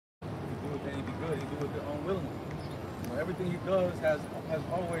know, everything he does has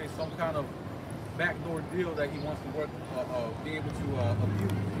always some kind of backdoor deal that he wants to work, be able to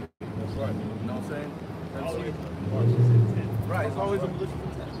abuse. That's right. You know what I'm saying? Always malicious intent. Right, it's always a malicious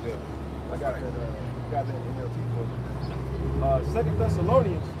intent. Yeah. I got that NLT for you. 2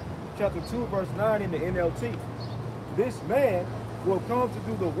 Thessalonians chapter 2, verse 9 in the NLT. This man will come to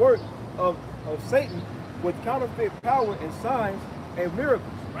do the work of Satan with counterfeit power and signs and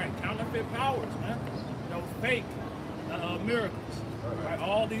miracles. Right, counterfeit powers, man. Those fake miracles. Right,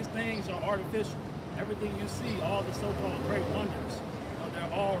 all these things are artificial. Everything you see, all the so-called great wonders,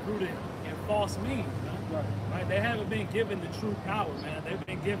 they're all rooted in false means, man. Right, they haven't been given the true power, man. They've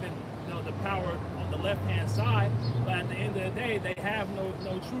been given, the power on the left-hand side, but at the end of the day, they have no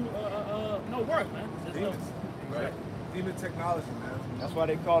true no work, man. Demons, right? Demon technology, man. That's why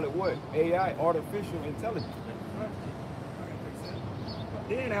they call it what? AI, artificial intelligence.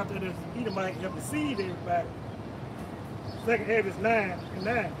 Then after the Edomite have deceived everybody, second Ezra 9 and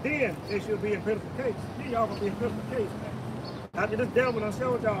 9, then they should be in pitiful case. Then y'all gonna be in pitiful case, man. After this devil done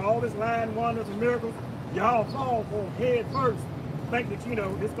showed y'all all this lying wonders and miracles, y'all fall for head first, think that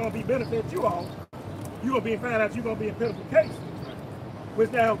it's gonna be benefit you all. You gonna be find out you're gonna be in pitiful case. Which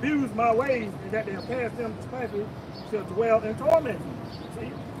they have abused my ways, and that they have cast them despitefully shall dwell in torment. See?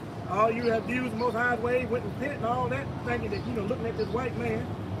 All you have abused the Most High's way, went in pit and all that, thinking that, looking at this white man,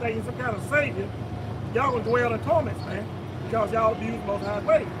 thinking some kind of savior, y'all gonna dwell in torments, man, because y'all abused the Most High's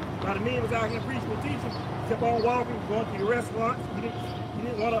way. While the men was out here preaching and teaching, kept on walking, going to the restaurants, you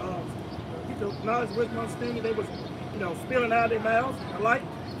didn't want to get the knowledge, wisdom, understanding. They was, spilling out of their mouths, the light,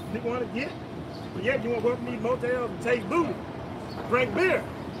 didn't want to get. But yet you want to go up to these motels and taste booty, drink beer,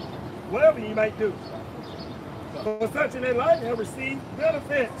 whatever you might do. For such in their life have received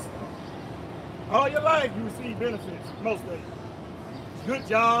benefits. All your life you receive benefits, most of it. Good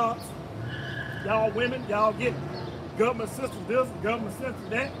jobs, y'all women, y'all get government assistance this, government assistance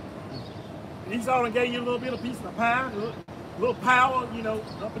that. Esau done gave you a little bit of piece of the pie, a little power,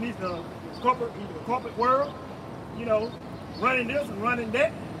 up beneath the corporate world, running this and running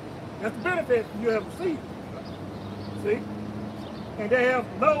that. That's the benefit you have received. See? And they have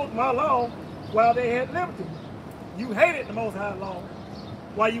known my law while they had liberty. You hated the Most High law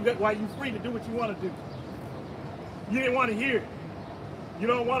while you free to do what you want to do. You didn't want to hear it. You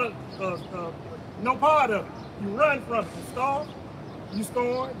don't want to no part of it. You run from it. You starve, you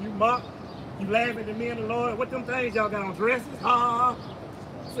scorn, you mock, you laugh at the men of the Lord. What them things y'all got on dresses? Ha ha ha.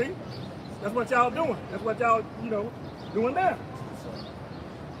 See? That's what y'all doing. That's what y'all, doing now.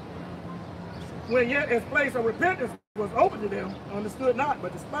 When yet as place of repentance was open to them, understood not,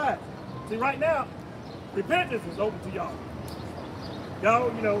 but despised. See, right now, repentance is open to y'all.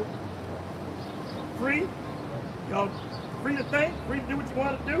 Y'all, free. Y'all free to think, free to do what you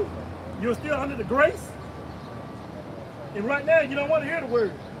want to do. You're still under the grace. And right now, you don't want to hear the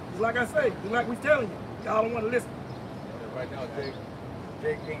word. Just like I say, just like we telling you. Y'all don't want to listen. Right now,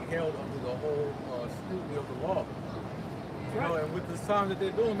 Jake ain't held under the whole scrutiny of the law. And with this time that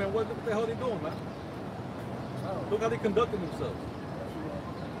they're doing, man, what the hell they doing, man? Look how they conducting themselves. You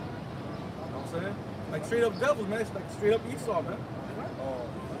know what I'm saying? Like straight up devils, man. It's like straight up Esau, man.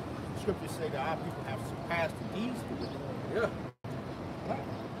 Scriptures say that our people have surpassed the east. Yeah.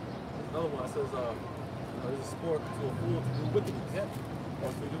 There's another one that says, there's a sport to a fool to do wickedness. Yeah.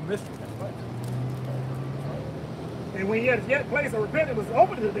 Or to do mischief. Right. And when yet place of repentance was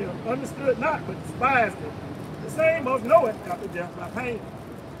open to them, understood not, but despised it. The same must know it after death by pain.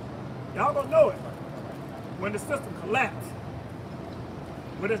 Y'all don't know it. When the system collapsed,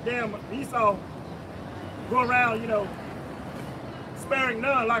 with this damn Esau going around, sparing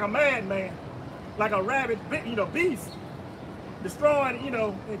none like a madman, like a rabid, beast, destroying,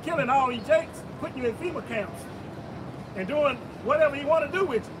 and killing all these jakes, putting you in FEMA camps, and doing whatever he want to do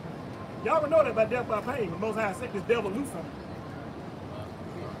with you. Y'all don't know that by death by pain. The Most High set this devil loose on him.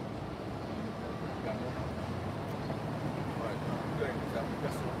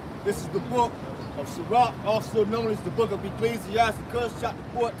 This is the book of Sirach, also known as the book of Ecclesiasticus, chapter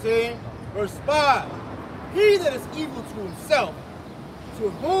 14, verse 5. He that is evil to himself,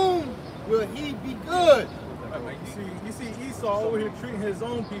 to whom will he be good? Right, man. You see Esau over here treating his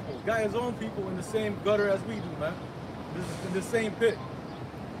own people, got his own people in the same gutter as we do, man. In the same pit.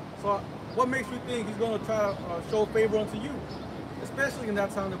 So what makes you think he's going to try to show favor unto you? Especially in that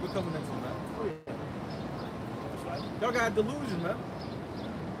time that we're coming into, man. Y'all got delusion, man.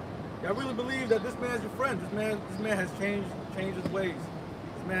 Y'all really believe that this man's your friend. This man has changed his ways.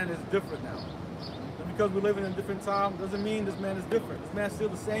 This man is different now. And because we're living in a different time doesn't mean this man is different. This man's still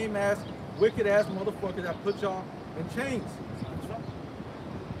the same ass, wicked ass motherfucker that put y'all in chains.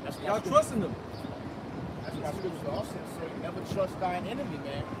 Y'all trusting them. That's why scripture also say, never trust thine enemy,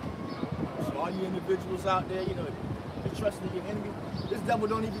 man. So all you individuals out there, you know, if you're trusting your enemy, this devil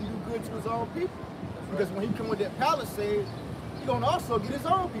don't even do good to his own people. Because when he come with that palisade, he's gonna also get his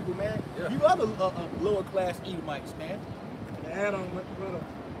own people, man. Yeah. You other lower class Edomites, man. And add on what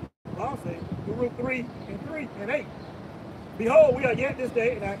the law says, Baruch 3:3-8. Behold, we are yet this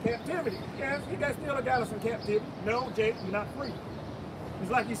day in our captivity. Yes, you guys still got us in captivity. No, Jake, you're not free. It's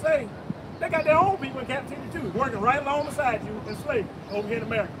like you say, they got their own people in captivity too, working right along beside you in slavery over here in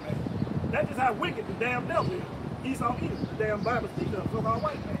America, man. That's just how wicked the damn devil is. Esau Edom, the damn Bible speaks of so-called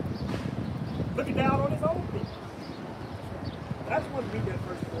white man. Looking down on his own people. I just want to read that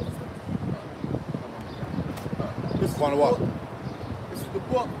first verse. This is the book. This is the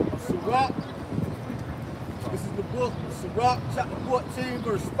book of Sirach. This is the book of Sirach, chapter 14,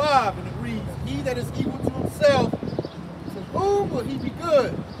 verse 5, and it reads, he that is evil to himself, to whom will he be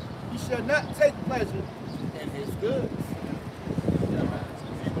good? He shall not take pleasure in his goods. Yeah, man.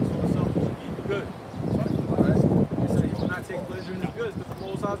 He's evil to himself, he should be good. Right? He said he will not take pleasure in his goods, because the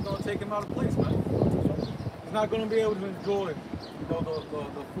Most High is going to take him out of place, man. He's not going to be able to enjoy, you know,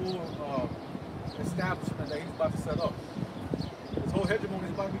 the full establishment that he's about to set up. His whole hegemony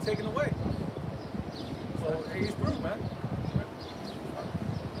is about to be taken away. So hey, he's through, man.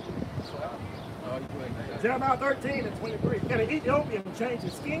 Jeremiah 13:23. Can an Ethiopian change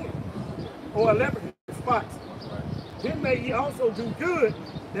his skin, or a leopard his spots? Then may ye also do good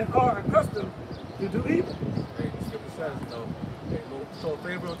that are accustomed to do evil. Hey, the scripture says, you know, hey, so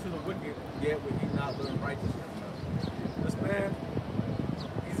favorable to the wicked, yet would he not learn righteousness. This man,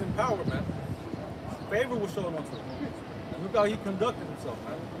 he's in power, man. Favor was shown unto him. And look how he conducted himself,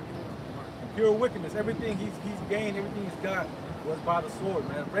 man. Pure wickedness. Everything he's gained, everything he's got was by the sword,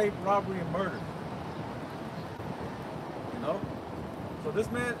 man. Rape, robbery, and murder. You know? So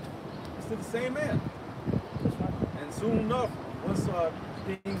this man is still the same man. And soon enough, once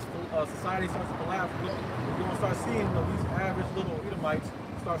society starts to collapse, you're going to start seeing, you know, these average little Edomites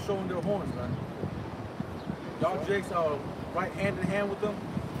start showing their horns, man. Y'all Jakes are right hand in hand with them,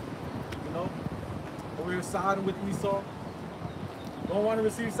 you know, over here siding with Esau. Don't want to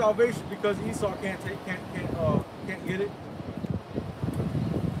receive salvation because Esau can't get it.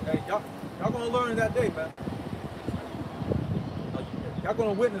 Hey, y'all gonna learn that day, man. Y'all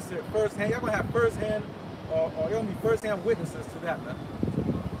gonna witness it firsthand. Y'all gonna have firsthand, or y'all gonna be firsthand witnesses to that, man.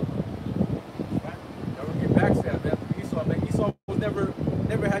 Y'all gonna get backstabbed, man. Esau, man. Esau was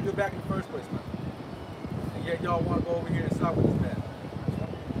never had your back in the first place, man. And yet y'all want to go over here and side with this man.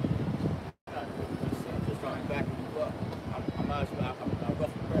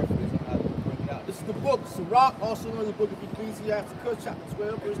 This is the book, Sirach, also known as the book of Ecclesiasticus, chapter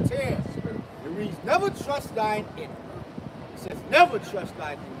 12, verse 10. It reads, never trust thine enemy. It says, never trust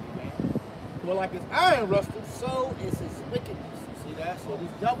thine enemy, man. For like his iron rusted, so is his wickedness. You see that? So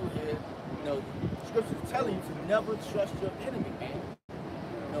this devil here, you know, the scripture is telling you to never trust your enemy, man.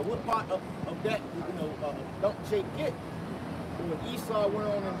 You know, what part of that, you know, don't Jake get? When Esau went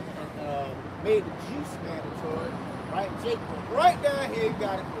on and made the juice mandatory, right? Jake went right down here,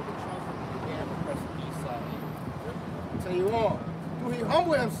 got it with the trust of the damn oppressor Esau. I'll tell you on. Do he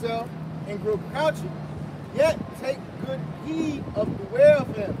humble himself and grow crouching, yet take good heed of the way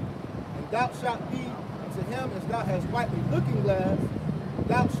of him, and thou shalt be unto him as thou hast wiped a looking glass,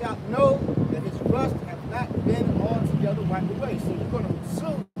 thou shalt know that his rust hath not been altogether wiped away. So you're going to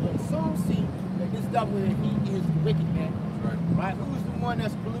soon see that this devil here, he is wicked, man. Right? Who's the one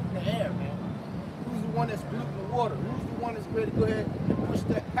that's polluting the air, man? Who's the one that's polluting the water? Who's the one that's ready to go ahead and push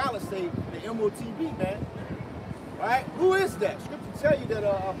that palisade, the MOTB, man? Right? Who is that? Scripture tell you that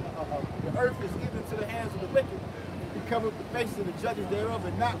the earth is given to the hands of the wicked to cover up the faces of the judges thereof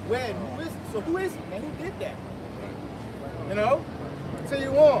and not wed. Who is it? So who is it, man? Who did that? You know? I'll tell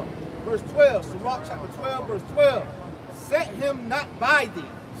you on. Verse 12, Sirach chapter 12, verse 12. Set him not by thee.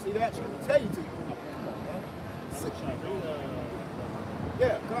 See that? Scripture tell you to.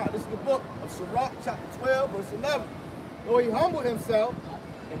 Yeah, God, this is the book of Sirach, chapter 12, verse 11. Though he humbled himself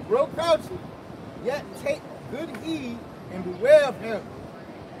and grow crouching, yet take good heed and beware of him.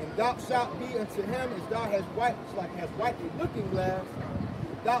 And thou shalt be unto him as thou hast wiped, like hast wiped a looking glass.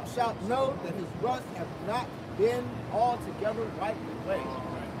 Thou shalt know that his rust hath not been altogether wiped away.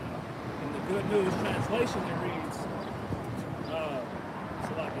 In the Good News translation, it reads,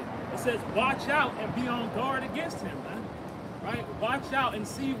 it says, watch out and be on guard against him, man. Right? Watch out and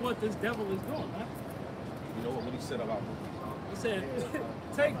see what this devil is doing, man. You know what he said about me? He said,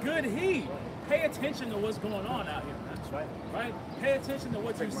 take good heed. Pay attention to what's going on out here, man. That's right. Right? Pay attention to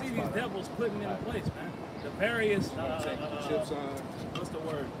what you see these devils putting in place, man. The various, chip sign. what's the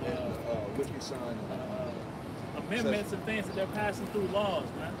word? Wicked sign. amendments and things that they're passing through laws,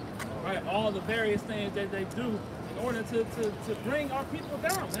 man. Right? All the various things that they do in order to bring our people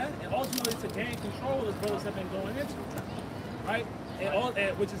down, man, and ultimately to gain control as brothers have been going into, right?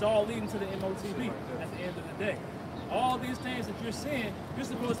 And which is all leading to the MOTB at the end of the day. All these things that you're seeing, you're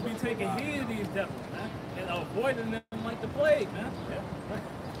supposed to be taking heed of these devils, man, and avoiding them like the plague, man. Yeah, right.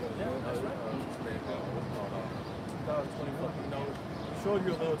 Yeah, that's right. 2024, you know, show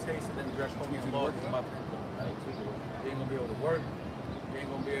you a little taste of the draconian laws about the people, right? They ain't gonna be able to work. They ain't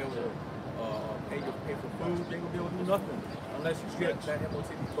gonna be able to pay for food. They ain't gonna be able to do nothing unless you get that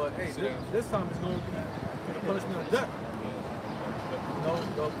MOTB. But hey, this time it's gonna be the punishment of death. You know,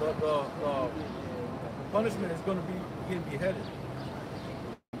 the punishment is going to be getting beheaded.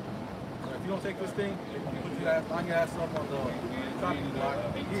 If you don't take this thing, they can put your ass on the chopping block,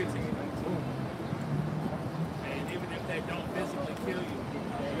 guillotine, and boom. And even if they don't physically kill you,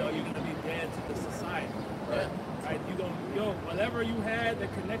 you're going to be dead to the society. Right? Whatever you had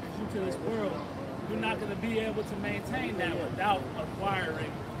that connected you to this world, you're not going to be able to maintain that without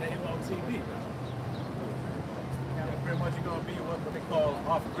acquiring the MOTB. Pretty much you're going to be what they call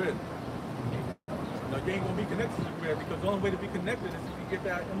off-grid. No, you ain't gonna be connected to the grid because the only way to be connected is if you get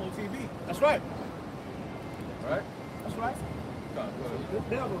that MOTB. That's right. Right? That's right. This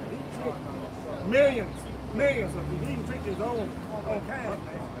devil, he tricked millions of people. He tricked his own kind.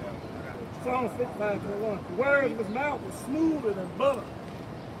 Psalm 55:1. The words of his mouth was smoother than butter.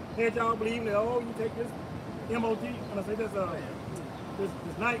 Can't y'all believe that? Oh, you take this MOT, and I say this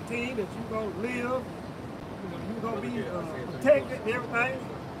 19 that you gonna live, you gonna be protected and everything.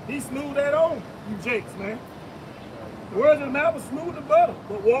 He smoothed that on, you jakes, man. The words of his mouth was smooth as butter,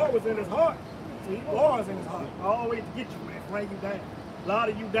 but war was in his heart. See, war is in his heart. Always to get you, man, bring you down. A lot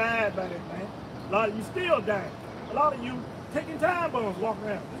of you died by that, man. A lot of you still dying. A lot of you taking time bombs walking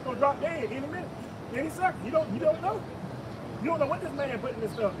around. It's gonna drop dead any minute, any second. You don't know. You don't know what this man put in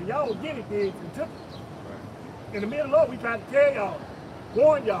this stuff. And y'all was guinea pigs and took it. In the middle of it, we tried to tell y'all,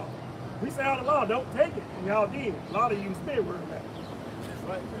 warn y'all. We said out the law, don't take it, and y'all did. A lot of you spirit word that.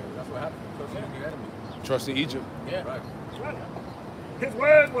 Right. That's what happened. Trusting your enemy. Trusting Egypt. Yeah. Right. That's right. His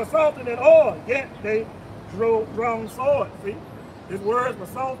words were softer than oil, yet they drawn swords. See? His words were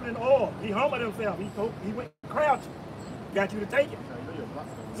softer than oil. He humbled himself. He went crouching. Got you to take it.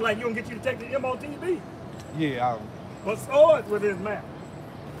 It's like you don't get you to take the MOTB. Yeah. But swords with his mouth.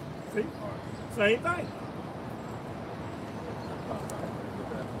 See? Same thing.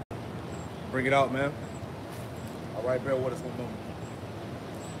 Bring it out, man. All right, Bill, what is going on?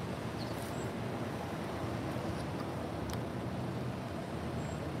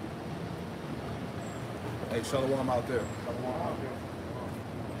 Hey, Shalom out there.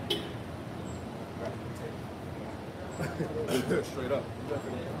 Straight up.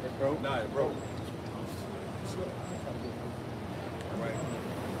 Bro? Nah, bro. All right.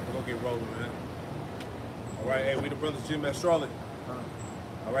 We're going to get rolling, man. All right, hey, we the brothers Jim at Charlotte.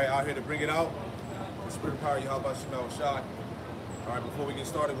 All right, out here to bring it out. The spirit of power, Yahweh Shemel Shai. All right, before we get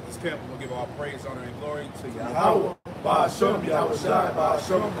started with this camp, we're going to give all praise, honor, and glory to Yahweh. Ba'ashem Yahweh Shai,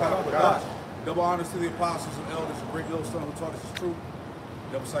 Ba'ashem Kakadash. Double honors to the apostles and elders, the great millstone who taught us the truth.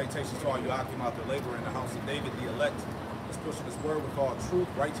 Double salutations to all you Akim out there laboring in the house of David, the elect. Let's push this word with all truth,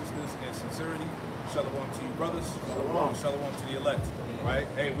 righteousness, and sincerity. Shalom to you, brothers. Shalom. Shalom to the elect. Right?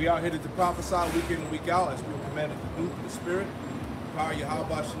 Hey, we out here to prophesy week in and week out as we were commanded to do through the Spirit. Power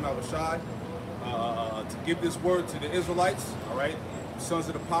Yahweh Shemel Shai. To give this word to the Israelites, all right, sons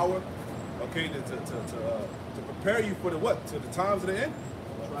of the power, okay, to prepare you for the what? To the times of the end.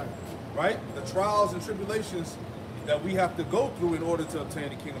 Right? The trials and tribulations that we have to go through in order to obtain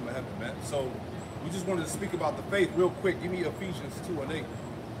the kingdom of heaven, man. So we just wanted to speak about the faith real quick. Give me Ephesians 2:8.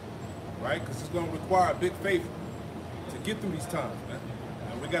 Right? Because it's going to require a big faith to get through these times, man.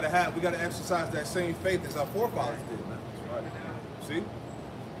 And we gotta exercise that same faith as our forefathers did, man. Right. See?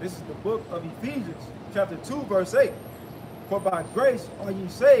 This is the book of Ephesians, chapter 2, verse 8. For by grace are ye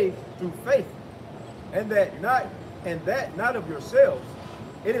saved through faith, and that not of yourselves.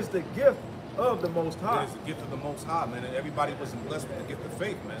 It is the gift of the Most High. It is the gift of the Most High, man. And everybody wasn't blessed with the gift of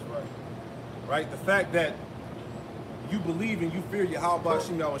faith, man. Right? The fact that you believe and you fear Yahweh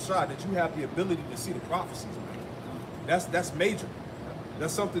Shem Yahushua, that you have the ability to see the prophecies, man. That's major.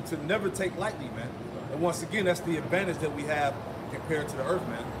 That's something to never take lightly, man. And once again, that's the advantage that we have compared to the earth,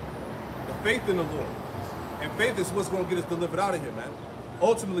 man. The faith in the Lord. And faith is what's going to get us delivered out of here, man.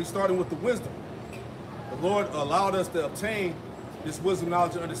 Ultimately, starting with the wisdom. The Lord allowed us to obtain this wisdom,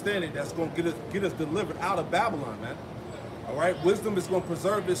 knowledge, and understanding that's going to get us delivered out of Babylon, man. All right? Wisdom is going to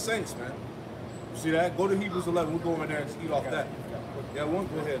preserve his saints, man. You see that? Go to Hebrews 11. We'll go in there and just eat off that. Yeah, one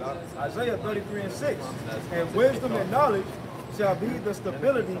go ahead. Isaiah 33:6. And wisdom and knowledge shall be the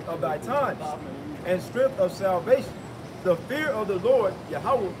stability of thy times, and strength of salvation. The fear of the Lord,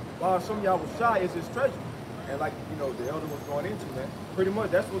 Yahweh, Hashem Yahushai, is his treasure. And like, you know, the elder was going into, man, pretty much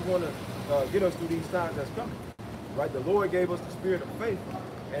that's what's going to get us through these times that's coming. Right? The Lord gave us the spirit of faith,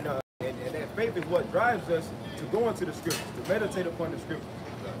 and that faith is what drives us to go into the scriptures, to meditate upon the scriptures.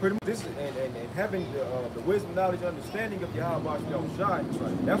 Pretty much this, and having the wisdom, knowledge, understanding of Yahweh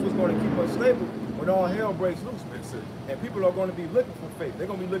Yahushai, that's what's going to keep us stable when all hell breaks loose, man. And people are going to be looking for faith. They're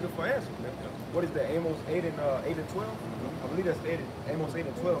going to be looking for answers, man. What is that? Amos 8 and 12? I believe that's Amos 8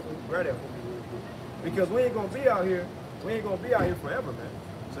 and 12. Grab that for me real quick. Because we ain't going to be out here. We ain't going to be out here forever, man.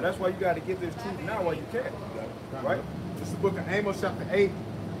 So that's why you got to get this truth now while you can. Right? This is the book of Amos chapter 8,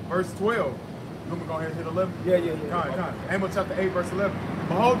 verse 12. You want me to go ahead and hit 11? Yeah. Amos chapter 8, verse 11.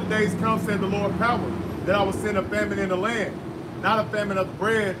 Behold, the days come, said the Lord power, that I will send a famine in the land, not a famine of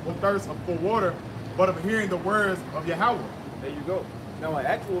bread or thirst for water, but of hearing the words of Yahweh. There you go. Now, an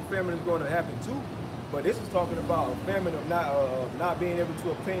actual famine is going to happen too, but this is talking about a famine of not being able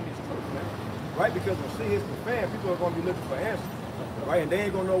to obtain this truth, man. Right? Because when shit hits the fan, people are going to be looking for answers. Right? And they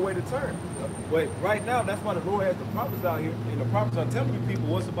ain't going to know where to turn. But right now, that's why the Lord has the prophets out here, and the prophets are telling you people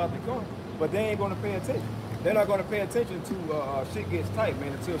what's about to come, but they ain't going to pay attention. They're not going to pay attention to shit gets tight,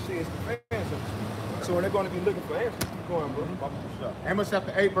 man, until shit hits the fan. So when they're going to be looking for answers, keep going, bro. Amos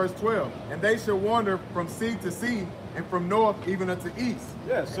chapter 8, verse 12. And they shall wander from sea to sea, and from north even unto east.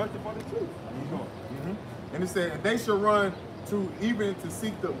 Yeah, searching for the truth. Keep going. And it said, and they shall run to even to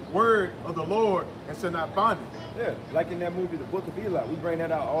seek the word of the Lord, and shall not find it. Yeah, like in that movie, The Book of Eli. We bring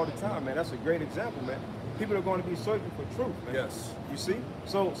that out all the time, man. That's a great example, man. People are going to be searching for truth, man. Yes. You see?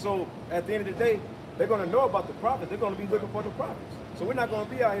 So at the end of the day, they're going to know about the prophets. They're going to be looking for the prophets. So we're not going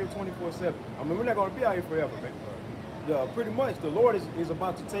to be out here 24/7. I mean, we're not going to be out here forever, man. Pretty much, the Lord is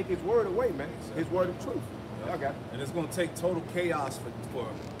about to take his word away, man. His word of truth. Y'all got it. And it's going to take total chaos for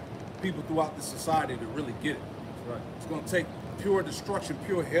people throughout the society to really get it. Right. It's going to take pure destruction,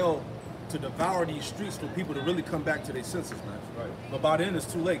 pure hell to devour these streets for people to really come back to their senses, man. Right. But by then,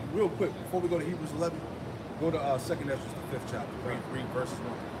 it's too late. Real quick, before we go to Hebrews 11, go to 2nd Ezra, the 5th chapter. Read verses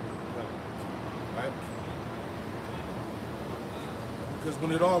 1. Right? Because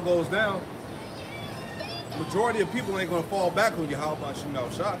when it all goes down, the majority of people ain't going to fall back on Yahweh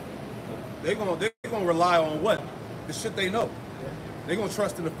Shemel Shah. They're gonna rely on what? The shit they know. They're going to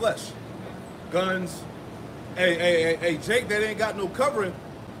trust in the flesh. Guns. Hey, Jake, that ain't got no covering.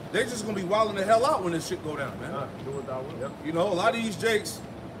 They just going to be wilding the hell out when this shit go down, man. Do what thou wilt. You know, a lot of these Jakes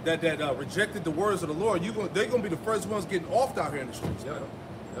that rejected the words of the Lord, they're going to be the first ones getting offed out here in the streets. Yeah.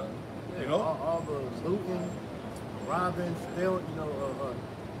 You know? All the looting, robbing, stealing,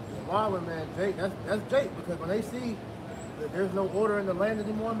 wilding, man. Jake, that's Jake, because when they see that there's no order in the land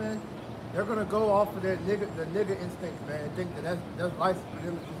anymore, man, they're gonna go off of the nigger instinct, man, and think that that's license for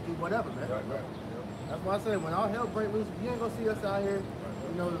them to just do whatever, man. Right. That's why I said when all hell break loose, you ain't gonna see us out here,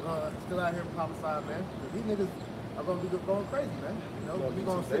 still out here prophesying, man. These niggas are gonna be going crazy, man. We're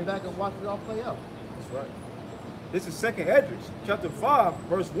gonna sit back and watch it all play out. That's right. This is 2nd Esdras, chapter 5,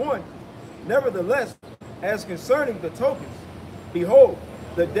 verse 1. Nevertheless, as concerning the tokens, behold,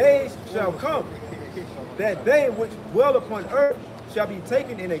 the days shall come, that they which dwell upon earth shall be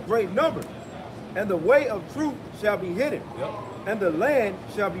taken in a great number, and the way of truth shall be hidden, and the land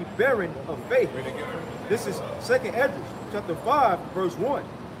shall be barren of faith. This is 2nd Esdras, chapter 5, verse 1.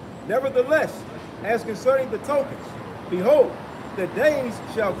 Nevertheless, as concerning the tokens, behold, the days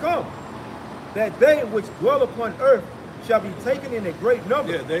shall come, that they which dwell upon earth shall be taken in a great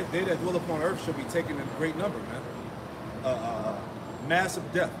number. Yeah, they that dwell upon earth shall be taken in a great number, man. Massive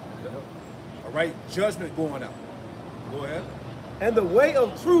death. All right, judgment going out. Go ahead. And the way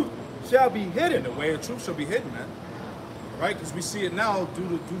of truth shall be hidden. And the way of truth shall be hidden, man. Right, because we see it now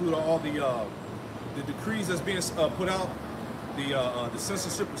due to all the decrees that's being put out, the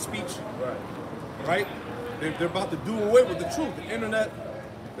censorship of speech. Right. They're about to do away with the truth. The internet,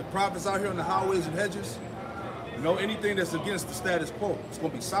 the prophets out here on the highways and hedges. Anything that's against the status quo, it's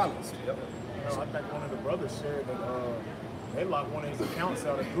going to be silenced. I think one of the brothers shared that they locked one of his accounts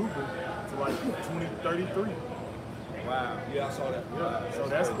out of Google to like 2033. Wow. Yeah, I saw that. Yeah. So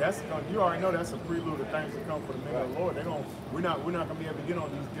that's you already know that's a prelude of things to come for the men of the Lord. We're not gonna be able to get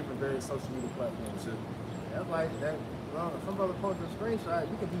on these different various social media platforms. That's like that. Some brother posted a screenshot.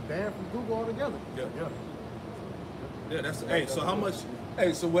 You could be banned from Google altogether. Yeah. That's so how much?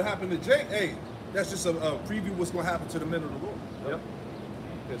 Hey, so what happened to Jake? Hey, that's just a preview of what's gonna happen to the men of the Lord. Yep.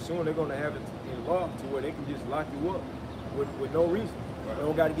 Because soon they're gonna have it in law to where they can just lock you up with no reason. They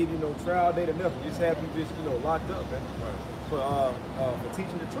don't got to give you no trial date or nothing. Just have you locked up, man. for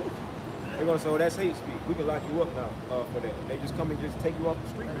teaching the truth. They're gonna say, "Oh, that's hate speech. We can lock you up now for that." They just come and just take you off the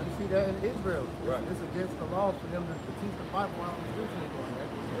street. And you see that in Israel. Right. It's against the law for them to teach the Bible out on the streets anymore.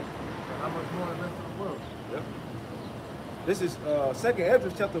 How much more in the rest of the world? Yep. This is 2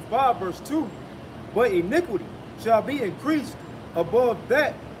 Esdras chapter 5, verse 2. But iniquity shall be increased above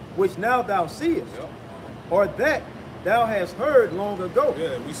that which now thou seest, or that thou hast heard long ago.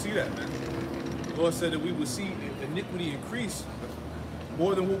 Yeah, we see that, man. The Lord said that we would see iniquity increase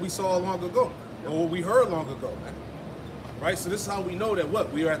more than what we saw long ago, or what we heard long ago, man. Right? So this is how we know that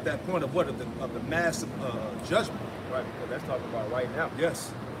what? We are at that point of what? Of the massive judgment. Right, because that's talking about right now.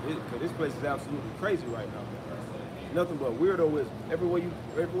 Yes. Because this place is absolutely crazy right now. Nothing but weirdoism everywhere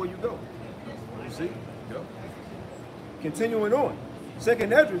you go. You see? Yep. Continuing on. 2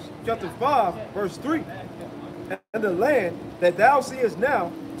 Esdras chapter 5, verse 3. And the land that thou seest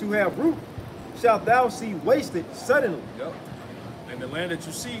now to have root, shalt thou see wasted suddenly. Yep. And the land that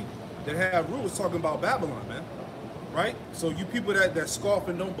you see that have root is talking about Babylon, man. Right? So you people that scoff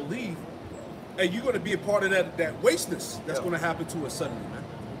and don't believe, hey, you're going to be a part of that wasteness that's going to happen to us suddenly, man.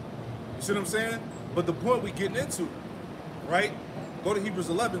 You see what I'm saying? But the point we're getting into, right? Go to Hebrews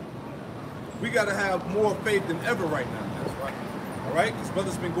 11. We got to have more faith than ever right now. That's right. All right? This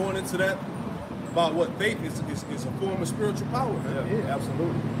brother's been going into that about what faith is a form of spiritual power, man. Yeah,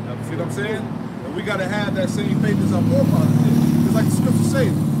 absolutely. See what I'm saying? And we got to have that same faith as our forefathers did. Because like the scriptures say,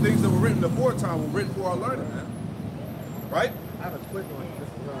 things that were written aforetime were written for our learning, man. Right? I have a quick one.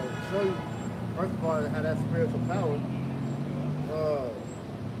 Just to show you, first of all, how that spiritual power.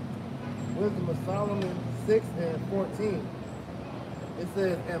 Wisdom of Solomon 6 and 14. It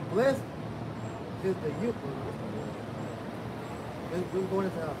says, and blessed is the youth. We're going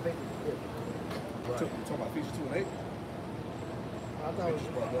into our faith is a gift. Right. You're talking about Ephesians 2 and 8? I thought it was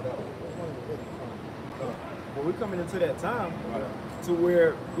one of the Well, we're coming into that time to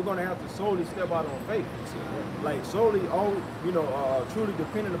where we're going to have to solely step out on faith. Like solely, truly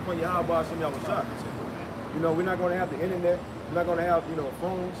dependent upon Yahweh Shem Yahushua. You know, we're not going to have the internet. We're not going to have,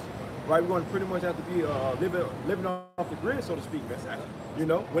 phones. Right? We're going to pretty much have to be living off the grid, so to speak. Exactly. You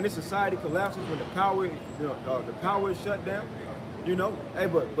know, when this society collapses, when the power is shut down, hey,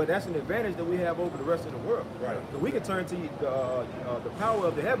 but that's an advantage that we have over the rest of the world. Right. So we can turn to the power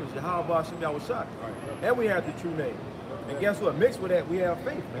of the heavens, Yahweh Shem Yahushua. Right. And we have the true name. And guess what? Mixed with that, we have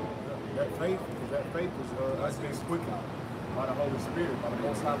faith, man. That faith is us being quickened by the Holy Spirit, by the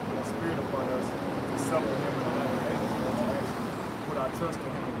Most High put a spirit upon us to suffer Him in the land of Asia, put our trust in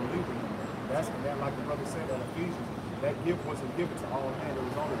Him and believe in Him. That's that, like the brother said in Ephesians, that gift wasn't given to all men; it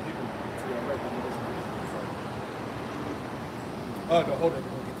was only given to the elect of His people. No, hold on. We're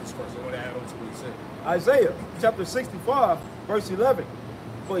going to get this first. I want to add on to what he said. Isaiah chapter 65, verse 11.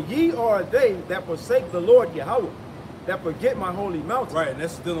 For ye are they that forsake the Lord Yahweh, that forget my holy mountain. Right, and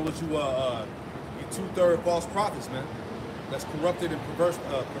that's dealing with you two-third false prophets, man. That's corrupted and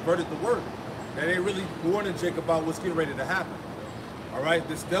perverted the word. That ain't really warning Jacob about what's getting ready to happen. All right,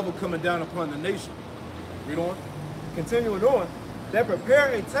 this devil coming down upon the nation. Read on. Continuing on, that prepare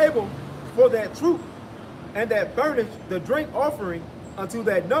a table for that troop, and that furnish the drink offering unto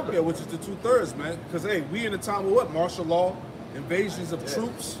that number. Yeah, which is the 2/3, man. Because hey, we in a time of what? Martial law, invasions of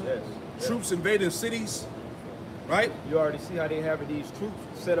troops, troops invading cities, right? You already see how they having these troops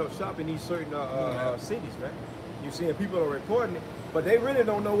set up shop in these certain cities, man. You seeing people are reporting it, but they really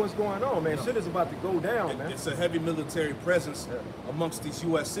don't know what's going on, man. No. Shit is about to go down, man. It's a heavy military presence amongst these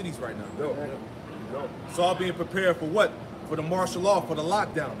U.S. cities right now. No. It's all being prepared for what? For the martial law, for the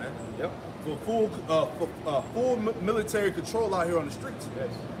lockdown, man. Yep. For full military control out here on the streets.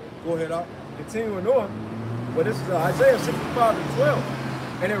 Yes. Go ahead, Al. Continuing on, well, this is Isaiah 65 and 12,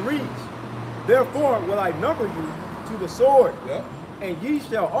 and it reads, therefore will I number you to the sword, and ye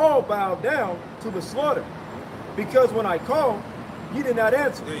shall all bow down to the slaughter, because when I called, ye did not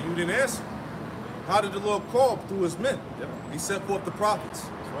answer. Yeah, you didn't answer. How did the Lord call? Through his men. He sent forth the prophets.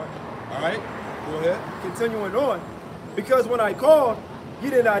 That's right. All right, go ahead. Continuing on, because when I called, ye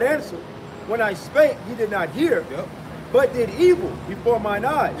did not answer. When I spake, ye did not hear, but did evil before mine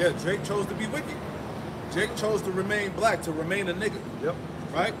eyes. Yeah, Jake chose to be wicked. Jake chose to remain black, to remain a nigga.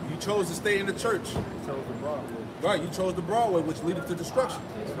 Right? You chose to stay in the church. You chose the Broadway. Right, you chose the Broadway, which leadeth to destruction.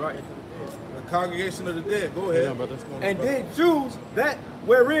 That's right. The congregation of the dead. Go ahead. And did choose that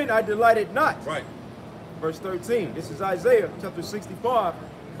wherein I delighted not. Right. Verse 13. This is Isaiah chapter 65,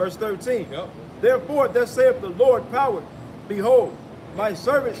 verse 13. Therefore, thus saith the Lord power, behold, my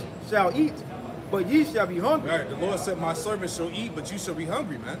servants shall eat, but ye shall be hungry. Right. The Lord said, my servants shall eat, but you shall be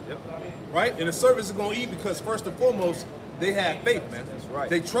hungry, man. Right? And the servants are going to eat because first and foremost, they had faith, man. That's right.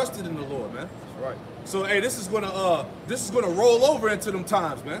 They trusted in the Lord, man. That's Right. So hey, this is gonna roll over into them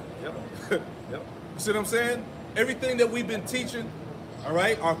times, man. Yep. You see what I'm saying? Everything that we've been teaching, all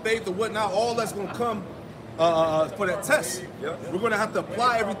right, our faith and whatnot, all that's gonna come for that test. Yep. We're gonna have to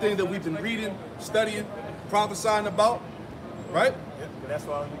apply everything that we've been reading, studying, prophesying about, right? Yeah, that's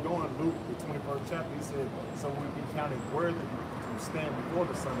why when you go in Luke, the 21st chapter, he said, so we be counted worthy to stand before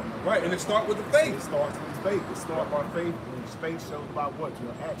the Son of Man. Right, and it starts with the It faith. starts with faith. It starts by faith, and faith shows by what?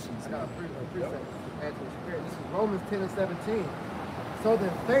 Your actions. I got a precept. Add to the Spirit. This is Romans 10 and 17. So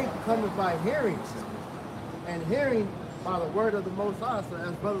then faith cometh by hearing, and hearing by the word of the Most High. So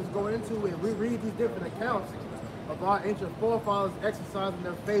as brothers going into it, we read these different accounts of our ancient forefathers exercising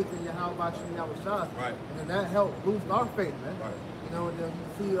their faith in Yahweh Shai. Right. And then that helped boost our faith, man. Right. You know, and then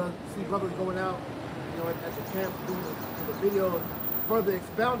you see brothers going out, you know, at the camp doing the videos, further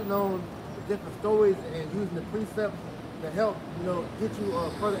expounding on the different stories and using the precepts to help, you know, get you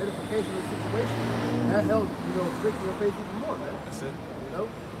further edification of the situation. That helps, you know, strengthen your faith even more, man. That's it. You know?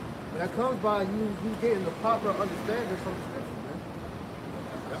 But that comes by you getting the proper understanding from the scripture, man.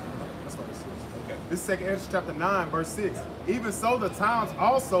 That's what it says. Okay. This is 2 Ezra chapter 9, verse 6. Even so, the times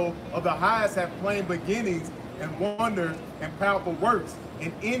also of the highest have plain beginnings and wonders and powerful works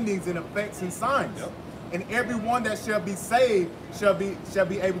and endings and effects and signs. Yep. And everyone that shall be saved shall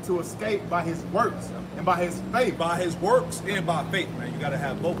be able to escape by his works and by his faith. By his works and by faith, man. You gotta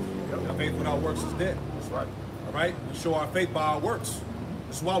have both. Yep. Faith without works is dead. That's right. All right? We show our faith by our works.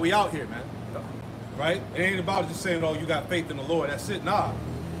 That's why we out here, man. Right? It ain't about just saying, oh, you got faith in the Lord. That's it. Nah.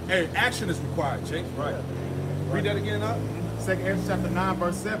 Hey, action is required, Jake. Right. Read that again, huh? 2 Ezra chapter 9,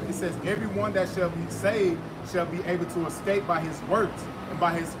 verse 7, it says, everyone that shall be saved shall be able to escape by his works and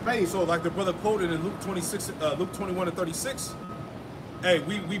by his faith. So like the brother quoted in Luke 21 and 36, hey,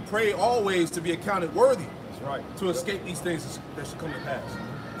 we pray always to be accounted worthy. That's right. To escape these things that should come to pass.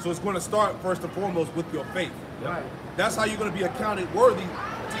 So it's going to start first and foremost with your faith. Right. That's how you're going to be accounted worthy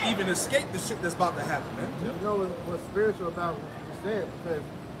to even escape the shit that's about to happen, man. You know what's spiritual about what you said, because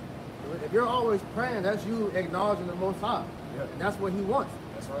if you're always praying, that's you acknowledging the Most High. Yeah. And that's what he wants.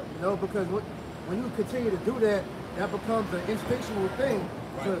 That's right. You know, because when you continue to do that, that becomes an instinctual thing.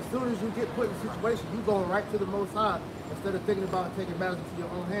 So as soon as you get put in a situation, you going right to the Most High instead of thinking about taking matters into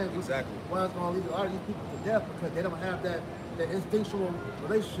your own hands. Exactly. Well, it's going to lead a lot of these people to death because they don't have that instinctual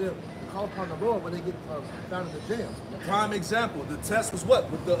relationship to call upon the Lord when they get found in the jail. Prime example, the test was what?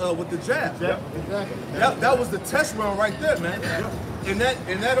 With the jab. Yeah. Exactly. That was the test run right there, man. And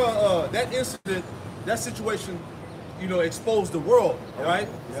that incident, that situation, you know, exposed the world, all right?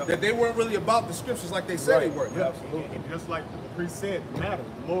 Yep. That they weren't really about the scriptures like they said they were. Yeah, absolutely. And just like the priest said, matter.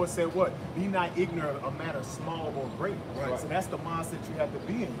 The Lord said what? Be not ignorant of a matter small or great. Right. So that's the mindset you have to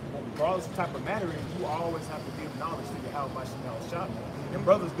be in. Regardless of the type of matter it is, you always have to give knowledge to your Yahweh Shai. And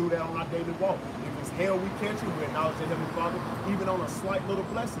brothers do that on our daily walk. If it's hell we catch it, we acknowledge the Heavenly Father. Even on a slight little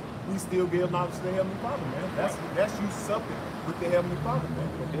blessing, we still give knowledge to the Heavenly Father, man. That's you supping with the Heavenly Father, man.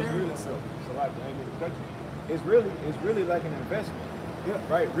 Preparing yourself. So like, I ain't gonna cut you. It's really like an investment. Yeah.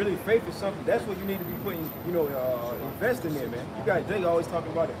 Right? Really, faith is something, that's what you need to be putting, you know, investing in, man. You guys, Jay always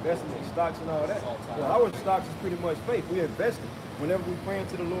talking about investing in stocks and all that. Well, our stocks is pretty much faith. We're investing. Whenever we praying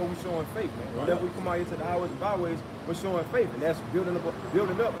to the Lord, we're showing faith, man. Whenever we come out here to the highways and byways, we're showing faith. And that's building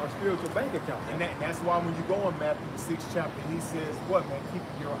up our spiritual bank account. And that's why when you go in Matthew the 6th chapter, he says, what, man?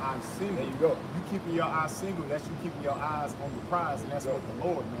 Keeping your eyes single. There you go. You keeping your eyes single, that's you keeping your eyes on the prize, and that's what the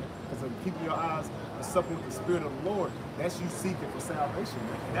Lord, man. Because if keeping your eyes on something with the Spirit of the Lord, that's you seeking for salvation,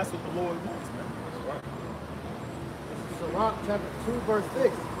 man. And that's what the Lord wants, man. Sirach chapter 2, verse 6.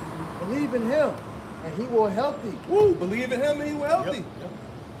 Believe in him, and he will help thee. Woo, believe in him and he will help Yep. thee.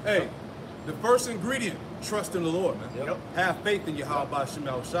 Hey, the first ingredient, trust in the Lord, man. Yep. Have faith in Yahweh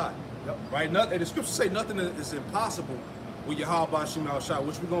Shai. Yep. Right? The scriptures say nothing is impossible with Yahweh Shai,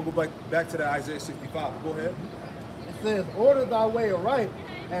 which we're going to go back to that Isaiah 65. Go ahead. It says, order thy way aright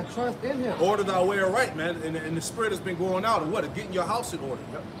and trust in him. Order thy way aright, man. And the spirit has been going out and what? Getting your house in order.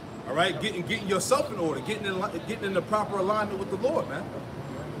 Yep. All right? Getting yourself in order. Getting in the proper alignment with the Lord, man.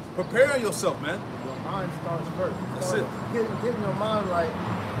 Preparing yourself, man. Your mind starts first. That's it. Getting your mind right,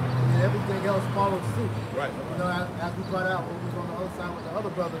 and everything else follows suit. Right. You know, as we brought out when we was on the other side with the other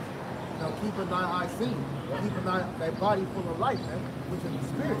brothers, you know, keeping thy eyes seen, keeping thy body full of light, man, which is the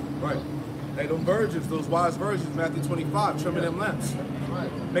spirit. Right. Hey, them virgins, those wise virgins, Matthew 25, trimming them lamps,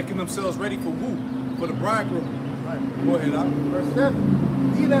 Right. making themselves ready for who? For the bridegroom. Right. Go ahead, Al. Verse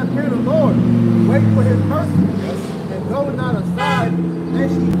 7. He that fear the Lord, wait for his mercy, and go not aside,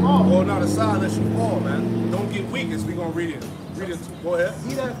 lest ye fall. Go not aside lest you fall, man. Don't get weak as we're going to read it. Go ahead.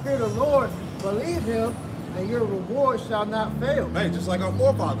 He that fear the Lord, believe him, and your reward shall not fail. Hey, just like our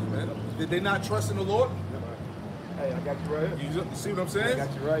forefathers, man. Did they not trust in the Lord? Hey, I got you right here. You see what I'm I saying?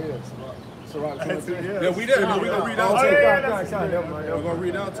 got you right here. Sirach 2:10. Yeah, we there. No, we're going to read out Oh, to it. never mind. We're going to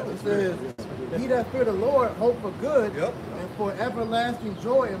read out to It it. says, he that fear the Lord hope for good Yep. and for everlasting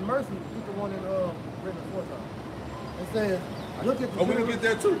joy and mercy. Keep the one in written before time. It says, look at the Oh, we're going to get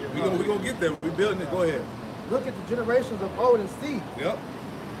there too. We're going to get there. We're building it. Go ahead. look at the generations of old and see Yep.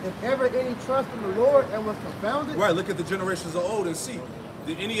 if ever any trust in the Lord and was confounded. Right, look at the generations of old and see.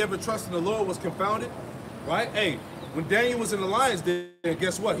 Did any ever trust in the Lord was confounded? Right? Hey, when Daniel was in the lion's den,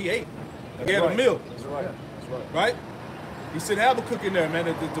 guess what? He ate. He had a meal. That's right. That's right. Right? He said Habakkuk in there, man,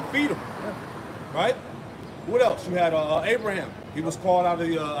 to feed him. Right? What else? You had Abraham. He was called out of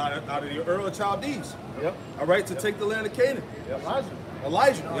the Ur of Chaldees. Yep. All right, to take the land of Canaan. Elijah.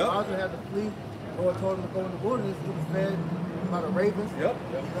 Yep. Elijah had to flee. The Lord told him to go in the wilderness. He was fed by the ravens. Yep.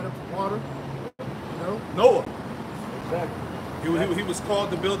 He got up to water. You know? Noah. Exactly. He was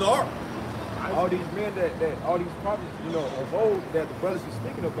called to build the ark. All these men all these prophets, of old that the brothers are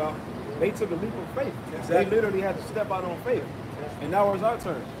speaking about, they took a leap of faith. Exactly. They literally had to step out on faith. And now it's our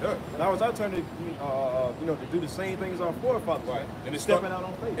turn. Yeah. Now it's our turn to, to do the same things our forefathers. Right. And stepping out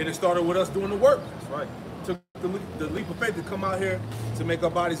on faith. And it started with us doing the work. That's right. Took the leap of faith to come out here to make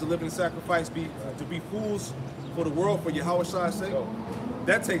our bodies a living sacrifice, to be fools for the world, for Yahweh's sake.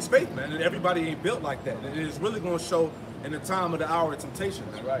 That takes faith, man. And everybody ain't built like that. And it's really going to show in the time of the hour of temptation.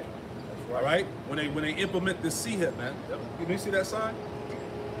 Man. That's right. All right? When they implement this C-hip, man. Yep. You see that sign?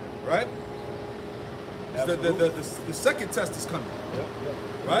 Right? The second test is coming. Yep.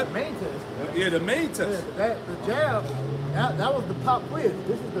 Right? The main test. Yeah, the main test. The jab, that was the pop quiz.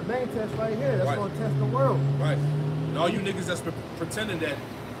 This is the main test right here. That's Right. going to test the world. Right. And all you niggas that's pretending that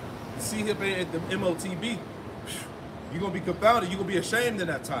the C-hip ain't the MOTB, you're going to be confounded. You're going to be ashamed in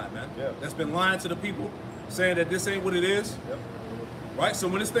that time, man. Yeah. That's been lying to the people, saying that this ain't what it is. Yep. Right? So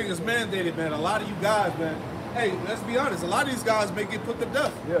when this thing is mandated, man, a lot of you guys, man, hey, let's be honest, a lot of these guys may get put to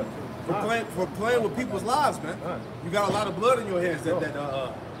death. Yeah. For playing with people's lives, man. You got a lot of blood in your hands that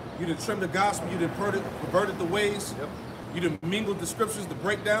you done trimmed the gospel, you done perverted the ways, you done mingled the scriptures, the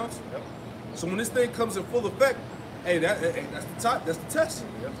breakdowns. Yep. So when this thing comes in full effect, hey, that's the test.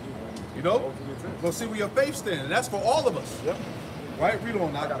 Yep. You know? We'll see where your faith stands, and that's for all of us. Yep. Right? Read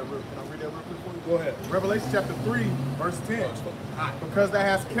on now. Can I read that real quick for you? Go ahead. Revelation chapter 3, verse 10. Because thou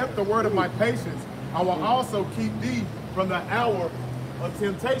hast kept the word of my patience, I will also keep thee from the hour of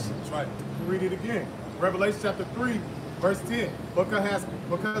temptation. That's right. Read it again. Revelation chapter 3, verse 10.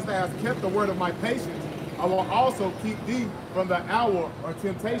 Because thou hast kept the word of my patience, I will also keep thee from the hour of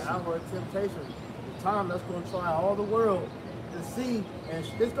temptation. The hour of temptation. The time that's going to try all the world to see, and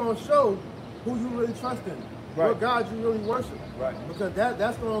it's going to show who you really trust in. Right. What God you really worship. Right. Because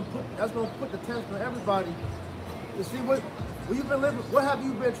that's going to put the test on everybody to see what you've been living. What have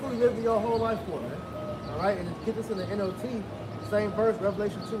you been truly living your whole life for, man? All right, and to get this in the NOT, same verse,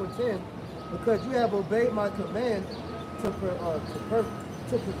 Revelation 2:10. Because you have obeyed my command to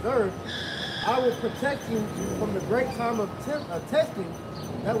preserve, I will protect you from the great time of testing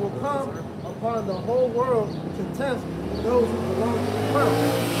that will come upon the whole world to test those who belong to the world.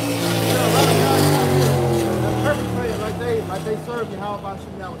 You know, a lot of guys that perpetrate like they serve Yahweh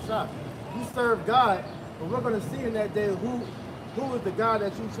Shem Yahushua. You serve God, but we're going to see in that day who is the God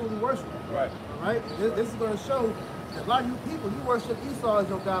that you truly worship. Right. All right? This is going to show that a lot of you people, you worship Esau as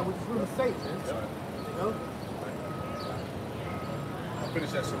your God, which is really Satan. Man. You know? I'll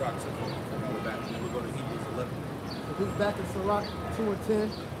finish that Sirach 2. We'll go to Hebrews 11. So this back in Sirach 2:10.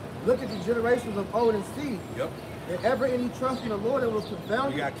 Look at the generations of old and see. Yep. If ever any trust in the Lord that was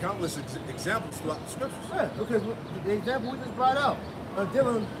confounded. You got countless examples throughout the scriptures. Yeah, because the example we just brought out of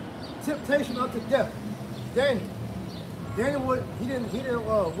dealing temptation unto death. Daniel he didn't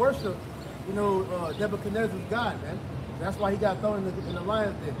worship, Nebuchadnezzar's God, man. That's why he got thrown in the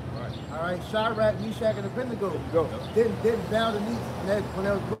lion's den. Right. All right, Shadrach, Meshach, and Abednego didn't bow the knee when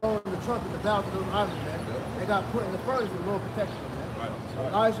they was blowing the trumpet to bow to those idols, man. They got put in the furnace with Lord protection, man. Right.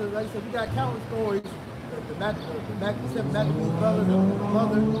 Elijah, like I said, we got countless stories. The Maccabees brothers, the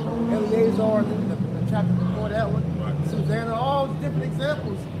mother, Eleazar, and the chapter before that one, Susanna, all different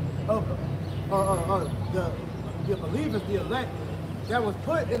examples of the believers, the elect, that was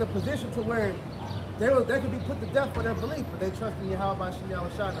put in a position to where they could be put to death for their belief, but they trust in Yahweh Shem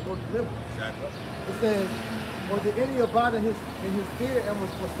Yahushua and Lord deliver. Exactly. It says, or did any abide in his fear and was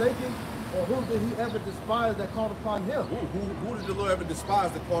forsaken, or who did he ever despise that called upon him? Who did the Lord ever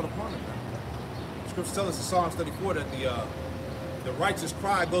despise that called upon him? Scripture tells us in Psalms 34 that the righteous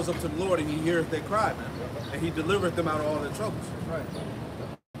cry goes up to the Lord and he heareth their cry, man. And he delivereth them out of all their troubles. Right.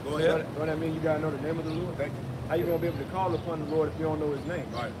 Go ahead. Don't that mean you gotta know the name of the Lord? Thank you. How you gonna be able to call upon the Lord if you don't know His name?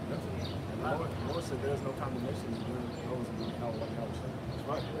 Right. And the Lord said there's no condemnation to those who do not like how it's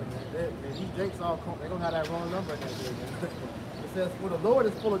Right. Man, these Jakes all they're gonna have that wrong number in there, man. It says, "For the Lord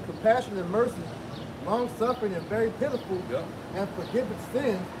is full of compassion and mercy, long suffering and very pitiful, Yep. and forgiveth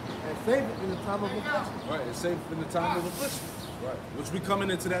sins, and saveth in the time of affliction." Right, it's safe in the time of affliction. Right. Which we coming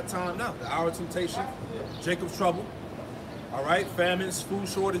into that time now. The hour of temptation, Jacob's trouble. All right, famines, food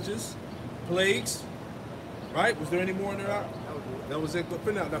shortages, plagues. Right? Was there any more in there? That was it.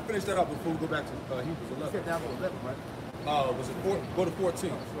 Now finish that up before we go back to Hebrews You 11. said down to 11, right? Was it 4? Go to 14.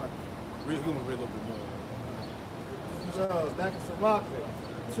 That's right. We're going to read a little bit more. Back in Sirach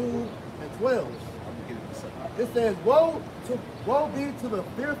 2 and 12. I'm beginning to say. It says, woe be to the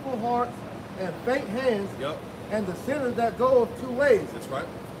fearful hearts and faint hands, Yep, and the sinners that go of 2 ways. that's right.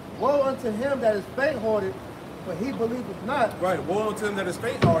 Woe unto him that is faint-hearted, for he believeth not. Right. Woe unto him that is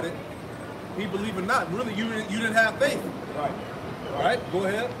faint-hearted. He believeth not. Really, you didn't have faith. Right. All right, go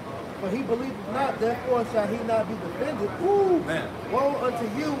ahead. For he believeth not, therefore shall he not be defended. Woo! Man. Woe unto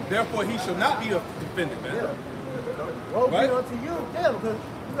you. Therefore, he shall not be defended, man. Yeah. Woe Right. be unto you. Yeah, because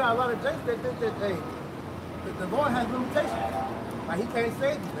you got a lot of jakes that think that the Lord has limitations. Like he can't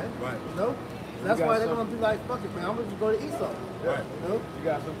save you, man. Right. You know? So that's got why they're some- gonna be like, fuck it, man. I'm gonna just go to Esau. Right. You know? You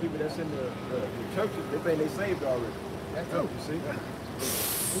got some people that's in the churches, they think they saved already. That's true. You see?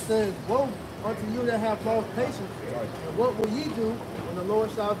 It says, woe unto you that have lost patience. And what will ye do when the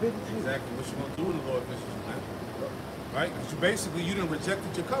Lord shall visit you? Exactly. What you gonna do when the Lord visits you, man? Right? Because you didn't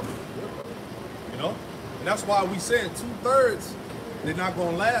rejected your covenant. You know? And that's why we said 2/3 they're not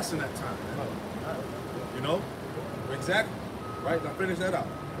gonna last in that time, man. You know? Exactly. Right? Now finish that out.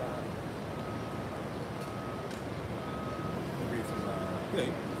 Read from,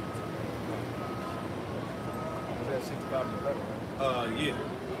 yeah. Isaiah 65 and 11, right? Yeah.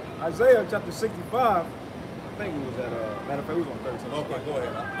 Isaiah chapter 65, I think it was at, matter of fact, it was on 13. Okay, go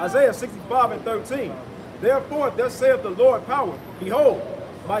ahead. Isaiah 65 and 13. Therefore, thus saith the Lord power, behold,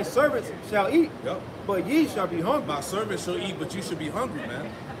 my servants shall eat, Yep. but ye shall be hungry. My servants shall eat, but you should be hungry, man.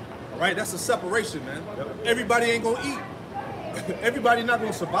 Right? That's a separation, man. Everybody ain't gonna eat. Everybody not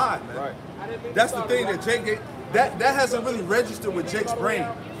gonna survive, man. Right. That's the thing that Jake that hasn't really registered with Jake's brain.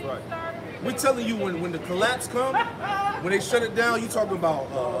 Right. We're telling you when the collapse come, when they shut it down, you talking about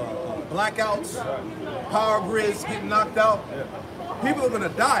blackouts, power grids getting knocked out. People are gonna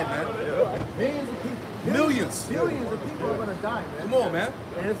die, man. Millions of people. Millions. Billions of people are gonna die, man. Come on, man.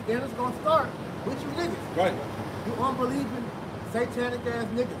 And it's gonna start with you niggas. Right. You unbelieving, satanic ass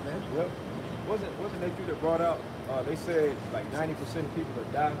niggas, man. Yep. Wasn't that you that brought out, they said like 90% of people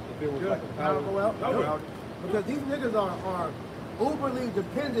would die if it was like a Power go out. power Yep. outage? Because these niggas are uberly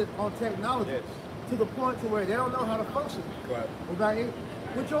dependent on technology Yes. to the point to where they don't know how to function. Right. Without it.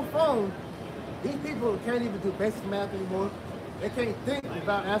 With your phone, these people can't even do basic math anymore. They can't think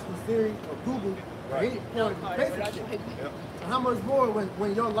without asking Siri or Google Right. for basic shit. So how much more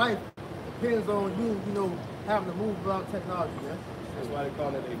when your life depends on you know, having to move around technology, man. That's why they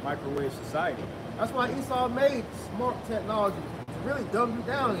call it a microwave society. That's why Esau made smart technology to really dumb you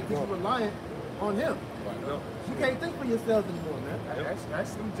down and keep you reliant on him. You can't think for yourself anymore, man.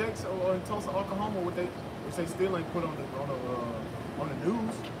 That's them Jakes in Tulsa, Oklahoma, which they still ain't put on the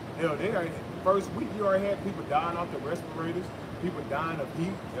news. Hell, they already, first week you already had people dying off the respirators, people dying of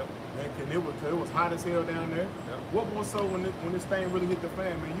heat. And it was hot as hell down there. What more so when this thing really hit the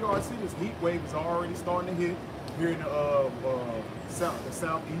fan, man? You already see this heat wave is already starting to hit here in the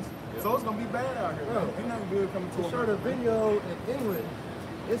southeast. So it's gonna be bad out here. Man. Ain't nothing good coming to I showed a video in England.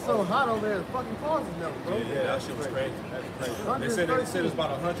 It's so hot over there, the fucking cars is melting, bro. Yeah, that shit was crazy. They said it's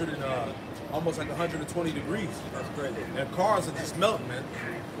about 100 and almost like 120 degrees. That's crazy. And cars are just melting, man.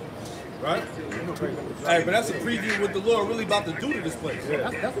 Right? Hey, but that's a preview of what the Lord really about to do to this place.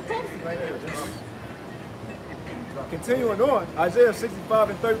 That's a prophecy right there. Continuing on, Isaiah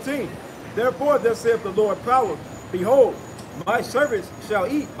 65 and 13. Therefore, thus saith the Lord power, behold, my servants shall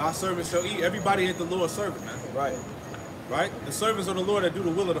eat. My servants shall eat. Everybody ain't the Lord's servant, man. Right. Right? The servants of the Lord that do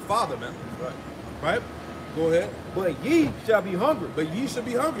the will of the Father, man. Right. Right? Go ahead. But ye shall be hungry. But ye should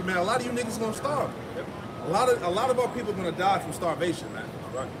be hungry, man. A lot of you niggas gonna starve. A lot of our people are gonna die from starvation, man.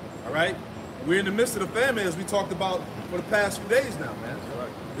 Right. All right? We're in the midst of the famine, as we talked about for the past few days now, man. Right.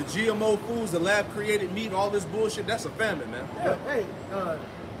 The GMO foods, the lab-created meat, all this bullshit, that's a famine, man. Yeah, hey,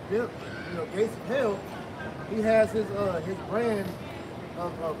 Bill, Gates of Hell, he has his brand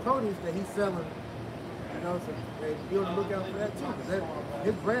of produce that he's selling. You know, so be on the lookout for that too. Cause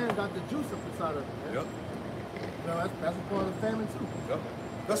his brand got the juice up inside of it. Man. Yep. You know, that's a part of the famine too. Yep.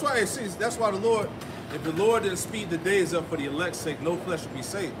 That's why that's why the Lord, if the Lord didn't speed the days up for the elect's sake, no flesh would be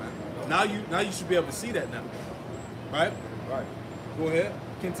saved, man. Now you should be able to see that now. Right? Right. Go ahead.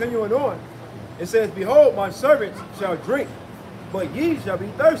 Continuing on, it says, behold, my servants shall drink, but ye shall be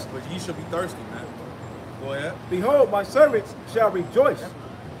thirsty. But ye shall be thirsty, man. Go ahead. Behold, my servants shall rejoice,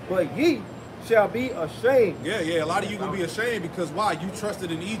 but ye shall be ashamed. Yeah, a lot of you gonna be ashamed because why? You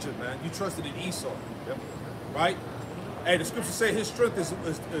trusted in Egypt, man. You trusted in Esau. Yep. Right? Hey, the scriptures say his strength is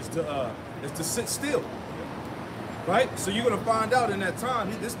to sit still. Right? So you're gonna find out in that time,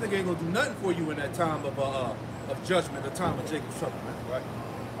 this nigga ain't gonna do nothing for you in that time of judgment, the time of Jacob's trouble, man. Right?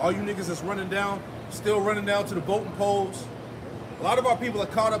 All you niggas that's still running down to the voting polls. A lot of our people are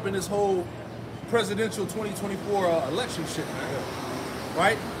caught up in this whole presidential 2024 election shit, man.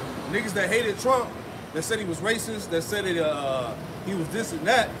 Right? Niggas that hated Trump, that said he was racist, that said he was this and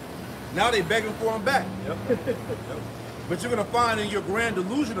that, now they begging for him back. Yep. But you're gonna find in your grand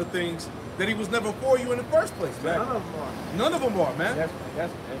delusion of things that he was never for you in the first place, man. None of them are. None of them are, man.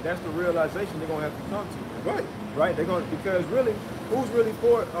 That's the realization they're gonna have to come to. Right. Right? They're gonna, because really, who's really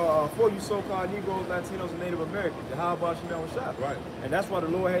for you so-called Negroes, Latinos, and Native Americans? The how about Shemal Shah? Right. And that's why the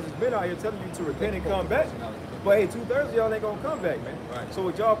Lord has been out here telling you to repent and come back. But hey, 2/3 of y'all ain't gonna come back, man. Right. So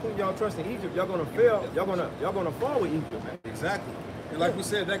with y'all putting y'all trust in Egypt, y'all gonna fail. Y'all gonna fall with Egypt, man. Exactly. And like we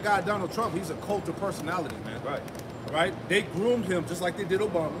said, that guy Donald Trump, he's a cult of personality, man. Right. Right? They groomed him just like they did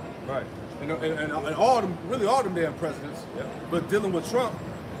Obama. Right. And all them, really all them damn presidents. Yep. But dealing with Trump,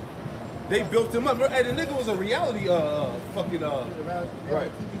 they built him up. And the nigga was a reality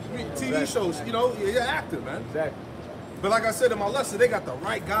Right. TV shows, you know, you're an actor, man. Exactly. But like I said in my lesson, they got the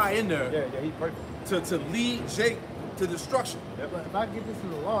right guy in there Yeah, he's perfect. to lead Jake to destruction. But if I get this to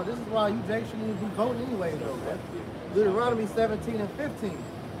the law, this is why you Jake shouldn't even be voting anyway, though, man. Deuteronomy 17 and 15.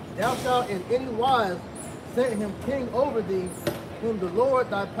 Thou shalt in any wise set him king over thee, whom the Lord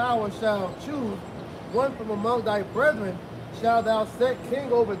thy power shall choose. One from among thy brethren shall thou set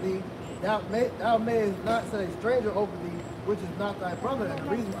king over thee. Thou mayest not set a stranger over thee, which is not thy brother. And the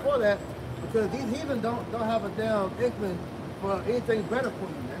reason for that, because these heathen don't have a damn inkling for anything better for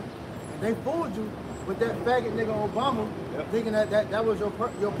you, man. And they fooled you with that faggot nigga Obama, thinking that was your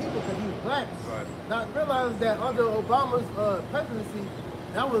people because he was black. Right. Not realizing that under Obama's presidency,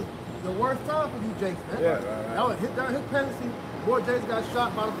 that was the worst time for you Jakes, man. Yeah, That was his presidency. Boy, Jakes got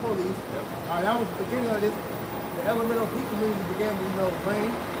shot by the police. All right, that was the beginning of this. The elemental P community began to, reign.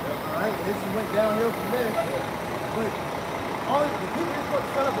 All right, and this went downhill from there. But all the people you're supposed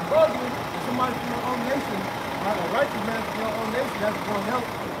to set up above you, is somebody from your own nation, like a righteous man from your own nation, that's going to help,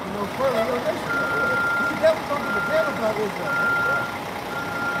 further your nation. You definitely come to the table about Israel, man.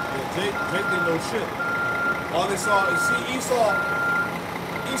 Yeah, Jake didn't know shit. All they saw is,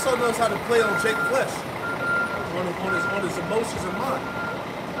 Esau knows how to play on Jake's flesh, on his emotions and mind.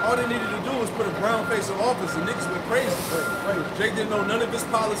 All they needed to do was put a brown face in office and niggas went crazy. Jake didn't know none of his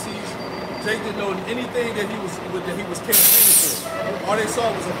policies. Jake didn't know anything that he was campaigning for. All they saw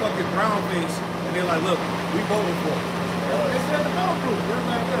was a fucking brown face, and they're like, look, we voting for him. They said the no proof. They're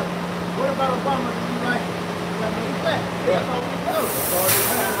like, look, what about Obama to be like? He's black. That's all we know.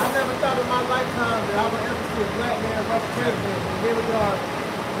 I never thought in my lifetime that I would ever see a black man run for president. And here we are,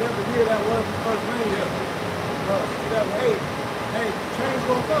 whatever year that was his first reign. Hey, change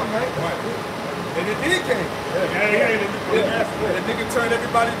gonna come, right? Right. And it did came. That nigga turned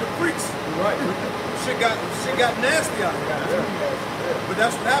everybody to freaks. Right. Shit got nasty out here. But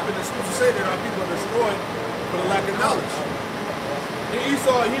that's what happened. The scripture say that our people are destroyed for the lack of knowledge. And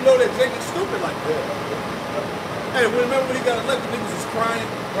Esau, he know that Jake is stupid like that. Hey, remember when he got elected, niggas was crying?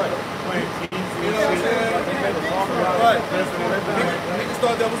 Right. You know what I'm saying? Right. Niggas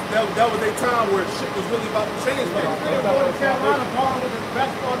thought that was their time where shit was really about to change. They were going to Carolina balling with the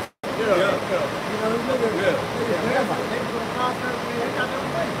basketball. Yeah. They were going to concert, man. They got their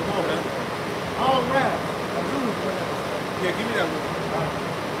way. Come on, man. All rap. Yeah, give me that one.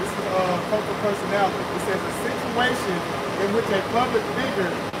 This is cult of personality. It says a situation in which a public figure,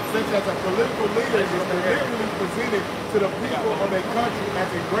 such as a political leader, is deliberately presented to the people of a country as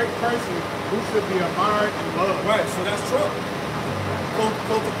a great person who should be admired and loved. Right, so that's Trump. Cult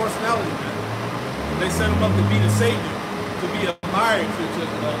of personality, man. They set him up to be the savior, to be admired, you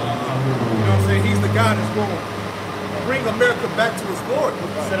know what I'm saying? He's the guy that's going to bring America back to its glory.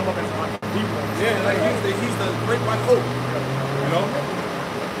 Set him up as one people. Yeah, like he's the great white hope. You know?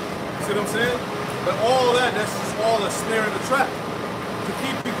 You see what I'm saying? But all that's just all a snare in the trap. To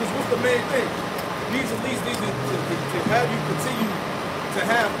keep, because what's the main thing? These elites need to have you continue to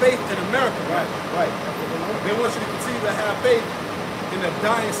have faith in America. Right. They want you to continue to have faith in a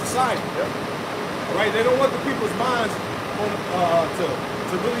dying society. Right? They don't want the people's minds on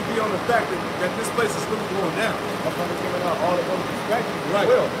to really be on the fact that this place is really going down. That's why they're giving out all the other distractions as Right.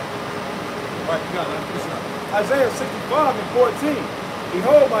 well. Right, you got it. Listen up. Isaiah 65 and 14.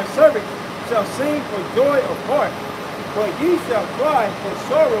 Behold, my servant shall sing for joy of heart, but ye shall cry for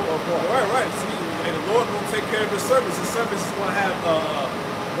sorrow of heart. Right. See, and the Lord will take care of his servants. His servants is going to have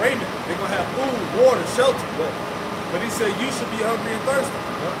raiment. They're going to have food, water, shelter. But he said, you should be hungry and thirsty.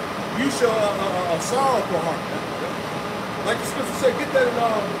 You shall sorrow for heart. Like the scripture said, get that in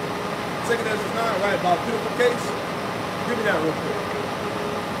 2 Ezra 9, right, about beautiful case. Give me that real quick.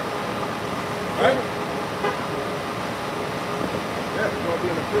 Right? Yeah, it's going to be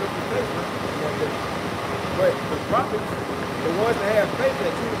in a beautiful case, man. But the prophets, the ones that have faith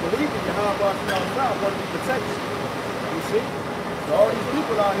that truly believe in Yahweh God, want to be protected. You see? So all these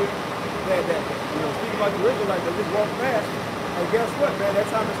people out here that speak about the Israelites, they just walk past. And guess what, man? That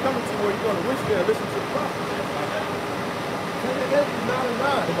time is coming to where you're going to wish there, listen to the prophets. Second Ezra 9 and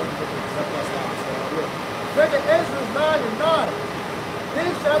 9. Second Ezra 9 and 9. Then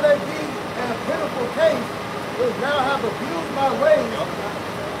shall they be in a pitiful case, which now have abused my ways,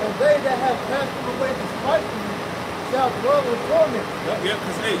 and they that have cast them away despitefully shall dwell in torment. Yeah,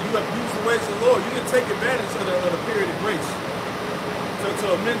 because hey, you have used the ways of the Lord. You can take advantage of the period of grace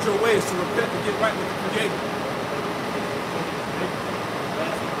to amend your ways, to repent, to get right with the Creator.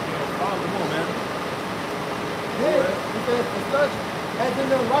 Come on, man. Then he says, for such as in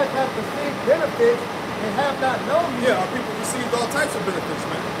their life have received benefits and have not known me. Yeah, our people received all types of benefits,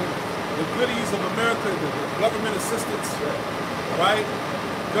 man. The goodies of America, the government assistance, right?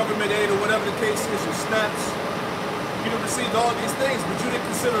 Government aid or whatever the case is, your snaps. You done received all these things, but you didn't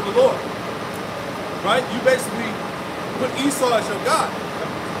consider the Lord. Right? You basically put Esau as your God.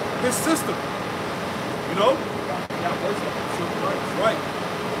 His system. You know? Right.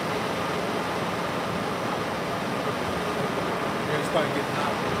 Yeah, it's probably getting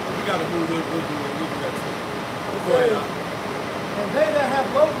hot. We gotta move, we'll do that too. Go ahead. And they that have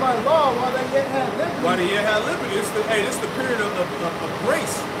loved my law while they yet have liberty. While they yet have liberty. This is the period of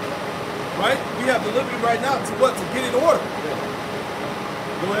grace. Right? We have the liberty right now to what? To get in order.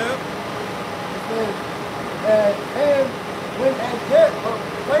 Go ahead. It says, and when as yet a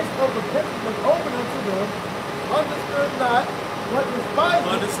place of repentance was open unto them, understood not, but despised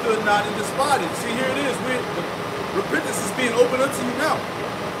it. Understood not and despised it. See, here it is. Repentance is being opened unto you now.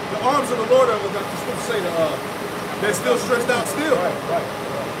 The arms of the Lord are, like the scripture say, they're still stretched out still. Right.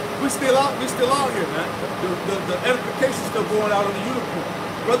 We still out here, man. The edification's still going out on the unicorn.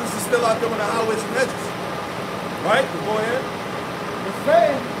 Brothers are still out there on the highways and hedges. Right? Go ahead. The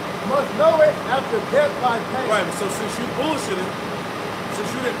same must know it after death by pain. Right, so since you bullshitting, since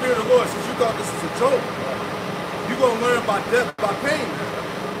you didn't fear the Lord, since you thought this was a joke, you're going to learn by death by pain.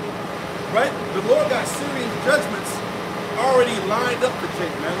 Right? The Lord got serious judgments already lined up for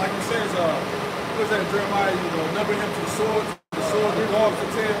Jake, man. Like he says, what is that in Jeremiah, number him to the sword, the dogs, the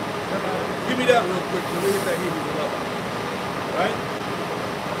tail. Give me that real quick to read that Hebrews 11. Right?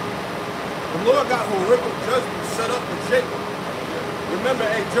 The Lord got horrific judgments set up for Jacob. Remember,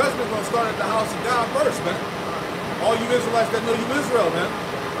 judgment's gonna start at the house of God first, man. All you Israelites that know you Israel, man,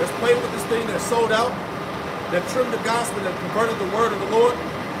 that's played with this thing, that sold out, that trimmed the gospel, that converted the word of the Lord,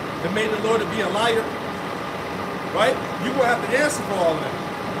 that made the Lord to be a liar. Right? You're gonna have to answer for all of that.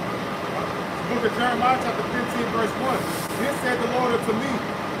 Book of Jeremiah chapter 15, verse 1. Then said the Lord unto me,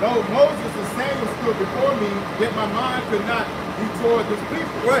 though Moses and Samuel stood before me, yet my mind could not be toward this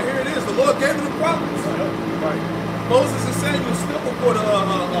people. Right, here it is. The Lord gave him the prophets. Right. Moses and Samuel stood before the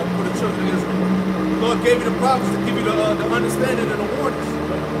children of Israel. The Lord gave you the prophets to give you the understanding and the warnings.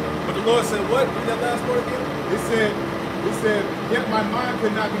 But the Lord said, what? Read that last word again. It said, yet my mind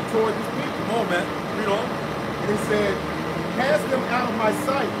could not be toward this people. Come on, man. Read on. And he said, cast them out of my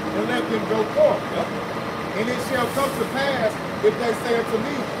sight and let them go forth. Yep. And it shall come to pass, if they say unto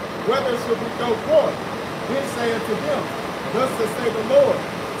me, whether should we go forth? Then say unto them, thus says the Lord,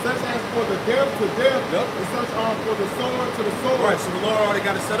 such as for the death to death, and such are for the sword to the sword. Right, so the Lord already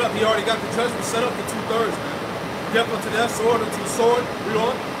got it set up. He already got the judgment set up for 2/3, man. Death unto death, sword unto the sword. Read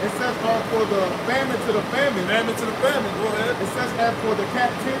on. And such are for the famine to the famine. Famine to the famine. Go ahead. And such as for the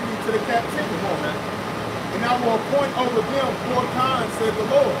captivity to the captivity. Come on, man. And I will appoint over them 4 kinds, said the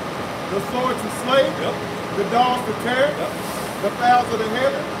Lord. The sword to slay, the dogs to tear, the fowls of the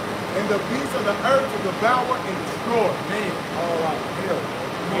heaven, and the beasts of the earth to devour and destroy. Man, All out. Hell.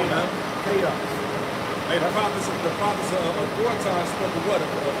 come on, man. Chaos. Hey, the prophets of foretime spoke of what?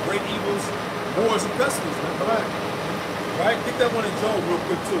 Of great evils, wars, and pestilence, man. Right? Get that one in Job real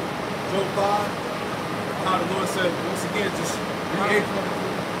quick, too. Job 5, how the Lord said, once again, just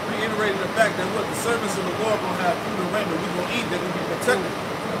reiterating the fact that, look, the servants of the Lord are going to have food and raiment. We're going to eat. They're going to be protected.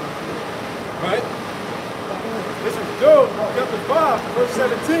 Right? This is Job chapter 5, verse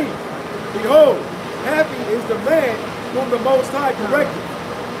 17. Behold, Happy is the man whom the Most High corrected.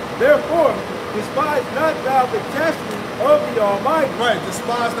 Therefore, despise not thou the chastity of the Almighty. Right,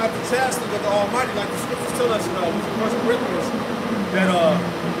 despise not the chastity of the Almighty, like the scriptures tell us in 1 Corinthians, that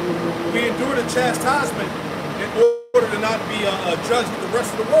we endure the chastisement in order to not be judged with the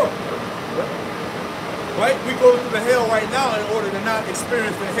rest of the world. Right? We go through the hell right now in order to not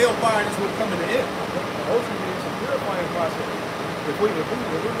experience the hellfire that's going to come in the end. Ultimately, it's a purifying process. If we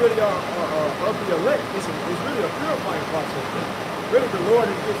really are of the elect, it's really a purifying process. Really, the Lord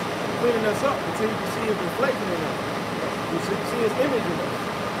is just cleaning us up until you can see His reflection in us. You see His image in us.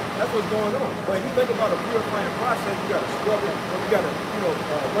 That's what's going on. But if you think about a purifying process, you got to scrub it, you got to,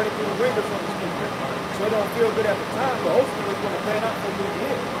 run it through the ringer, so to speak. So it don't feel good at the time, but ultimately it's going to pan out for you in the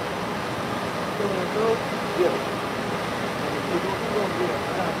end. Feeling good? Yeah.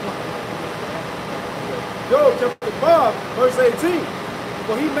 Job chapter 5, verse 18.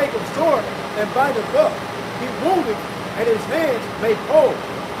 For he make him sore and bind him up. He wounded, and his hands make whole.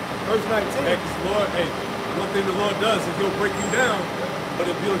 Verse 19. Hey, Lord, one thing the Lord does is He'll break you down, but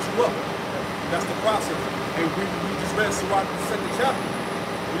He'll build you up. That's the process. And we just read Sirach, the 2nd chapter.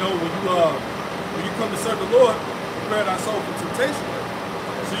 When you come to serve the Lord, prepare thy soul for temptation.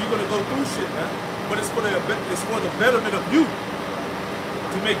 So you're gonna go through shit, man. But it's for the betterment of you,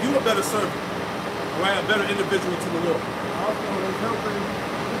 to make you a better servant, right? A better individual to the Lord. Also, it's helping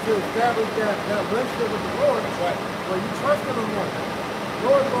you to establish that relationship with the Lord. That's right. Where you trust Him more. The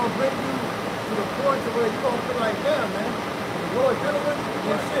Lord's gonna bring you to the point to where you're gonna feel like, damn, man, the Lord dealing with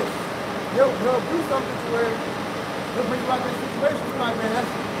you and shit. He'll do something to where he'll bring you out that situation. You're like, man,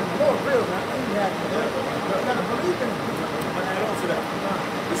 that's the Lord real, man. I ain't happy, man. You gotta believe in Him. Add on to that.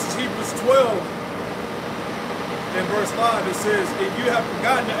 This is Hebrews 12. In verse 5, it says, if you have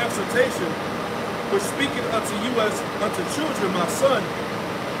forgotten the exhortation, which speaketh unto you as unto children, my son,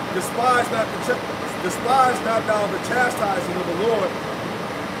 despise not thou the chastising of the Lord,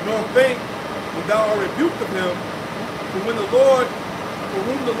 nor think when thou art rebuked of him, for whom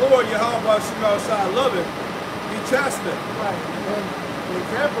the Lord Yahweh Shema Shai loveth, he chasteneth. Right. And the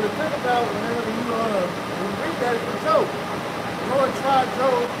example to think about whenever you read that is from Job. The Lord tried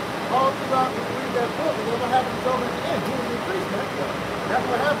Job all throughout the read that book, and then what happened to Job at the end? He was increased, man. That's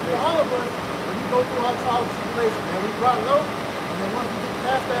what happens to all of us when you go through our trials and tribulations, man. We brought low, and then once we get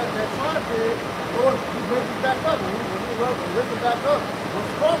past that trial period, Lord, He brings us back up. And we lift us back up. We're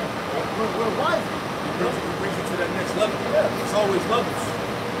stronger. We're wiser. He brings you to that next level. Yeah. It's always levels.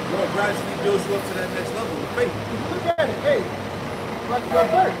 The Lord gradually builds you up to that next level of faith. Look at it, hey, like your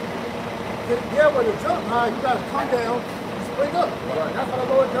birth. To be able to jump high, you got to come down and spring up. Right. That's how the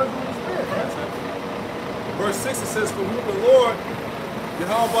Lord does with the Spirit. Verse 6, it says, for whom the Lord,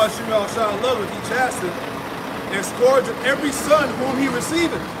 Yahweh Shema Shai loveth, he chasteneth, and scourgeth every son whom he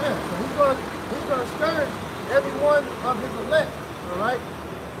receiveth. Yeah, so he's gonna scourge every one of his elect, all right?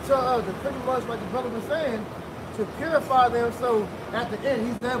 So pretty much like the brother was saying, to purify them, so at the end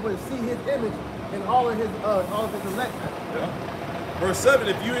he's able to see His image in all of his elect. Yeah. Verse 7,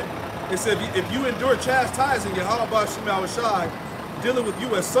 it said, if you endure chastising, Yahweh Shema Shai dealing with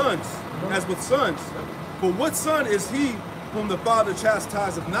you as sons, as with sons. For what son is he whom the Father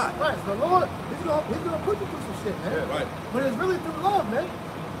chastiseth not? Right, so the Lord, he's gonna put you through some shit, man. Yeah, right. But it's really through love, man.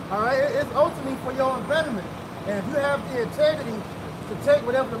 All right, it's ultimately for your own betterment. And if you have the integrity to take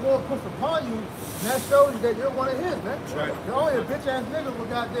whatever the Lord puts upon you, that shows you that you're one of His, man. That's right. You're only a bitch ass nigga who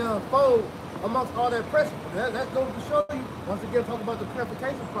got them fold amongst all that pressure. That goes to show you, once again, talking about the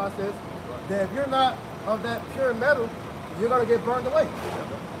purification process, that if you're not of that pure metal, you're gonna get burned away.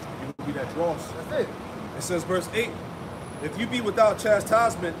 You will be that dross. That's it. It says, verse 8, if you be without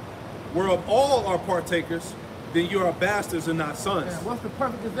chastisement, whereof all are partakers, then you are bastards and not sons. Man, what's the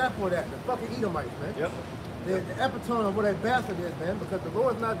perfect example of that? The fucking Edomites, man. Yep. The epitome of what a bastard is, man, because the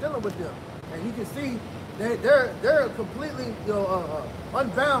Lord's not dealing with them. And you can see they're completely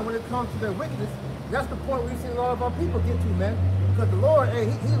unbound when it comes to their wickedness. That's the point we see a lot of our people get to, man. Because the Lord, hey,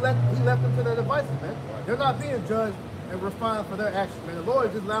 he left them to their devices, man. They're not being judged and refined for their actions, man. The Lord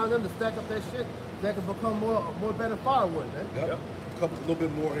is just allowing them to stack up that shit that can become more better firewood, man. Yep. A little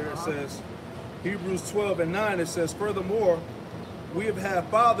bit more here. It says, Hebrews 12:9, it says, furthermore, we have had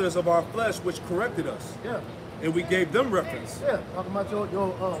fathers of our flesh which corrected us. Yeah. And we gave them reference. Yeah, talking about your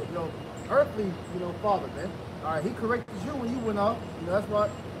earthly, father, man. All right, he corrected you when you went off. That's why,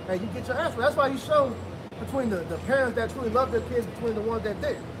 hey, you get your ass. That's why you show between the parents that truly love their kids between the ones that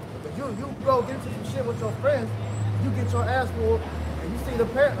did. Because you go get into some shit with your friends, you get your ass whooped, and you see the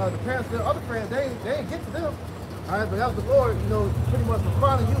parents of their other friends, they ain't get to them. All right, but that's the Lord, pretty much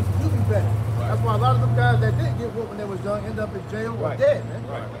requiring you to be better. Right. That's why a lot of them guys that did get whooped when they was young end up in jail or dead, man.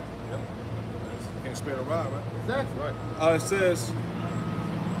 Right. Yep. Can't spare the rod, right? Exactly. It says,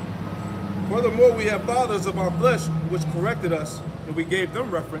 furthermore, we have fathers of our flesh which corrected us, and we gave them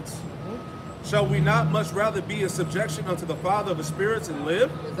reference. Shall we not much rather be in subjection unto the Father of the spirits and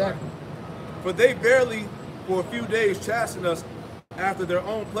live? Exactly. For they barely for a few days chasten us after their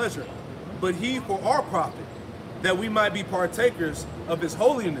own pleasure, but he for our profit, that we might be partakers of his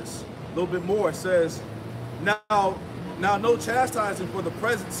holiness. A little bit more, it says, now no chastising for the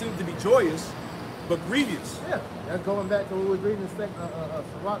present seems to be joyous, but grievous. Yeah, that's going back to what we were reading in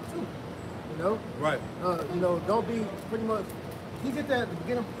Sirach 2. You know? Right. You know, don't be pretty much. Can you get that the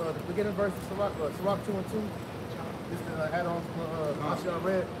beginning verse of Sirach 2 and 2? Just to add on to what I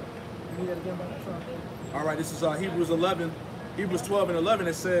read. You need that again by that time? All right, this is Hebrews 12 and 11.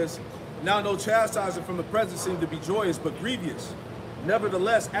 It says, now no chastising from the present seemed to be joyous, but grievous.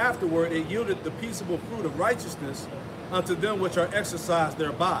 Nevertheless, afterward it yielded the peaceable fruit of righteousness unto them which are exercised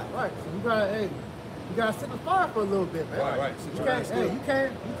thereby. Right. So you gotta sit in the fire for a little bit, man. Right. You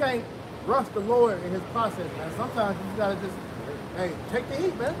can't rush the Lord in his process, man. Sometimes you gotta just, take the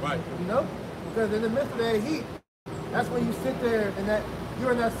heat, man. Right. You know? Because in the midst of that heat, that's when you sit there and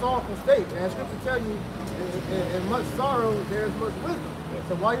you're in that sorrowful state. And scripture tell you, in much sorrow, there is much wisdom.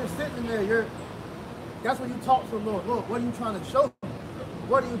 So while you're sitting there, that's when you talk to the Lord. Lord, what are you trying to show me?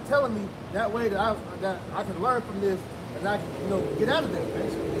 What are you telling me that way that I can learn from this and I can, get out of that, man?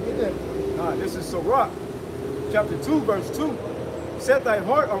 Get that. This is Sirach, chapter 2, verse 2. Set thy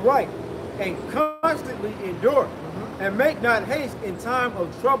heart aright and constantly endure, and make not haste in time of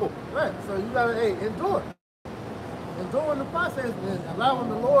trouble. Right. So you gotta endure. Enduring the process and allowing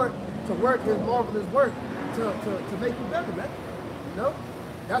the Lord to work his marvelous work to make you better, man. You know?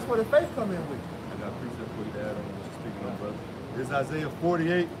 That's where the faith come in with. And I appreciate what you add on what you're speaking on, brother. This is Isaiah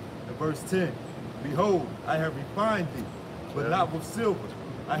 48 and verse 10. Behold, I have refined thee, but not with silver.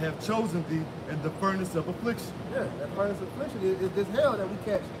 I have chosen thee in the furnace of affliction. Yeah, that furnace of affliction is this hell that we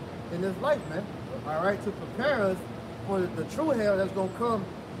catch in this life, man. All right, to prepare us for the true hell that's going to come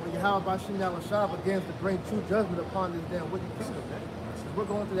when Yahweh Bashim Yahushua begins to bring true judgment upon this damn wicked kingdom, man. We're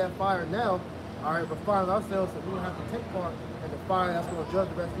going through that fire now, all right, but find ourselves so we don't have to take part in the fire that's going to judge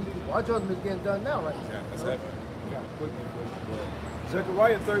the rest of these people. Our judgment is getting done now, right? Yeah, that's happening.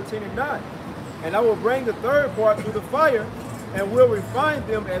 Zechariah 13 and 9. And I will bring the third part through the fire, and will refine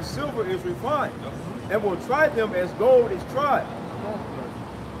them as silver is refined, and will try them as gold is tried.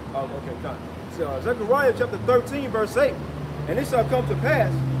 Oh, okay, done. So, Zechariah chapter 13, verse 8. And it shall come to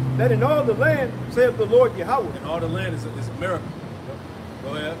pass that in all the land, saith the Lord Yahweh. And all the land is America.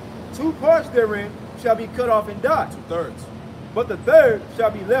 Go ahead. 2 parts therein shall be cut off and die. 2/3. But the third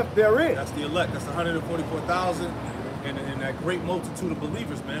shall be left therein. That's the elect. That's the 144,000 and that great multitude of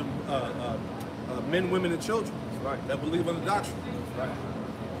believers, man. Men, women, and children. That's right. That believe in the doctrine. That's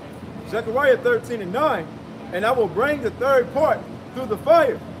right. Zechariah 13 and 9. And I will bring the third part through the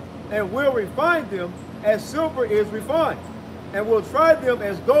fire, and will refine them as silver is refined, and will try them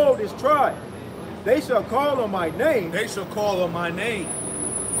as gold is tried. They shall call on my name. They shall call on my name.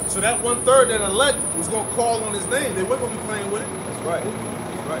 So that 1/3 that elect was going to call on his name. They weren't going to be playing with it. That's right.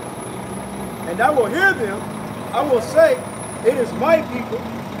 That's right. And I will hear them. I will say, it is my people.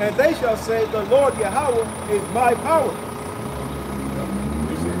 And they shall say, the Lord Yahweh is my power.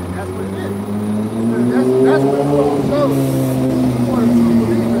 That's what it is. That's what it's going to show. You want to true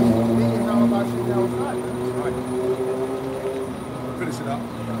believers being how about you now outside. Right. Finish it up.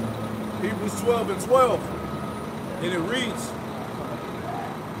 Hebrews 12 and 12. And it reads,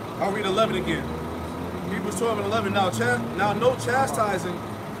 I'll read 11 again. Hebrews 12 and 11. Now no chastising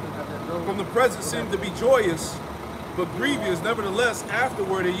from the present seemed to be joyous, but grievous. Nevertheless,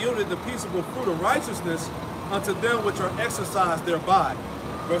 afterward it yielded the peaceable fruit of righteousness unto them which are exercised thereby.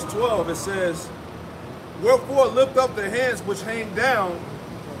 Verse 12, it says, wherefore lift up the hands which hang down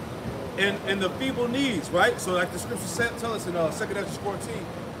and the feeble knees, right? So like the scripture tell us in 2 Corinthians 14,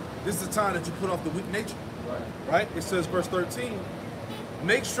 this is the time that you put off the weak nature, right? It says, verse 13,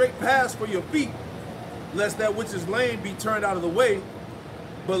 make straight paths for your feet, lest that which is lame be turned out of the way,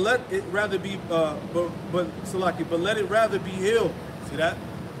 but let it rather be, but let it rather be healed. See that?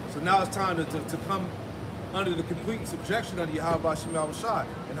 So now it's time to come under the complete subjection of Yahweh Bashim Yahushua.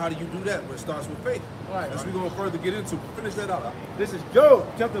 And how do you do that? Well, it starts with faith. Right. As we're going to further get into. Finish that out. This is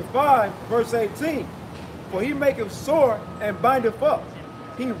Job chapter 5, verse 18. For he maketh sore and bindeth up.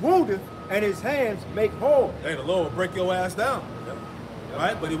 He woundeth and his hands make whole. Hey, the Lord will break your ass down. Yep.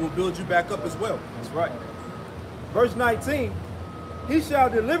 Right? But he will build you back up as well. That's right. Verse 19. He shall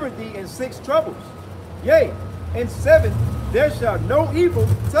deliver thee in 6 troubles. Yea, in 7 there shall no evil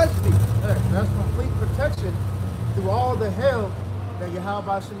touch thee. That's complete protection through all the hell that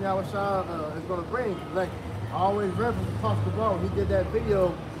Yahweh Shem Yahushua is going to bring. Like I always reference Apostle Ball. He did that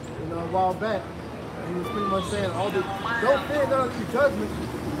video, you know, a while back. And he was pretty much saying, don't fear none of these judgments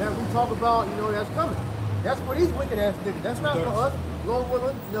that we talk about, you know, that's coming. That's for these wicked ass niggas. That's not for us. Lord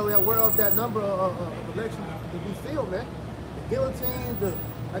willing, you know, that we're of that number of elections to be sealed, man. The guillotines,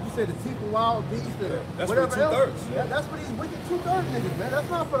 like you said, the Tifa wild beasts, that's whatever for else. 2/3. Yeah. That's for these wicked 2/3 niggas, man. That's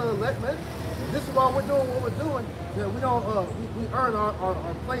not for the elect, man. This is why we're doing what we're doing. You know, we don't, we earn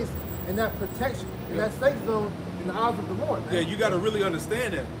our place in that protection, in that safe zone in the eyes of the Lord, man. Yeah, you got to really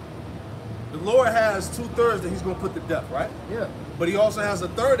understand that. The Lord has 2/3 that he's going to put to death, right? Yeah. But he also has a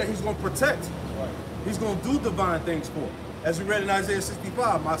third that he's going to protect. Right. He's going to do divine things for. As we read in Isaiah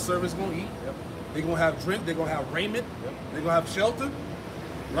 65, my servants going to eat. Yep. They're going to have drink. They're going to have raiment. Yep. They're going to have shelter.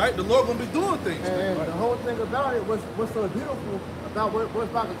 Right? The Lord going to be doing things. And right? The whole thing about it, what's so beautiful about what's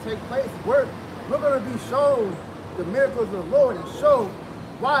about to take place, we're going to be shown the miracles of the Lord and show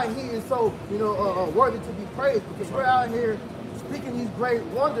why he is so, you know, worthy to be praised, because we're out here speaking these great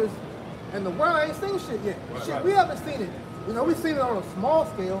wonders and the world ain't seen shit yet. We haven't seen it. You know, we've seen it on a small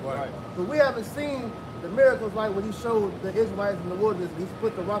scale, but we haven't seen the miracles like when he showed the Israelites in the wilderness. He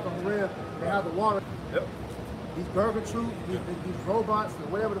split the rock on the rim and had the water. Yep. These Gurga troops, these robots,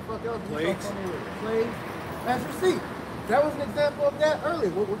 and whatever the fuck else. Plagues. As you see, that was an example of that earlier.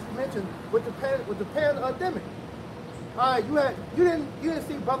 What you mentioned with the pandemic. All right, you didn't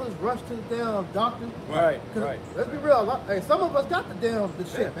see brothers rush to the damn doctor. Right. Let's be real. Hey, some of us got the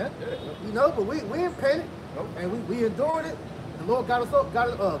shit, man. Yeah. You know, but we in panic, and we endured it. The Lord got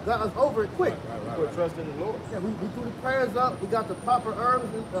us over it quick. We put trust in the Lord. Yeah, we threw the prayers up. We got the proper herbs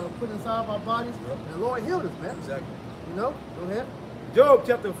put inside our bodies, and the Lord healed us, man. Exactly. You know, go ahead. Job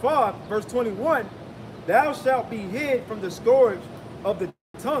chapter 5, verse 21, thou shalt be hid from the scourge of the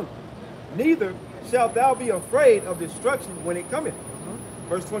tongue, neither shalt thou be afraid of destruction when it cometh.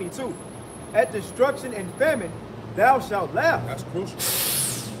 Verse 22, at destruction and famine thou shalt laugh. That's crucial.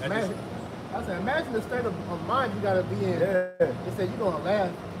 Imagine the state of mind you gotta be in. Yeah. They said you're gonna laugh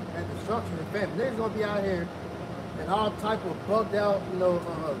at destruction and famine. Niggas gonna be out here and all type of bugged out, you know,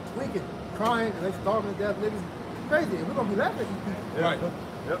 tweaking, crying, and they starving to death. Niggas crazy. And we're gonna be laughing at these people. Yeah. Right.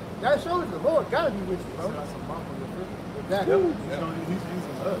 Yep. That shows the Lord gotta be with you, bro. That's a mop on your foot. Exactly. He's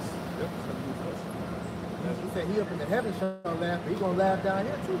using us. Yep. He said he up in the heavens shall laugh, but he's gonna laugh down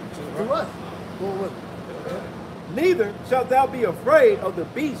here too. To us. Go with him. Neither shalt thou be afraid of the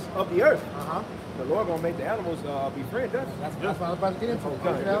beasts of the earth. Uh-huh. The Lord gonna make the animals befriend us. That's what I was about to get into.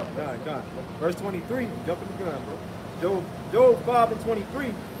 God. Verse 23, jumping the gun, bro. Job 5 and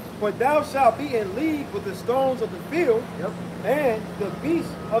 23. For thou shalt be in league with the stones of the field, and the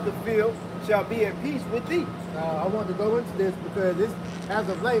beasts of the field shall be at peace with thee. I wanted to go into this because this, as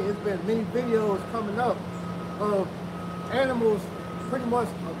of late, it's been many videos coming up of animals pretty much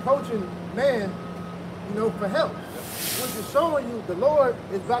approaching man, you know, for help. Which is showing you the Lord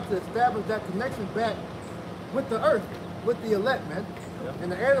is about to establish that connection back with the earth, with the elect, man.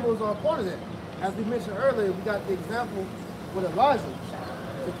 And the animals are a part of that. As we mentioned earlier, we got the example with Elijah.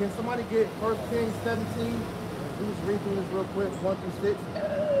 So can somebody get 1 Kings 17? We just read through this real quick, 1 through 6.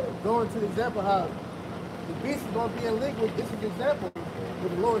 Going to the example how the beast is going to be in league with. This is the example what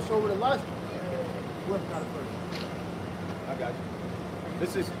the Lord showed with Elijah. Whoever got it first. I got you.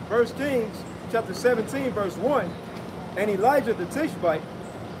 This is 1 Kings chapter 17, verse 1. And Elijah the Tishbite,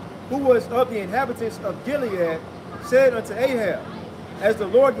 who was of the inhabitants of Gilead, said unto Ahab, as the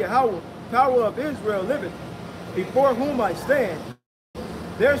Lord Yahweh, power of Israel, liveth, before whom I stand,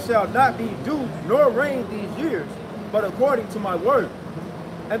 there shall not be dew nor rain these years, but according to my word.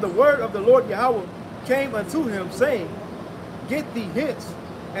 And the word of the Lord Yahweh came unto him, saying, get thee hence,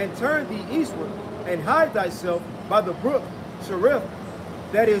 and turn thee eastward, and hide thyself by the brook Cherith,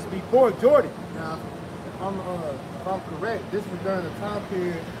 that is before Jordan. Now, if I'm correct, this was during the time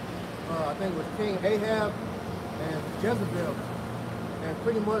period, I think it was King Ahab and Jezebel. And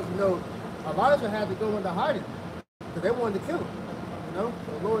pretty much, you know, Elijah had to go into hiding because they wanted to kill him. You know,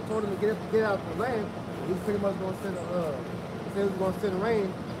 so the Lord told him to get out of the land. He was pretty much going to send he said he was going to send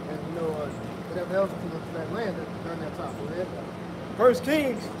rain and, you know, whatever else to that land during that time. Go ahead. 1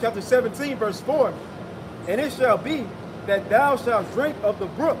 Kings chapter 17, verse 4. And it shall be that thou shalt drink of the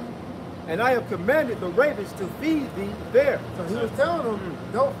brook, and I have commanded the ravens to feed thee there. So he was telling them,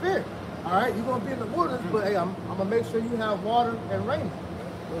 don't fear. All right, you're going to be in the wilderness, but hey, I'm going to make sure you have water and rain.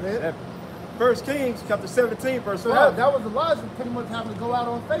 Go ahead. 1 Kings chapter 17, verse 5. So that was Elijah pretty much having to go out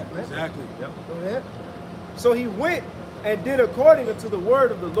on faith, man. Exactly. Yep. Go ahead. So he went and did according unto the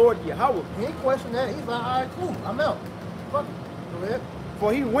word of the Lord Yahweh. He ain't questioned that. He's like, all right, cool, I'm out. Fuck it. Go ahead.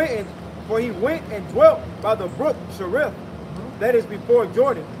 For he went and dwelt by the brook Cherith, that is before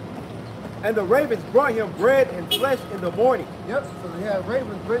Jordan, and the ravens brought him bread and flesh in the morning. Yep. So they had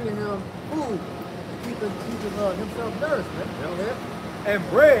ravens bringing him food to keep himself nourished, man. Go ahead. And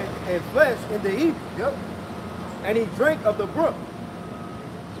bread and flesh in the evening. Yep. And he drank of the brook.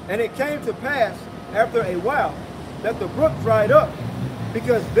 And it came to pass after a while that the brook dried up,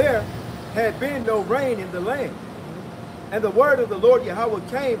 because there had been no rain in the land. And the word of the Lord Yahweh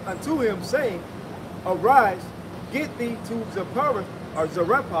came unto him, saying, Arise, get thee to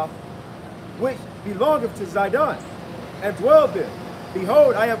Zarephath, which belongeth to Zidon, and dwell there.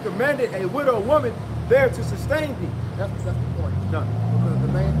 Behold, I have commanded a widow woman there to sustain thee. That's the point. Done. Because the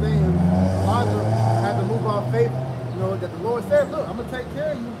main thing is Elijah had to move on faith, that the Lord said, look, I'm gonna take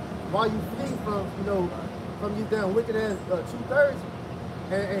care of you while you flee from, from these damn wicked ass 2/3.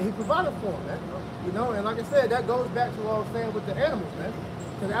 And he provided for him, man. And like I said, that goes back to what I was saying with the animals, man.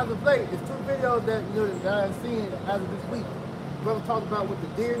 Because as of late, there's 2 videos that that I've seen as of this week. Brother talked about with the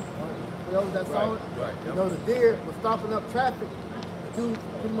deer, for those that saw it. Right. The deer was stopping up traffic. The dude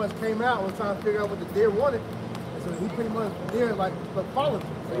pretty much came out and was trying to figure out what the deer wanted. And so he pretty much followed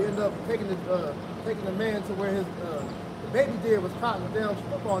him. So he ended up taking the man to where his the baby deer was caught in the damn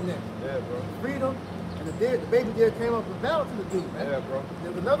football net. Yeah, bro. Freed him. And the baby deer came up and bowed to the dude, man. Yeah, bro.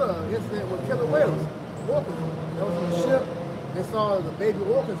 There was another incident with killer whales, orcas. That was on the ship. They saw the baby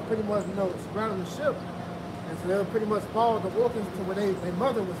orcas pretty much, surrounding the ship. And so they would pretty much followed the orcas to where their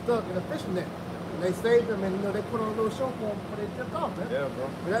mother was stuck in a fishing net. And they saved them, and they put on a little show for them before they tipped off, man. Yeah, bro.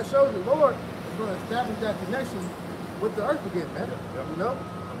 But that shows the Lord is going to establish that connection with the earth again, man.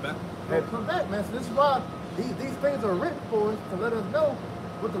 Come back. Come back, man. So this is why these things are written for us to let us know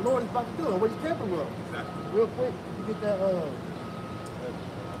what the Lord is about to do and what he's capable of. Exactly. Real quick, you get that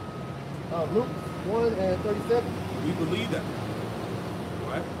Luke 1:37 We believe that.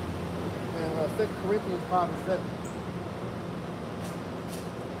 Right? and 2 Corinthians 5:7.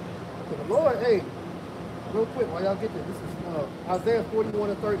 So the Lord, hey, real quick while y'all get there, this is Isaiah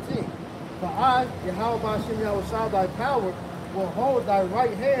 41:13. For I, Yahweh Ba'ashem Yahushua, thy power, will hold thy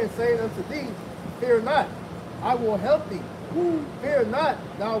right hand, saying unto thee, fear not, I will help thee. Fear not,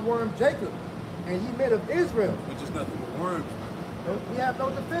 thou worm Jacob, and ye men of Israel. We're just nothing but worms. We have no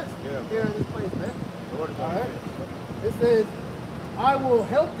defense here in this place, man. Lord is All right? It says, I will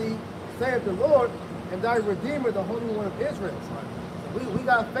help thee, saith the Lord, and thy Redeemer, the Holy One of Israel. We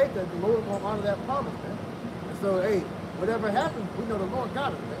got faith that the Lord will honor that promise, man. And so, hey, whatever happens, we know the Lord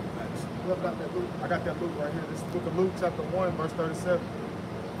got it, man. What about that, Luke? I got that Luke right here. This is the book of Luke, chapter 1, verse 37.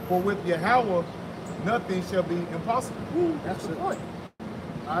 For with Yahweh, nothing shall be impossible. That's the point.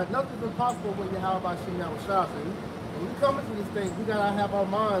 All right, nothing's impossible with Yahweh Ba'ashem Yahushua. So when we come into these things, we gotta have our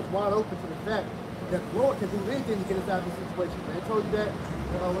minds wide open to the fact that the Lord can do anything to get us out of this situation. Man, I told you that.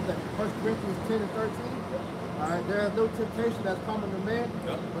 What's that? 1 Corinthians 10:13. All right, there is no temptation that's common to man,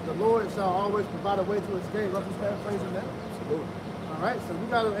 but the Lord shall always provide a way to escape. Roughly paraphrasing that. Absolutely. All right, so we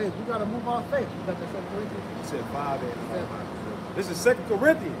gotta move our faith. You got that 2 Corinthians? He said 5 and 5. This is 2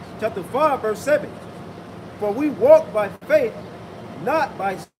 Corinthians chapter 5, verse 7. For we walk by faith, not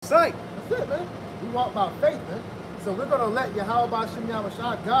by sight. That's it, man. We walk by faith, man. So we're gonna let Yahweh Ba'ashem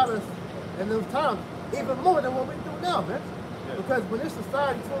Yahushua guide us in those times, even more than what we do now, man. Because when this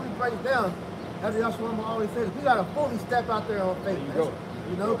society totally breaks down, as Yahshua always says, we gotta fully step out there on faith, man.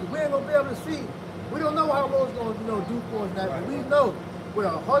 Because we ain't gonna be able to see. We don't know how the Lord's gonna do for us now, but we know with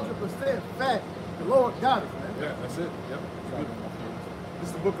 100% fact the Lord got us, man. Yeah, that's it. Yep. This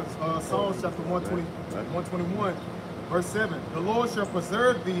is the book of Psalms, chapter 121, verse 7. The Lord shall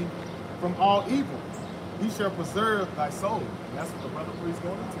preserve thee from all evil. He shall preserve thy soul. And that's what the brother priest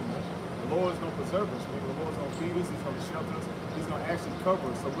going into, man. The Lord is going to preserve us. The Lord is going to feed us. He's going to shelter us. He's going to actually cover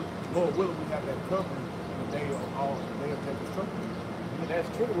us. So, Lord willing, we have that covering in the day of Jacob's trouble. And that's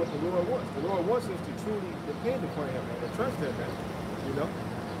truly what the Lord wants. The Lord wants us to truly depend upon him and trust him, man.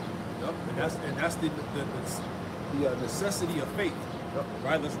 Yep. And that's the necessity of faith.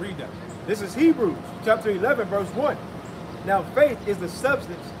 Right, let's read that. This is Hebrews chapter 11, verse 1. Now faith is the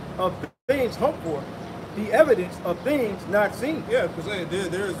substance of things hoped for, the evidence of things not seen. Yeah, because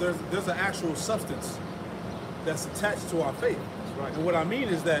there's an actual substance that's attached to our faith. That's right. And what I mean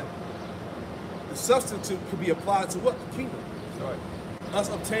is that the substance could be applied to what? The kingdom. That's right. Us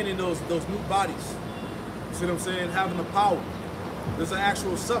obtaining those new bodies. You see what I'm saying? Having the power. There's an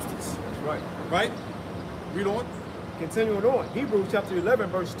actual substance. That's right. Right? Read on. Continuing on, Hebrews chapter 11,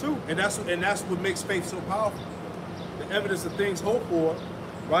 verse 2. And that's what makes faith so powerful. The evidence of things hoped for,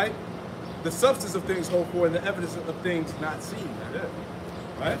 right? The substance of things hoped for and the evidence of things not seen. Yeah.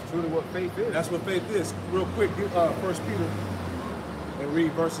 Right? That's truly what faith is. That's what faith is. Real quick, get 1 Peter and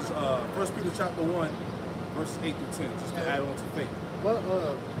read verses 1 Peter chapter 1, verses 8 through 10, just to add on to faith. Well,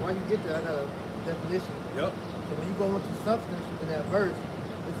 while you get there, I got a definition. Yep. So when you go into substance in that verse,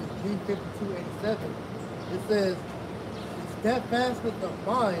 this is G5287. It says, steadfastness of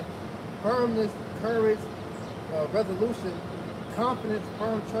mind, firmness, courage, resolution, confidence,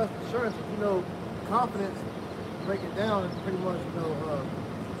 firm trust, assurance. If you know confidence, break it down, and pretty much, you know,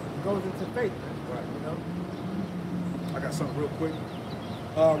 goes into faith. Right. You know? I got something real quick.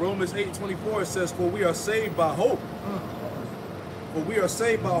 Romans 8:24 says, "For we are saved by hope. For we are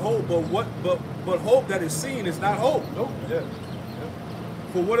saved by hope. But hope that is seen is not hope. Nope. Yeah.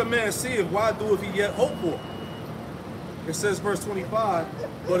 For what a man seeth, why doeth he yet hope for?" It says, verse 25,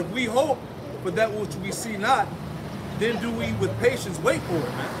 "But if we hope for that which we see not, then do we with patience wait for it,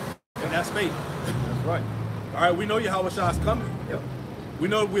 man." And that's faith. That's right. All right, we know Yahushua is coming. Yep. We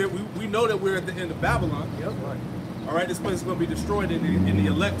know we know that we're at the end of Babylon. Yep. Right. All right, this place is going to be destroyed, and the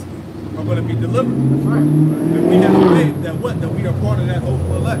elect are going to be delivered. That's right. And we have faith that what? That we are part of that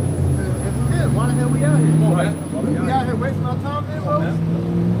hopeful elect. If we did, why the hell we out here? Come on, man. We out here wasting our time, man, bro.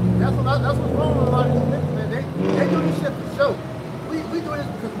 That's what's wrong with a lot of these niggas, man. They do this shit for show. We do this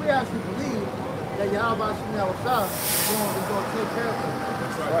because we actually believe that Yahweh Shah is going to take care of us.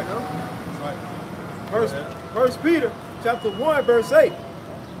 That's right. You know? That's right. First Peter chapter 1 verse 8.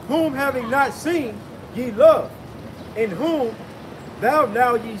 Whom having not seen ye love, in whom thou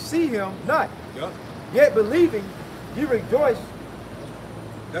now ye see him not, Yep. yet believing ye rejoice.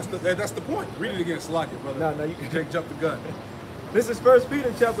 That's the point. Read it again, Slack it, brother. No, you can Jake jumped the gun. This is First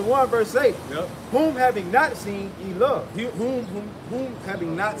Peter chapter 1 verse 8. Yep. Whom having not seen ye love. Whom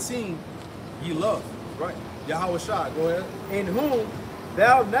having not seen ye love. Right. Yahushua, go ahead. In whom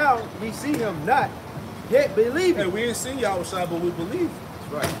thou now ye see him not, yet believing. Hey, we ain't seen Yahushua, but we believe.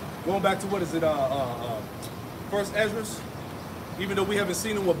 That's right. Going back to what is it? First Ezra. Even though we haven't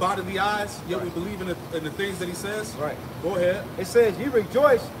seen him with bodily eyes, yet we believe in the things that he says. Right. Go ahead. It says, ye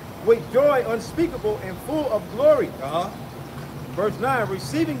rejoice with joy unspeakable and full of glory. Verse 9,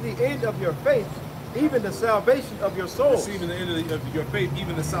 receiving the end of your faith, even the salvation of your souls. Receiving the end of your faith,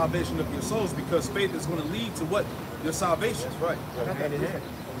 even the salvation of your souls, because faith is going to lead to what? Your salvation. That's right. Hand in hand.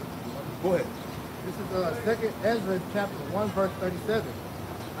 Go ahead. This is 2 Ezra chapter 1 verse 37.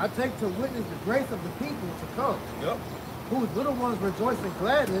 I take to witness the grace of the people to come, Yep. whose little ones rejoice in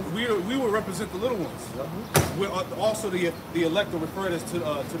gladness. We will represent the little ones. We're also the elect are referred as to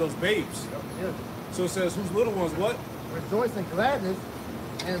those babes. Yes. So it says, whose little ones what? Rejoice in gladness,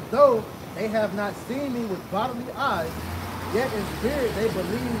 and though they have not seen me with bodily eyes, yet in spirit they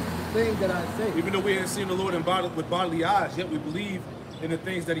believe the thing that I say. Even though we haven't seen the Lord with bodily eyes, yet we believe in the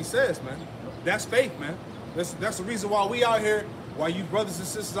things that he says, man. That's faith, man. That's the reason why we out here, why you brothers and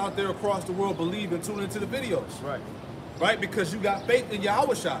sisters out there across the world believe and tune into the videos. Right. Right? Because you got faith in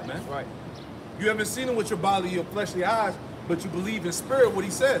Yahushua, man. Right. You haven't seen him with your bodily, your fleshly eyes, but you believe in spirit what he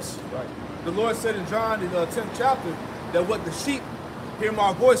says. Right. The Lord said in John, in the 10th chapter, that what the sheep hear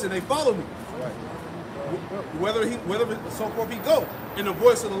my voice and they follow me. Right. Whether so forth he go. And the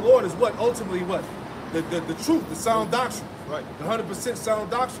voice of the Lord is what? Ultimately what? The truth, the sound doctrine. Right. The 100%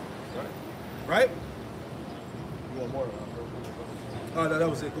 sound doctrine. Right? You want more? Oh, no, that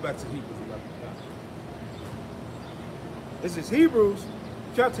was it. Go back to Hebrews. This is Hebrews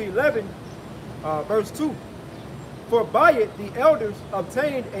chapter 11, verse 2. For by it the elders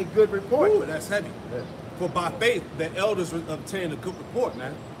obtained a good report. Ooh, that's heavy. Yeah. For by faith, the elders obtained a good report,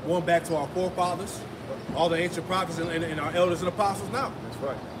 man. Going back to our forefathers, all the ancient prophets and our elders and apostles now. That's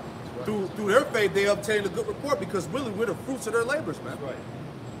right. Through their faith, they obtained a good report because really we're the fruits of their labors, man. That's right.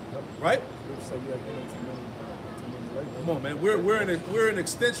 Right? So you have too many labels. Come on, man. We're an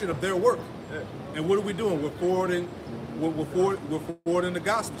extension of their work. Yeah. And what are we doing? We're forwarding the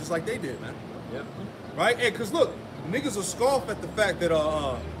gospel just like they did, man. Yep. Right? Hey, cause look, niggas will scoff at the fact that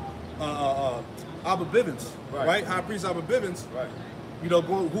Abba Bivens, right? High priest Abba Bivens, Right. you know,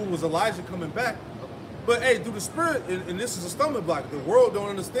 who was Elijah coming back. But hey, through the spirit, and this is a stumbling block, the world don't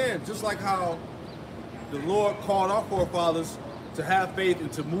understand, just like how the Lord called our forefathers to have faith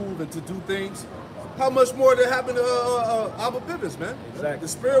and to move and to do things. How much more did happen to Abba Bivens, man? Exactly. The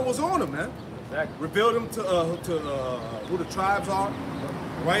spirit was on him, man. Exactly. Revealed him to who the tribes are,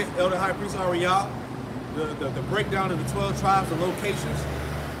 right? Elder High Priest Ariel, the breakdown of the 12 tribes, the locations.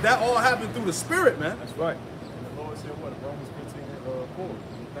 That all happened through the spirit, man. That's right. And the Lord said what? Romans 15:4.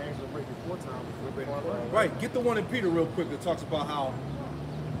 Things are written before time. Right. Get the one in Peter real quick that talks about how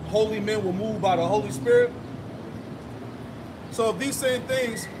holy men were moved by the Holy Spirit. So if these same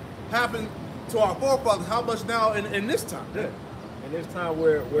things happen to our forefathers, how much now in this time? Yeah. And there's time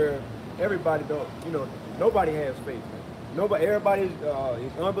where everybody don't, nobody has faith, man. Everybody is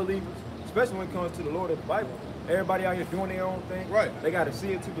unbelievers, especially when it comes to the Lord of the Bible. Everybody out here doing their own thing. Right. They got to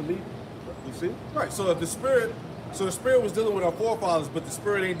see it to believe it. You see? Right. So if the spirit was dealing with our forefathers, but the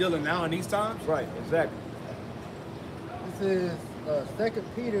spirit ain't dealing now in these times. Right. Exactly. This is 2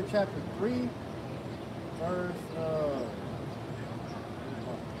 Peter chapter 3, verse. I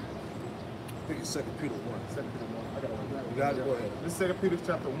think it's 2 Peter 1. 2 Peter 1. I got it. You got it. Go ahead. This is 2 Peter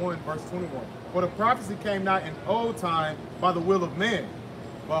chapter 1, verse 21. For the prophecy came not in old time by the will of men,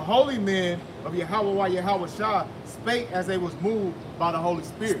 but holy men of Yahweh Shah spake as they was moved by the Holy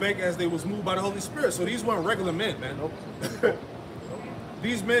Spirit. Spake as they was moved by the Holy Spirit. So these weren't regular men, man.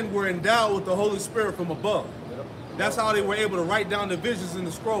 These men were endowed with the Holy Spirit from above. That's how they were able to write down the visions in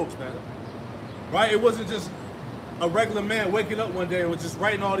the scrolls, man. Right? It wasn't just a regular man waking up one day and was just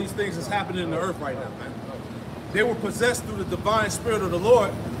writing all these things that's happening in the earth right now, man. They were possessed through the divine spirit of the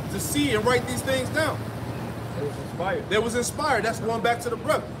Lord to see and write these things down. It was inspired. They was inspired. That's going back to the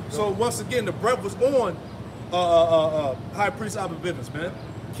breath. So once again, the breath was on High Priest Abba Bivens, man.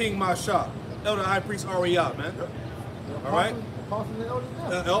 King Masha, Elder High Priest Ariyah, man. All right? Apostles and elders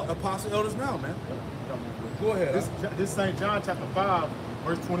now. Apostle elders now, man. Go ahead. This St. John chapter 5,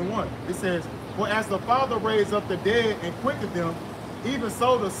 verse 21. It says, for as the Father raised up the dead and quickened them, even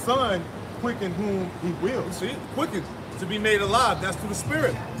so the Son quickened whom he will. See, quickened to be made alive. That's through the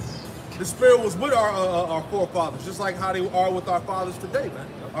Spirit. The Spirit was with our forefathers, just like how they are with our fathers today, man.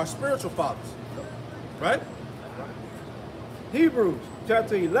 Our spiritual fathers, right? Hebrews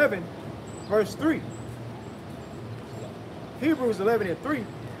chapter 11, verse 3. Hebrews 11 and 3.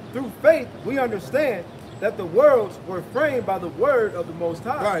 Through faith, we understand that the worlds were framed by the word of the Most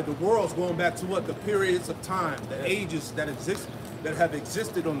High. Right, the world's going back to what? The periods of time, the ages that exist, that have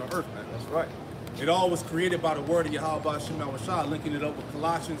existed on the earth, man. That's right. It all was created by the word of Yahweh Shema Shah, linking it up with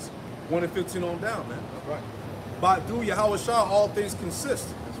Colossians 1 and 15 on down, man. That's right. But through Yahweh Shah, all things consist.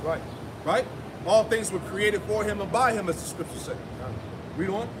 That's right. Right? All things were created for him and by him, as the scriptures say.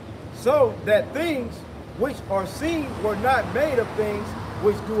 Read on. So that things which are seen were not made of things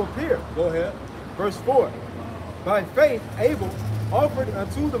which do appear. Go ahead. Verse 4. By faith, Abel offered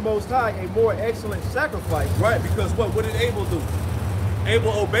unto the Most High a more excellent sacrifice. Right, because what did Abel do?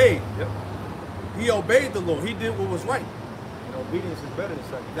 Abel obeyed. Yep. He obeyed the Lord. He did what was right. And obedience is better than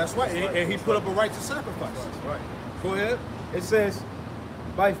sacrifice. That's right. And he put up a righteous sacrifice. That's right. Go ahead. It says,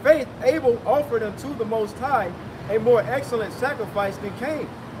 by faith, Abel offered unto the Most High a more excellent sacrifice than Cain.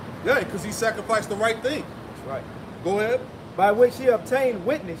 Yeah, because he sacrificed the right thing. That's right. Go ahead. By which he obtained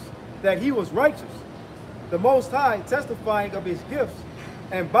witness that he was righteous, the Most High testifying of his gifts,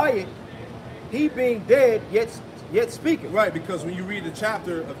 and by it, he being dead yet speaking. Right, because when you read the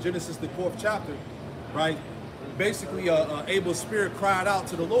chapter of Genesis, the 4th chapter, right, basically Abel's spirit cried out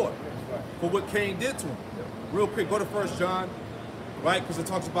to the Lord for what Cain did to him. Real quick, go to 1 John, right, because it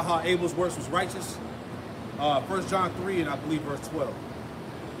talks about how Abel's works was righteous. 1 John 3 and I believe verse 12.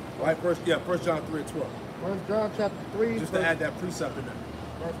 Right, 1 John 3 and 12. 1 John chapter 3, Just to add that precept in there.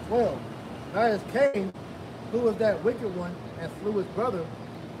 verse 12. Now is Cain, who was that wicked one, and slew his brother.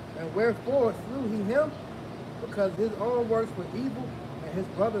 And wherefore slew he him? Because his own works were evil, and his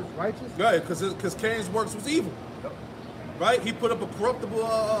brother's righteous. Right, because Cain's works was evil. Right? He put up a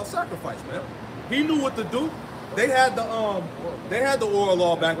corruptible sacrifice, man. He knew what to do. They had the oral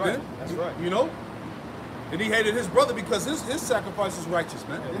law back then. That's right. You know? And he hated his brother because his sacrifice was righteous,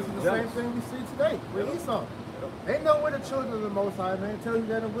 man. This is the same thing we see today with Esau. They know we're the children of the Most High, man. It tells you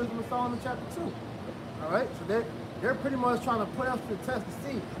that in Wisdom of Solomon chapter 2. All right? So they're pretty much trying to put us to the test to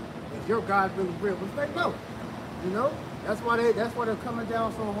see if your God really real. Which they know. You know? That's why they're coming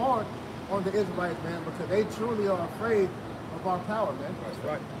down so hard on the Israelites, man, because they truly are afraid of our power, man. That's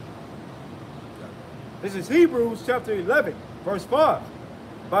right. This is Hebrews chapter 11, verse 5.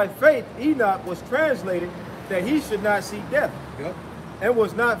 By faith, Enoch was translated that he should not see death, and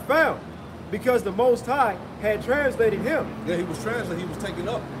was not found, because the Most High had translated him. Yeah, he was translated. He was taken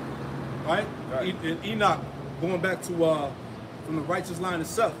up. Right? And Enoch, going back to from the righteous line of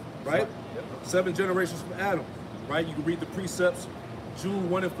Seth, right? 7 generations from Adam. Right? You can read the precepts, Jude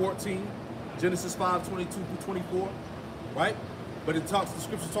 1 and 14, Genesis 5, 22 through 24. Right? But it talks, the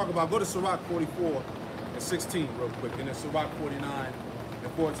scriptures talk about, go to Sirach 44 and 16 real quick, and then Sirach 49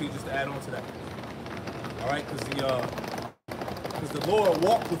 and 14 just to add on to that. All right, because the Lord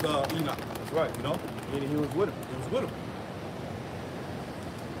walked with Enoch. That's right. You know, And he was with him. he was with him.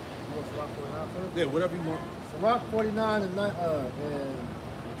 You want Sirach 49 first? Yeah, whatever you want. Sirach 49 and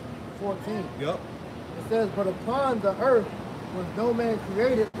 14. Yep. It says, but upon the earth was no man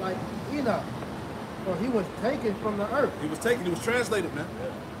created like Enoch, for he was taken from the earth. He was taken. He was translated, man.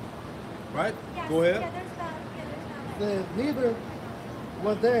 Right? Go ahead. It says, neither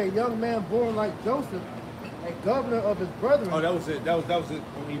was there a young man born like Joseph, a governor of his brethren. Oh, that was it. That was it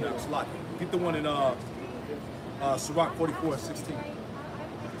on Enoch. Slot. Get the one in Sirach 44:16.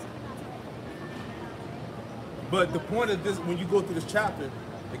 But the point of this, when you go through this chapter,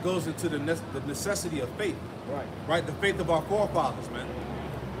 it goes into the necessity of faith. Right. Right. The faith of our forefathers, man.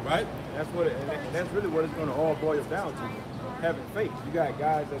 Right. That's what it, and that's really what it's going to all boil down to. Having faith. You got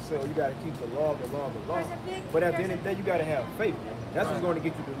guys that say, oh, you got to keep the law. But at the end of the day, you got to have faith. That's what's going to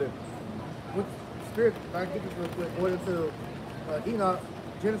get you delivered. With spirit, I get this real quick. According to Enoch,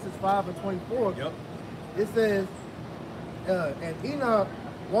 Genesis 5:24. Yep. It says, and Enoch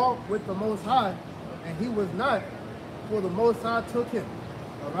walked with the Most High, and he was not, for the Most High took him.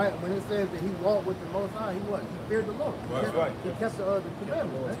 All right. When it says that he walked with the Most High, he what? He feared the Lord. Right. He kept the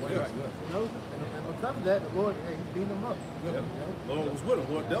commandments. Right? Right. You know, and on top of that, the Lord, he beat him up. Yep. You know? Lord was with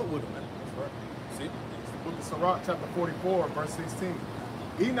him. Lord dealt with him, man. That's right. See. Book of Sirach, chapter 44, verse 16.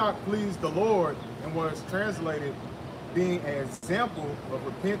 Enoch pleased the Lord and was translated being an example of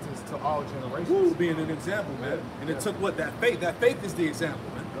repentance to all generations. Woo, being an example, man. And it took what? That faith. That faith is the example,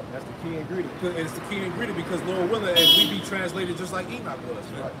 man. That's the key ingredient. And it's the key ingredient because Lord willing, and we be translated just like Enoch was,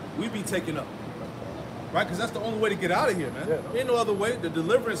 man. Right. We be taken up. Right? Because that's the only way to get out of here, man. Yeah. Ain't no other way. The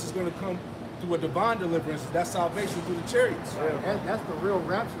deliverance is going to come through a divine deliverance. That's salvation through the chariots. That's the real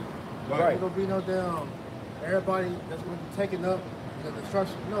rapture. Right. Ain't gonna be no damn everybody that's gonna be taken up in the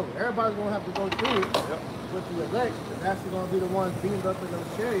destruction. No, everybody's gonna have to go through it with the elect. That's actually gonna be the ones beamed up in those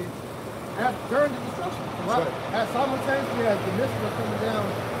chariots during the destruction. As simultaneously as the missiles are coming down,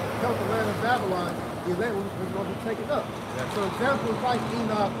 help the land of Babylon, the elect was gonna be taken up. So examples like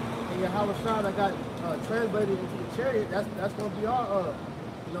Enoch and Yahushua that got translated into the chariot, that's gonna be our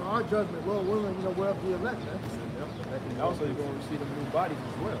our judgment. Lord willing, we're the elect, man. And also, you're going to receive them new bodies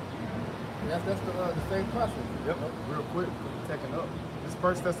as well. That's the same process. Yep. Real quick, taking up. This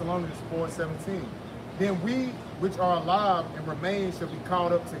 1 Thessalonians 4:17. Then we which are alive and remain shall be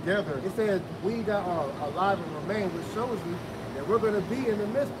caught up together. It says we that are alive and remain, which shows you that we're going to be in the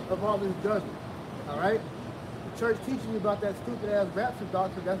midst of all this judgment. All right. The church teaching you about that stupid ass rapture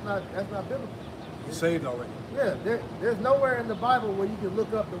doctrine. That's not biblical. You're saved already. Yeah. There's nowhere in the Bible where you can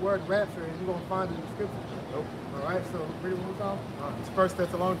look up the word rapture and you're going to find it in the scriptures. Nope. All right. So read it one more time. It's 1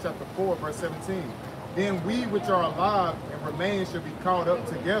 Thessalonians chapter 4, verse 17. Then we which are alive and remain shall be caught up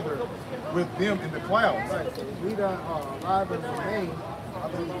together with them in the clouds. Right. So we that are alive and remain are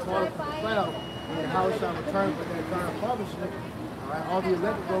going to be caught up in the cloud. And how shall return for that kind of partnership. All right. All the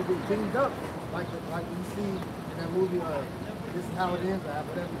elect will be beamed up, like you see in that movie. This is how it ends.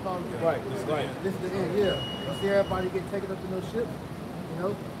 Whatever you call it. Right. This is right. This is the end. Yeah. You see everybody get taken up in those ships.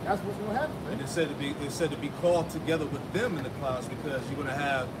 That's what's going to happen. And it's said to be called together with them in the clouds because you're going to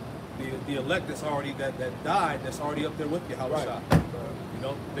have the elect that's already that died that's already up there with you. Right.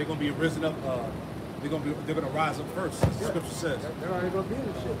 They're going to be risen up. They're going to rise up first. As the scripture says. They're already going to be in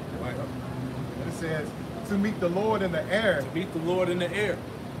the ship. Right. And it says to meet the Lord in the air. To meet the Lord in the air.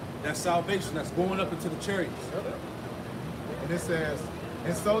 That's salvation. That's going up into the chariots. And it says,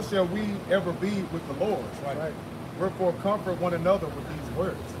 and so shall we ever be with the Lord. Right. Wherefore comfort one another with these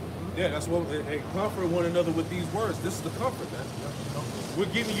words. Yeah, that's what. Hey, comfort one another with these words. This is the comfort, man. We're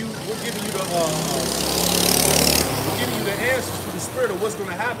giving you the answers to the spirit of what's going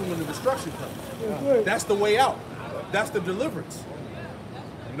to happen when the destruction comes. Yeah. That's the way out. That's the deliverance.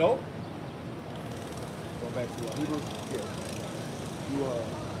 Going back to Hebrews.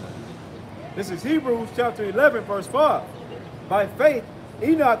 This is Hebrews chapter 11, verse 5. By faith,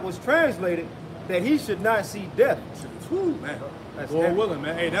 Enoch was translated that he should not see death. Whew, man. That's Lord heavy. willing,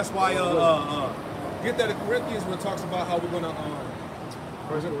 man. Hey, that's why get that in Corinthians when it talks about how we're gonna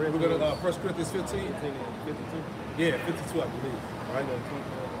 1 Corinthians 15. 52. Yeah, 52, I believe. Right?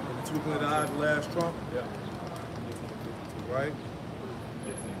 The twinkling of the eye, the last trump. Yeah. Right?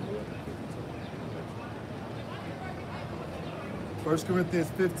 First Corinthians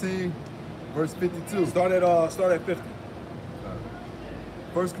 15, verse 52. Start at 50.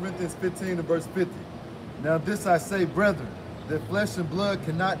 1 Corinthians 15 and verse 50. Now this I say, brethren, that flesh and blood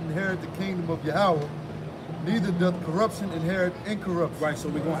cannot inherit the kingdom of Yahweh, neither doth corruption inherit incorruption. Right, so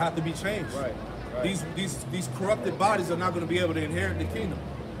we're gonna have to be changed. Right. These corrupted bodies are not gonna be able to inherit the kingdom.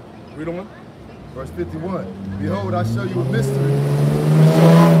 Read on. Verse 51. Behold, I show you a mystery.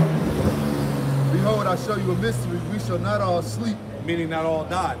 Behold, I show you a mystery. We shall not all sleep. Meaning not all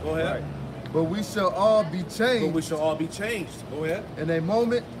die. Go ahead. Right. But we shall all be changed. But we shall all be changed. Go ahead. In a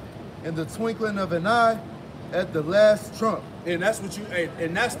moment, in the twinkling of an eye, at the last trump. And that's what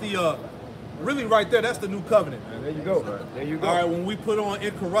and that's the really right there, that's the new covenant. There you go. There you go. All right, when we put on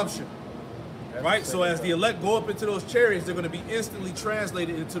incorruption. Right? So as the elect go up into those chariots, they're going to be instantly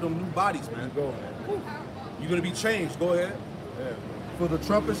translated into them new bodies, man. Go, man. You're going to be changed. Go ahead. Yeah. For the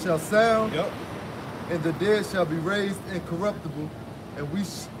trumpet shall sound, Yep. and the dead shall be raised incorruptible, and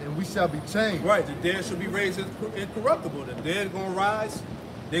we shall be changed. Right. The dead shall be raised incorruptible. The dead are going to rise.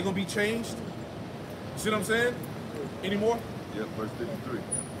 They're going to be changed. You see what I'm saying? Any more? Yep, verse 53.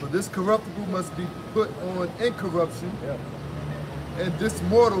 For this corruptible must be put on incorruption, and this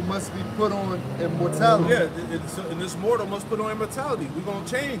mortal must be put on immortality. Yeah, and this mortal must put on immortality. We're going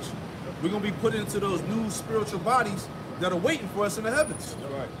to change. We're going to be put into those new spiritual bodies that are waiting for us in the heavens.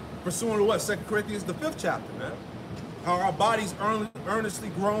 Right. Pursuing to what? 2 Corinthians, the 5th chapter, man. How our bodies earnestly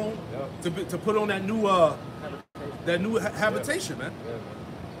grown to put on that new habitation, man.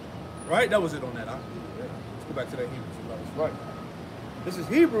 Right? That was it on that. Let's go back to that Hebrews. Right. This is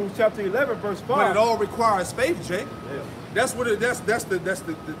Hebrews chapter 11, verse 5. But it all requires faith, Jake. Yeah. That's what that's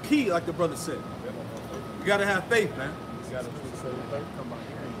the key, like the brother said. You gotta have faith, man.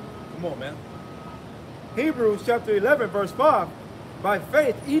 Come on, man. Hebrews chapter 11, verse 5. By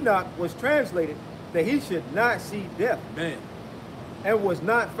faith Enoch was translated that he should not see death, Man. and was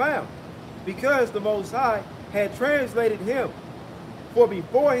not found, because the Most High had translated him. For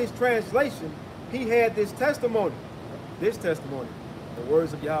before his translation, he had this testimony, the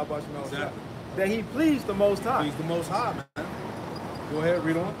words of Yahweh Shema, Exactly. that he pleased the Most High. Please the Most High, man. Go ahead,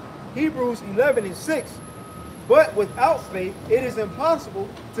 read on. Hebrews 11:6. But without faith, it is impossible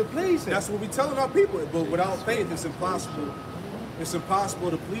to please him. That's what we're telling our people. But without faith, it's impossible. It's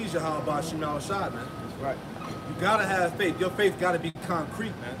impossible to please Yahweh Shema Shai, man. That's right. You gotta have faith. Your faith gotta be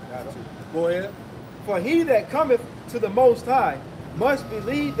concrete, man. Got to. Go ahead. For he that cometh to the Most High must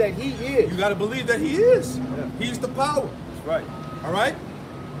believe that he is. You gotta believe that he is. Yeah. He's the power. That's right. All right?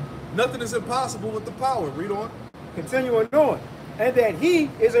 Nothing is impossible with the power. Read on. Continuing on. And that he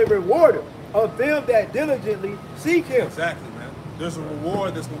is a rewarder of them that diligently seek him. Exactly, man. There's a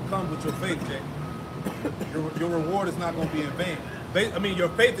reward that's gonna come with your faith, Jake. Your reward is not gonna be in vain. Your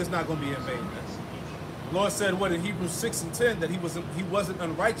faith is not gonna be in vain, man. The Lord said what in Hebrews 6:10 that he wasn't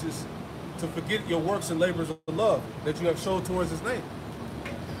unrighteous to forget your works and labors of love that you have showed towards his name.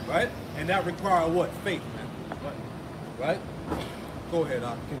 Right? And that requires what? Faith, man. Right? Go ahead,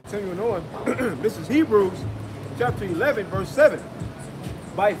 Doc. Continuing on. This is Hebrews chapter 11, verse 7.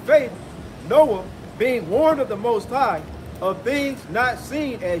 By faith, Noah, being warned of the Most High of things not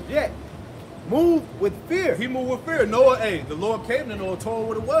seen as yet, moved with fear. He moved with fear. Noah, the Lord came to Noah, told him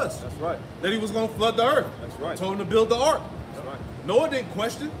what it was. That's right. That he was going to flood the earth. That's right. Told him to build the ark. That's right. Noah didn't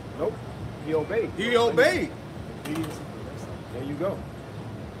question. Nope. He obeyed. He obeyed. There you go.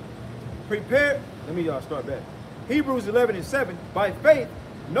 Prepare. Let me start back. Hebrews 11:7. By faith,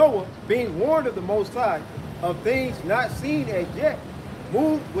 Noah, being warned of the Most High of things not seen as yet,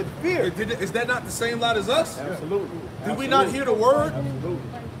 moved with fear. Is that not the same lot as us? Absolutely. Did we not hear the word? Absolutely.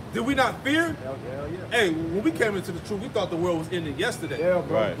 Did we not fear? Hell yeah. Hey, when we came into the truth, we thought the world was ending yesterday. Yeah,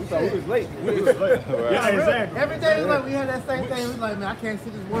 bro. Right. We thought we was late. Yeah, exactly. Every day it's like we had that same thing. We was like, man, I can't see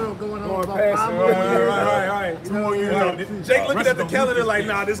this world going on Going about past 5 it. more Right, years. Right. 2 more years out. Jake looking at the calendar like,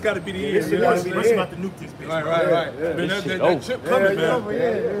 nah, this got to be the This end. shit gotta be Russ the about end. to nuke this bitch. Right. Yeah. Man, This shit that over. chip coming, Yeah, man.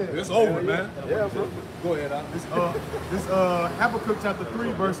 yeah. It's over, man. Yeah, bro. Go ahead, Doc. This Habakkuk chapter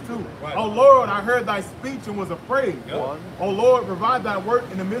 3, verse 2. Right. Oh Lord, I heard thy speech and was afraid. Yep. Oh Lord, revive thy work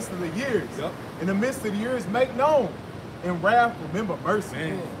in the midst of the years. Yep. In the midst of the years, make known. In wrath, remember mercy.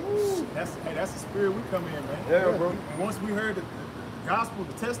 Man. That's the spirit we come in, man. Yeah, bro. And once we heard the gospel,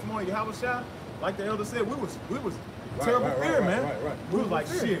 the testimony of Yahweh Shai, like the elder said, we was terrible fear, man. Right. We was like,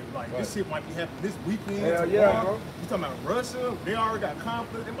 shit, this shit might be happening this weekend. Hell tomorrow. yeah, bro. You talking about Russia? They already got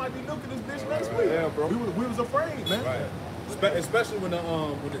conflict. They might be nuking this bitch next week. Yeah, bro. We was afraid, man. Right. Especially when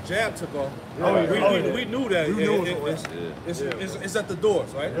the jab took off. Yeah. We knew that We knew it's at the doors,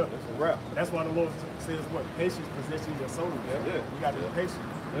 right? Yeah. It's a wrap. That's why the Lord says what? Patience possesses your soul. Yeah. We got to be patient.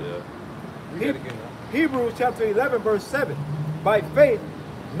 We gotta get it. Hebrews chapter 11, verse 7. By faith,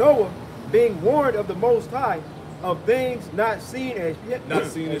 Noah, being warned of the Most High of things not seen as yet. Not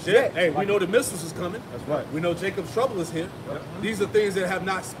seen as yet. Hey, we know the missiles is coming. That's right. We know Jacob's trouble is here. Yep. These are things that have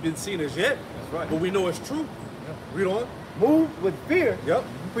not been seen as yet. That's right. But we know it's true. Read on. Moved with fear, Yep.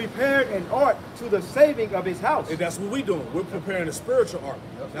 prepared an ark to the saving of his house. And that's what we doing. We're preparing a spiritual ark.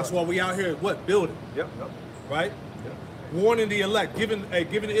 That's why we out here, building, Yep. right? Warning the elect, giving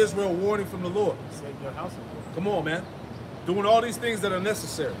Israel warning from the Lord. Save your house. Come on, man. Doing all these things that are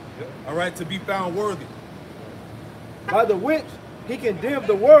necessary, all right, to be found worthy. By the which he condemned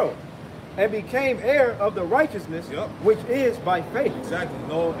the world and became heir of the righteousness Yep. which is by faith. Exactly.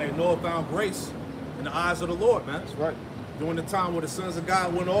 Noah found grace in the eyes of the Lord, man. That's right. During the time where the sons of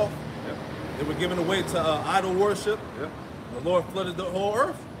God went off, They were given away to idol worship. Yep. The Lord flooded the whole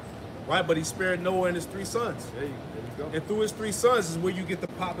earth, right? But he spared Noah and his 3 sons. There you go. And through his 3 sons is where you get the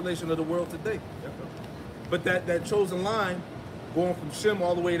population of the world today. Yep. But that chosen line, going from Shem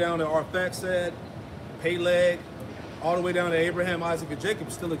all the way down to Arphaxad, Peleg, all the way down to Abraham, Isaac, and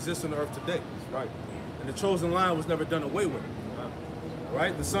Jacob, still exists on the earth today. That's right. And the chosen line was never done away with.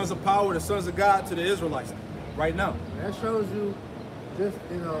 Right? The sons of power, the sons of God to the Israelites right now. That shows you just,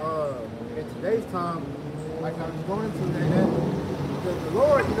 in today's time, like I was going into that the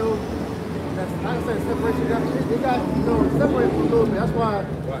Lord, that's not to say separation, they got, separated from the Lord. That's why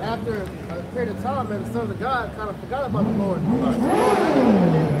after a period of time, man, the sons of God kind of forgot about the Lord.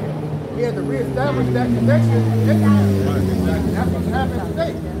 He had to reestablish that connection. That's what's happening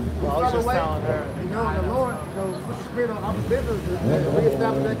today. Well, I was just telling her. The Lord, put the spirit on our business to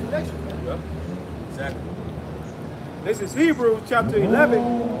reestablish that connection. Yep. Exactly. This is Hebrews chapter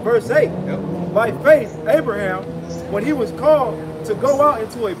 11, verse 8. Yep. By faith, Abraham, when he was called to go out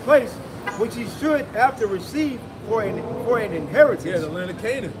into a place which he should after receive for an inheritance. Yeah, the land of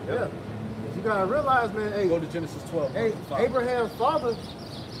Canaan. Yeah. You gotta realize, man, hey, Go to Genesis 12. Abraham's father,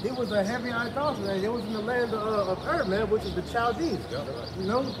 he was a heavy idolater. It was in the land of Ur, man, which is the Chaldees. Yeah.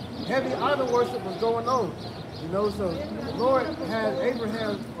 Heavy idol worship was going on. So the Lord had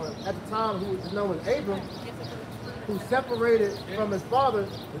Abraham, at the time who was known as Abram, who separated from his father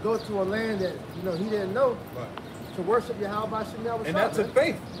to go to a land that he didn't know, to worship Yahweh by Shemal. And that took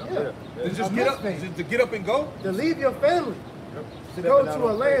faith. Yeah. To just get up, to get up and go. To leave your family. To go to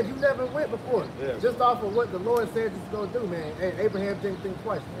a land you never went before. Yeah. Just off of what the Lord said just go do, man. Hey, Abraham didn't think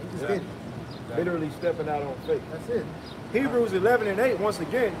twice, man. He just did it. Literally stepping out on faith. That's it. Hebrews 11 and 8, once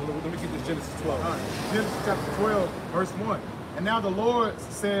again. Let me get this Genesis 12. Genesis chapter 12, verse 1. And now the Lord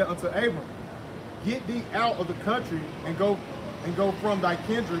said unto Abram, get thee out of the country and go from thy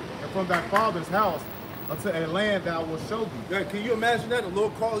kindred and from thy father's house unto a land that I will show thee. Yeah, can you imagine that? The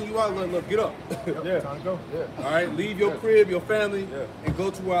Lord calling you out, look, get up. Yeah. Time to go. Yeah. All right, leave your crib, your family, and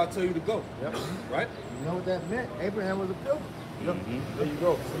go to where I tell you to go. Yep. Right? You know what that meant? Abraham was a pilgrim. Yep. There you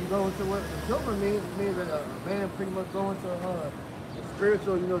go. So you go into what a pilgrim means that a man pretty much going to a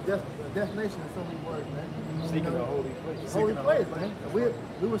spiritual, destination in so many words, man. Seeking a holy place. Holy place, man.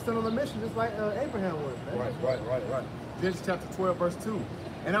 We were sent on a mission just like Abraham was, man. Right. Genesis chapter 12, verse 2.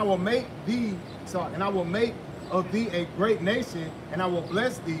 And I will make of thee a great nation, and I will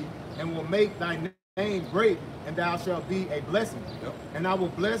bless thee, and will make thy name great, and thou shalt be a blessing. Yep. And I will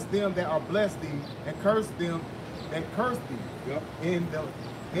bless them that are blessed thee, and curse them that curse thee. Yep.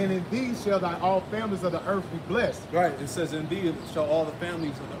 And in thee shall thy all families of the earth be blessed. Right. It says, in thee shall all the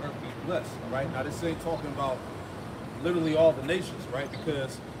families of the earth be blessed. All right. Now, this ain't talking about literally all the nations, right?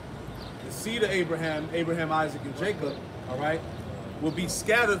 Because the seed of Abraham, Isaac, and Jacob, all right, will be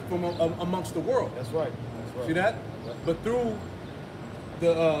scattered from amongst the world. That's right. See that? But through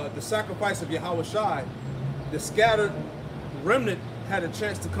the sacrifice of Yahweh Shai, the scattered remnant had a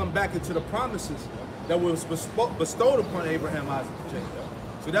chance to come back into the promises that was bestowed upon Abraham, Isaac, and Jacob.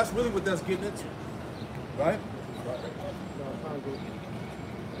 So that's really what that's getting into, right?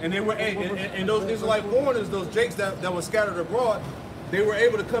 And they were, and those Israelite foreigners, those Jakes that were scattered abroad, they were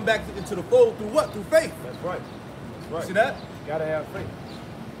able to come back into the fold through what? Through faith. That's right. That's right. See that? You gotta have faith.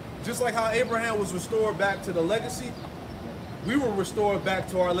 Just like how Abraham was restored back to the legacy, we were restored back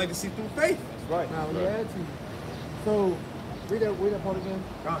to our legacy through faith. That's right. Now, let me add to you. So, read that part again.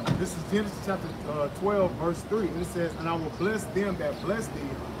 This is Genesis chapter 12, verse 3. And it says, and I will bless them that bless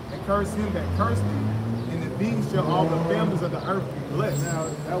thee, and curse him that curse thee, and in thee shall all the families of the earth be blessed. Now,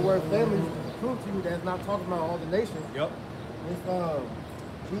 that word family is proof to you that's not talking about all the nations. Yep. It's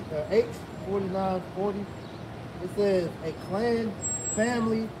H4940. It says a clan,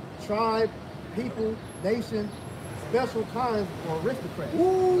 family, tribe, people, nation, special kinds of aristocrats.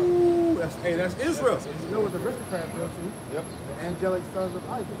 Ooh, that's Israel. You know what the aristocrats go to? Yep. The angelic sons of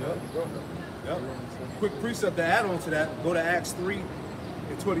Isaac. Yep. Quick precept to add on to that, go to Acts 3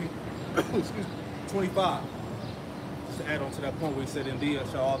 and 20, excuse me, 25. Just to add on to that point where he said, in thee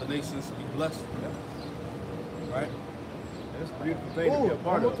shall all the nations be blessed. Yep. Right? That's a beautiful thing to be a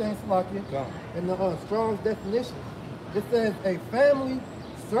part of. One more thing, Salakia. In the Strong's definition, it says a family,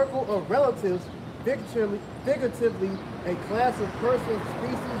 circle of relatives, figuratively a class of persons,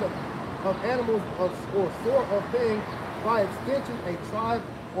 species of animals or sort of thing, by extension a tribe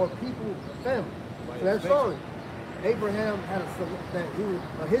or people family. So that's showing Abraham had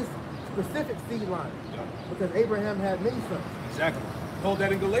his specific seed line, because Abraham had many sons. Exactly. Hold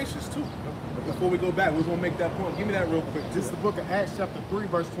that in Galatians too. But before we go back, we're going to make that point. Give me that real quick. This is the book of Acts chapter 3,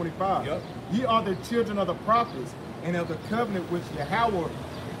 verse 25. Yep. Ye are the children of the prophets, and of the covenant which Yahweh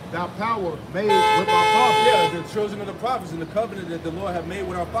thy power made with our fathers. Yeah, the children of the prophets and the covenant that the Lord have made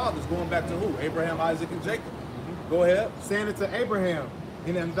with our fathers, going back to who? Abraham, Isaac, and Jacob. Go ahead. Saying it to Abraham,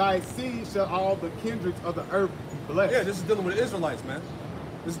 and in thy seed shall all the kindreds of the earth be blessed. Yeah, this is dealing with the Israelites, man.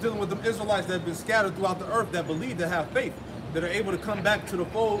 This is dealing with the Israelites that have been scattered throughout the earth that believe, that have faith, that are able to come back to the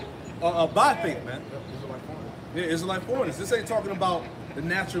fold by faith, man. Yeah, Israelite foreigners. This ain't talking about the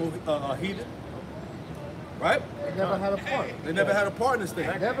natural heathen, right? They never had a part. They never had a part in this thing.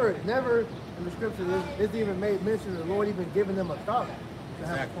 Never in the scripture is even made mention of the Lord even giving them a thought to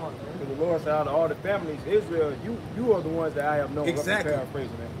have a part. Because the Lord said, out of all the families, Israel, you are the ones that I have known. Exactly.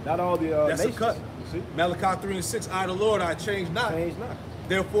 Paraphrasing that. Not all the That's nations. a cut. You see? Malachi 3 and 6, I the Lord, I change not. Change not.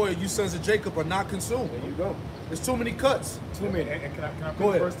 Therefore, you sons of Jacob are not consumed. There you go. There's too many cuts. Too many. And can I Go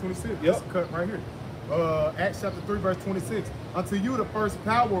ahead. verse 26? Yep. This cut right here. Acts chapter 3, verse 26. Unto you the first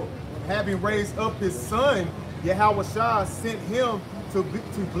power, having raised up his son, Yahushua sent him to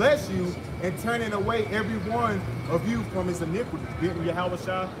bless you and turning away every one of you from his iniquity. Didn't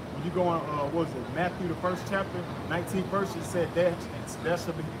Yahushua, when you go on, what was it, Matthew the 1st chapter, 19th verse, he said, there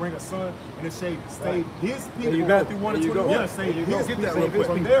shall bring a son, and it shall save his people. you go. Matthew 1 and There you go. 21. Yeah, save his Get people that real quick.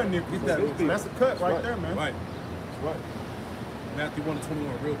 from their iniquity. Get that real quick. That's a cut right there, man. Right. Right. Matthew 1 and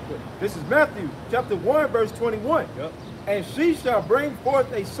 21, real quick. This is Matthew chapter 1, verse 21. Yep. And she shall bring forth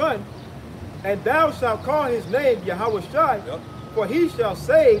a son, and thou shalt call his name Yahushua, Yep. for he shall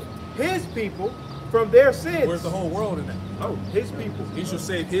save his people from their sins. Where's the whole world in that? Oh, his people. He shall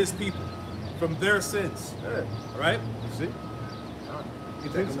save his people from their sins. Yeah. All right? You see?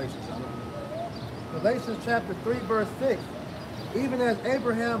 Get that Galatians. Galatians chapter 3, verse 6. Even as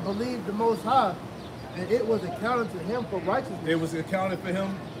Abraham believed the Most High, and it was accounted to him for righteousness. It was accounted for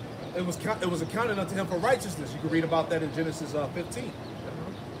him. It was accounted unto him for righteousness. You can read about that in Genesis 15.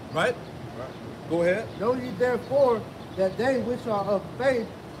 Right? Go ahead. Know ye therefore that they which are of faith,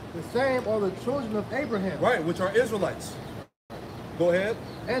 the same are the children of Abraham. Right, which are Israelites. Go ahead.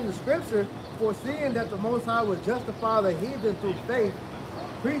 And the scripture, foreseeing that the Most High would justify the heathen through faith,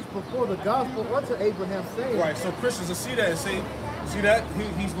 preached before the gospel unto Abraham, saying, Right, so Christians will see that and say, see that?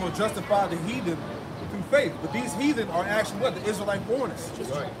 He's going to justify the heathen through faith. But these heathen are actually what? The Israelite foreigners.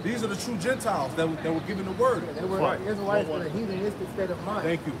 Right. These are the true Gentiles that were given the word. They were Israelites in a heathenistic state of mind.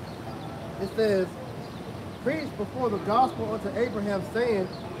 Thank you. It says, preached before the gospel unto Abraham, saying,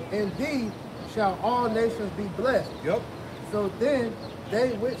 in thee shall all nations be blessed. Yep. So then,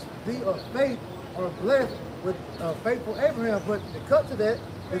 they which be of faith are blessed with faithful Abraham. But the cut to that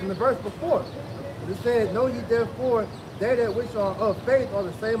is in the verse before. It says, know ye therefore, they that which are of faith are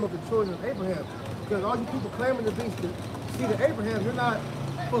the same of the children of Abraham. Because all you people claiming to be seed of Abraham, you're not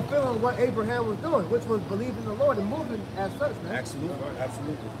fulfilling what Abraham was doing, which was believing the Lord and moving as such, man. Absolutely.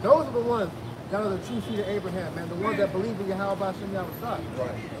 Absolutely. Those are the ones that are the true seed of Abraham, man. The ones that believe in Yahweh Bashem Yahweh.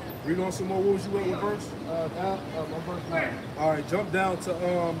 Right. Read on some more. What was you at with verse? On verse 9. All right, jump down to,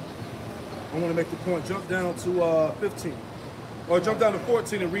 I want to make the point, jump down to 15. Or jump down to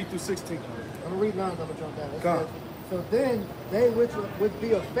 14 and read through 16. I'm going to read now, I'm going to jump down. It Come. says, so then they which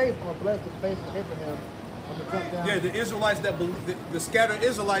be of faith are blessed with faith of Abraham. I'm going to jump down. Yeah, the Israelites that believe, the scattered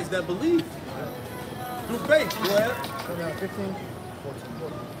Israelites that believe through faith. Go ahead. So now 15,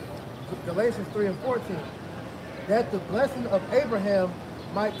 14. Galatians 3 and 14. That the blessing of Abraham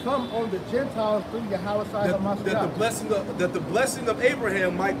might come on the Gentiles through Yahweh That the blessing of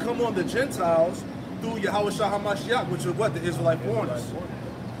Abraham might come on the Gentiles through Yahweh HaMashiach, which is what? The Israelite foreigners.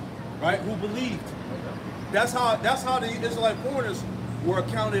 Right? Who believed. That's how the Israelite foreigners were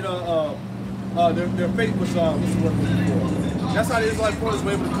accounted, their faith was, what's the word I'm looking for? That's how the Israelite foreigners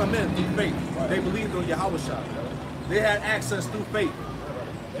were able to come in through faith. They believed on Yahweh Shah. They had access through faith.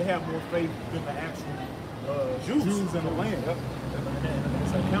 They have more faith than the actual Jews in the land. Yep.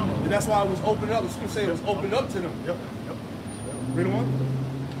 It's accountable. And that's why it was opened up. The scripture said it was opened up to them. Yep. Read on.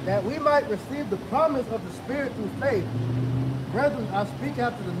 that we might receive the promise of the Spirit through faith. Brethren, I speak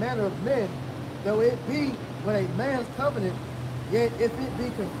after the manner of men, though it be but a man's covenant, yet if it be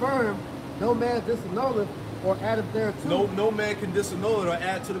confirmed, no man disannulleth or addeth thereto. No man can disannul it or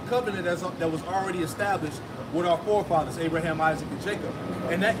add to the covenant that was already established with our forefathers, Abraham, Isaac, and Jacob.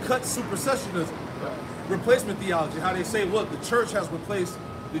 And that cuts supersessionism, replacement theology, how they say, look, the church has replaced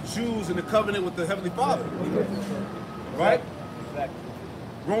the Jews in the covenant with the Heavenly Father. Right? Exactly.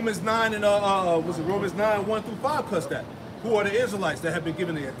 Romans 9 and was it Romans 9, 1 through 5 cuts that. Who are the Israelites that have been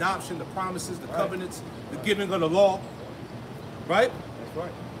given the adoption, the promises, the covenants, the giving of the law? Right? That's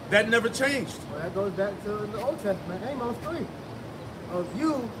right. That never changed. Well, that goes back to the Old Testament, Amos 3. Of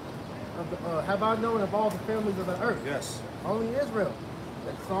you have I known of all the families of the earth. Yes. Only Israel.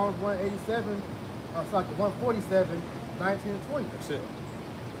 That's Psalms 187, 147, 19 and 20. That's it.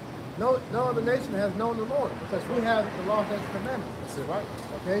 no other nation has known the Lord, because we have the law, statutes, and commandments. That's it, right?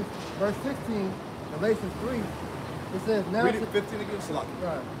 Okay, verse 16, Galatians 3, it says, now Read it 15 again, Salaki.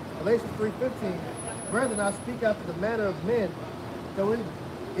 right, Galatians 3:15, brethren, I speak after the manner of men, though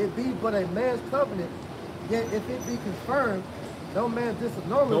it be but a man's covenant, yet if it be confirmed, no man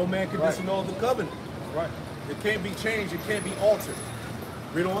disannul it. No man can Right. disannul the covenant. Right. It can't be changed. It can't be altered.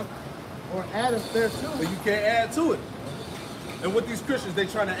 Read on. or addeth thereto. But you can't add to it. And with these Christians, they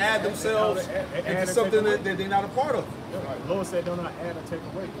trying to add themselves They add into and something take away. that they're not a part of. Right. Lord said, "Do not add or take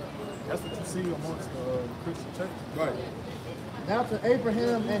away." That's what you see amongst the Christian church. Right. Now to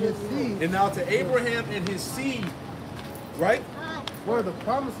Abraham and his seed And now to Abraham and his seed, right? were the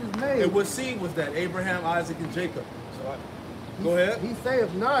promises made. And what seed was that? Abraham, Isaac, and Jacob. Go ahead. He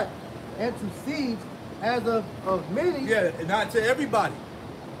saith not, and to seeds as of many, Yeah, not to everybody.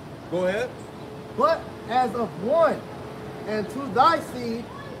 Go ahead. but as of one, and to thy seed,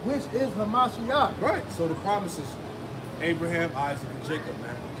 which is Hamashiach. Right. So the promises, Abraham, Isaac, and Jacob,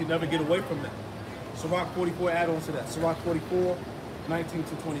 man. You can never get away from that. Sirach 44, add on to that. Sirach 44, 19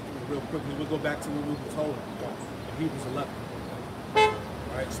 to 23, real quickly. We'll go back to what we were told in Hebrews 11.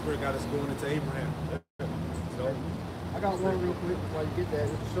 All right, Spirit got us going into Abraham. So, I got one real quick while you get that,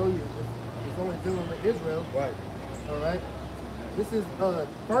 just to show you it's only dealing with Israel. right. All right. This is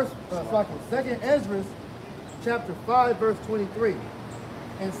second Ezra, chapter 5, verse 23.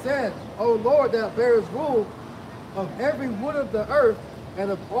 And said, O Lord, thou bearest rule of every wood of the earth,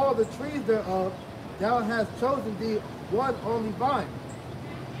 and of all the trees thereof, thou hast chosen thee one only vine.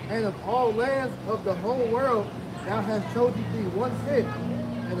 And of all lands of the whole world, thou hast chosen thee one fig,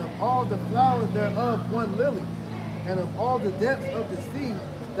 and of all the flowers thereof one lily, and of all the depths of the sea,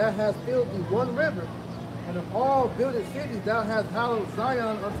 thou hast filled thee one river, and of all builded cities thou hast hallowed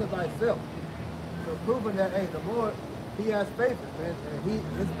Zion unto thyself. So proving that, hey, the Lord, he has favor, man,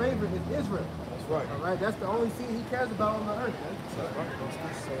 and his favor is Israel. That's right. All right, that's the only seed he cares about on the earth, man. Right. Those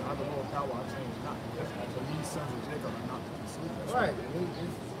scriptures say, "I the Lord power, I change not." So these sons of Jacob are not to be deceived. Right. And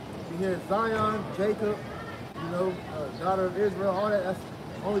you hear Zion, Jacob, daughter of Israel, all that, that's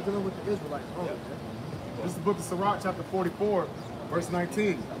only dealing with the Israelites. Only. This is the book of Sirach, chapter 44, verse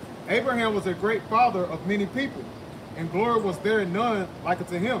 19. Abraham was a great father of many people, and glory was there none like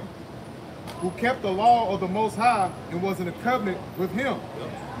unto him, who kept the law of the Most High and was in a covenant with him.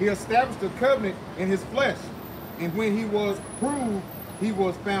 He established a covenant in his flesh, and when he was proved, he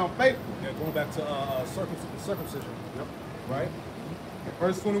was found faithful. Yeah, going back to circumcision. Yep. Right?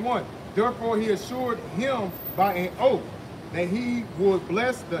 Verse 21. Therefore he assured him by an oath that he would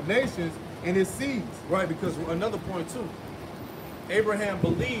bless the nations and his seeds. Right, because another point too, Abraham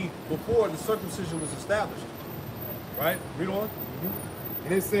believed before the circumcision was established. Right? Read on.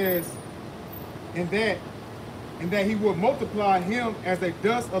 And it says, and that he would multiply him as the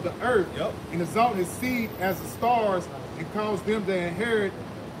dust of the earth, Yep. and exalt his seed as the stars, and cause them to inherit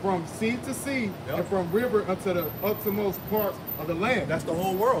from sea to sea, Yep. and from river unto the uttermost parts of the land. That's the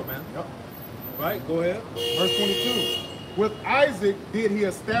whole world, man. Yep. Right? Go ahead. Verse 22. With Isaac did he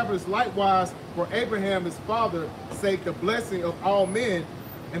establish likewise for Abraham his father, sake the blessing of all men,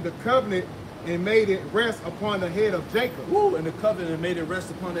 and the covenant, and made it rest upon the head of Jacob. Woo! And the covenant made it rest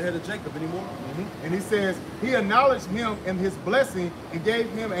upon the head of Jacob anymore. And he says, he acknowledged him in his blessing, and gave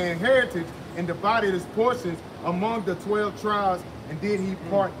him an inheritance, and divided his portions among the 12 tribes, and did he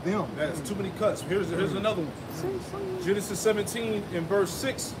part them. That's too many cuts. Here's another one. Genesis 17 in verse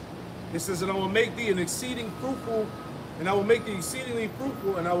 6. It says, and I will make thee an exceeding fruitful, and I will make thee exceedingly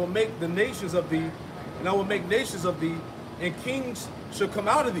fruitful, and I will make the nations of thee, and I will make nations of thee, and kings shall come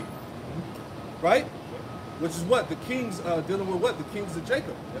out of thee. Right? Which is what? The kings dealing with what? The kings of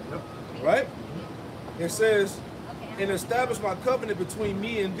Jacob. Right? It says, and establish my covenant between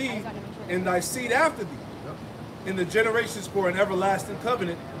me and thee, and thy seed after thee, in the generations for an everlasting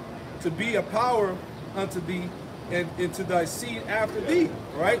covenant, to be a power unto thee, and into thy seed after thee.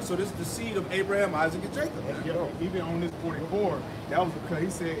 Right? So this is the seed of Abraham, Isaac, and Jacob. Yeah, even on this 44, that was because he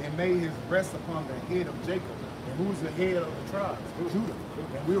said, and made his rest upon the head of Jacob. And who's the head of the tribes? Judah.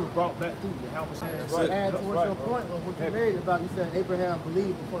 And we were brought back through the house. To add towards your point of what you made about, you said Abraham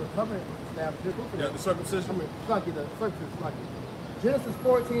believed before the covenant was established. Yeah, the circumcision. Genesis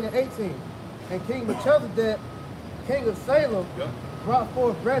 14 and 18. And King Melchizedek, king of Salem, brought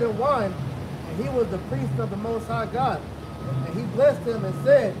forth bread and wine, and he was the priest of the Most High God. And he blessed him and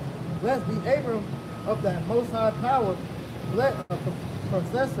said, blessed be Abram of the Most High power, blessed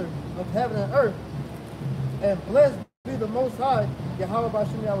possessor of heaven and earth, and blessed be the Most High, Yahweh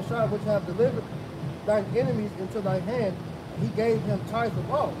B'Shem Yahushua, which have delivered thine enemies into thy hand. And he gave him tithes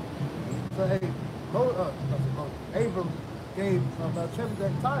of all. So Abram gave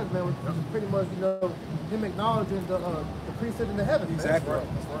Melchizedek tithes, man, which is pretty much, you know, him acknowledging the priesthood in the heavens. Exactly. Man.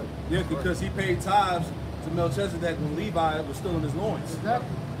 That's right. Yeah, because he paid tithes to Melchizedek when Levi was still in his loins. Exactly.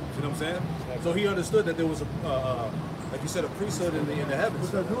 You know what I'm saying? So he understood that there was a, like you said, a priesthood in the heavens.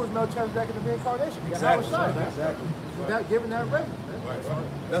 Because who was Melchizedek in the reincarnation? Exactly. Exactly. Without giving that record. Right, right.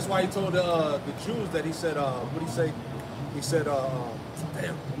 That's why he told the Jews that he said, what did he say? He said,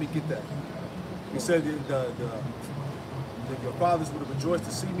 damn, let me get that. He said that your fathers would have rejoiced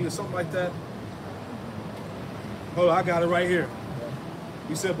to see me or something like that. Hold on, I got it right here.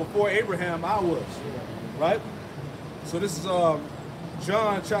 He said, before Abraham, I was. Right? So this is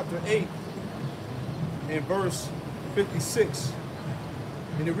John chapter 8 and verse 56.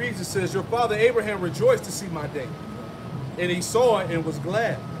 And it reads, it says, your father Abraham rejoiced to see my day. And he saw it and was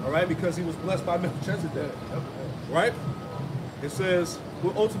glad, all right, because he was blessed by Melchizedek, right? It says,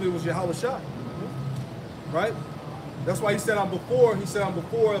 well, ultimately it was Yahushua, right? That's why he said, I'm before, he said, I'm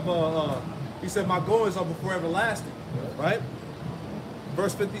before of, he said, my goings are before everlasting, right?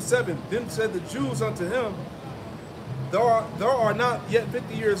 Verse 57, then said the Jews unto him, thou art not yet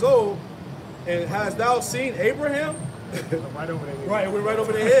 50 years old, and hast thou seen Abraham? Right over their head. Right, it went right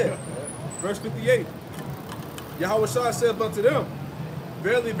over their head. Verse 58. Yahushua said unto them,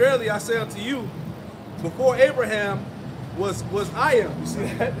 verily, verily, I say unto you, before Abraham was I am. You see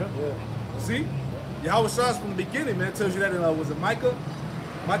that? Yeah. See? Yahushua from the beginning, man. It tells you that in, was it Micah?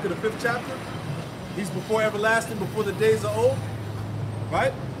 Micah the 5th chapter. He's before everlasting, before the days are old.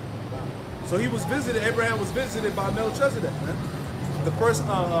 Right? So he was visited, Abraham was visited by Melchizedek, man. The first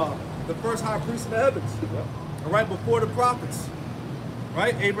high priest in the heavens. All right, before the prophets.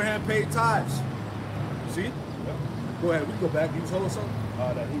 Right? Abraham paid tithes. See? Go ahead, we can go back. You told us something?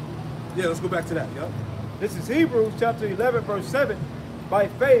 That Hebrew. Yeah, let's go back to that. Yep. This is Hebrews chapter 11, verse 7. By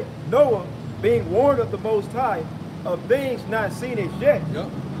faith, Noah, being warned of the Most High, of things not seen as yet,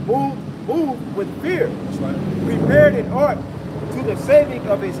 moved with fear, That's right. prepared an ark to the saving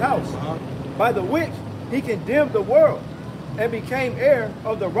of his house, by the which he condemned the world, and became heir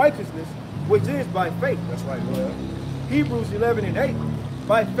of the righteousness which is by faith. That's right. Go ahead. Hebrews 11 and 8.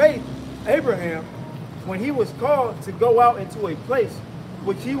 By faith, Abraham, when he was called to go out into a place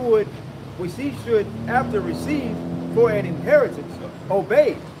which he should after receive for an inheritance,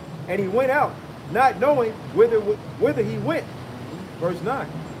 obeyed, and he went out, not knowing whither he went. Verse 9.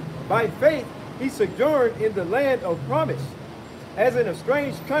 By faith he sojourned in the land of promise, as in a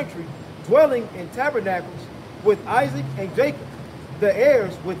strange country, dwelling in tabernacles with Isaac and Jacob, the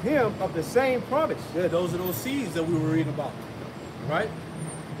heirs with him of the same promise. Yeah, those are those seeds that we were reading about. Right?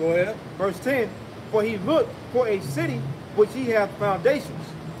 Go ahead. Verse 10, for he looked for a city which he hath foundations,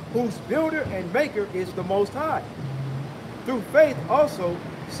 whose builder and maker is the Most High. Through faith also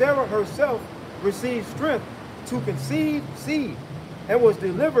Sarah herself received strength to conceive seed, and was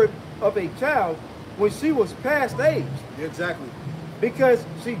delivered of a child when she was past age. Exactly. Because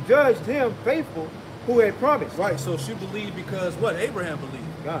she judged him faithful who had promised. Right, so she believed because what? Abraham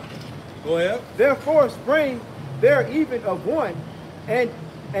believed. God. Go ahead. Therefore sprang there even of one, and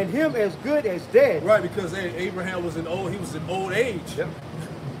him as good as dead. Right, because Abraham was he was in old age. Yep.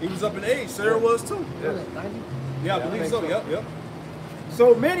 He was up in age. Sarah was too. Yeah, I believe so. Yep, yep.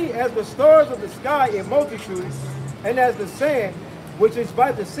 So many as the stars of the sky in multitude, and as the sand which is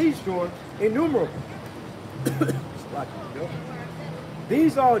by the seashore innumerable.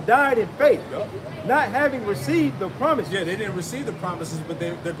 These all died in faith, not having received the promises. Yeah, they didn't receive the promises, but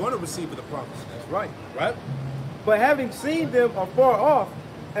they're going to receive the promises. That's right. Right? But having seen them afar off,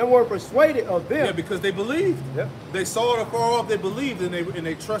 and were persuaded of them. Yeah, because they believed. Yep. They saw it afar off, they believed, and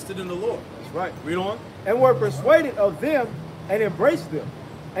they trusted in the Lord. That's right. Read on. And were persuaded of them, and embraced them,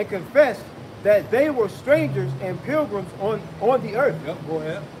 and confessed that they were strangers and pilgrims on the earth. Yep, go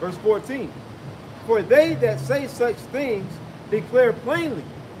ahead. Verse 14. For they that say such things declare plainly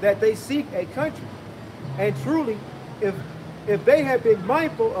that they seek a country. And truly, if they had been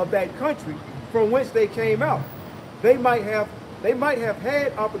mindful of that country from whence they came out, they might have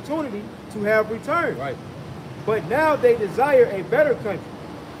had opportunity to have returned. Right. But now they desire a better country,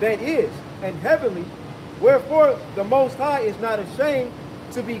 that is, and heavenly, wherefore the Most High is not ashamed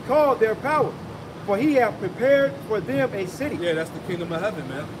to be called their power, for he hath prepared for them a city. Yeah, that's the kingdom of heaven,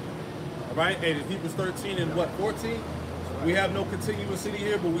 man. All right, and in Hebrews 13 and what, 14? We have no continuous city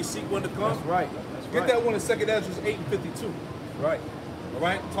here, but we seek one to come. That's right. Get that one in 2nd Ezra 8 and 52. Right. All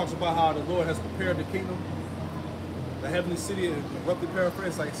right, talks about how the Lord has prepared the kingdom, the heavenly city, roughly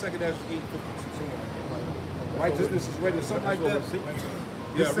paraphrased, like 2nd Ezra 8 and 52. Righteousness is ready, something like that.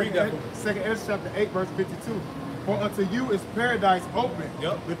 Yeah, read that one. 2nd Ezra chapter 8, verse 52. For unto you is paradise open.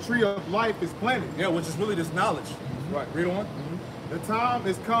 Yep. The tree of life is planted. Yeah, which is really this knowledge. Right. Read on. The time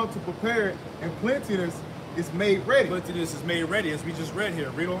is come to prepare it, and plenteousness is made ready. Plenteousness is made ready, as we just read here.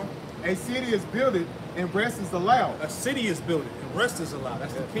 Read on. A city is builded, and rest is allowed. A city is built, and rest is allowed.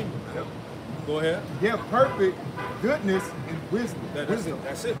 That's the kingdom. Yep. Go ahead. Yet perfect goodness and wisdom. That's it.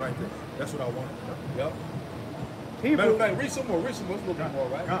 That's it right there. That's what I want. Yep. Hebrew. Matter of fact, read some more. Read some more. Let's look at more,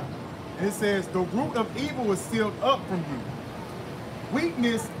 right? And it says, the root of evil is sealed up from you.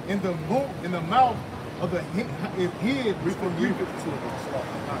 Weakness in the mouth of the is hid from you.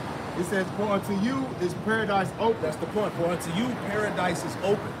 It says, for unto you is paradise open. That's the point. For unto you paradise is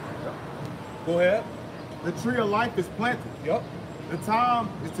open. Go ahead. The tree of life is planted. Yep. The time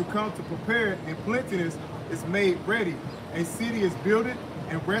is to come to prepare it, and plenteousness is made ready. A city is builded,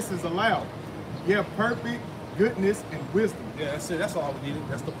 and rest is allowed. Yeah, perfect goodness and wisdom. Yeah, that's it. That's all we needed.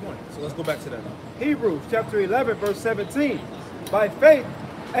 That's the point. So let's go back to that now. Hebrews chapter 11, verse 17. By faith,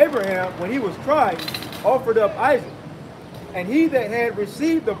 Abraham, when he was tried, offered up Isaac. And he that had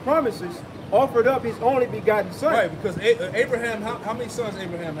received the promises offered up his only begotten son. Right, because Abraham, how many sons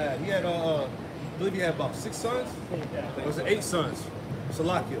Abraham had? He had, I believe he had about 6 sons. It was 8 sons.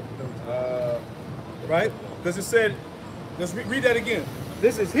 Salakia. Right? Because it said, let's read that again.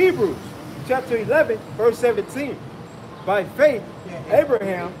 This is Hebrews chapter 11, verse 17. By faith,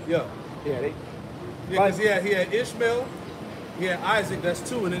 Abraham. Yeah. Yeah, because he had Ishmael, he had Isaac, that's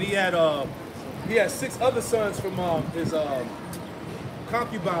 2, and then he had 6 other sons from his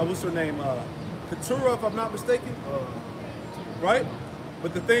concubine, what's her name? Keturah, if I'm not mistaken. Right?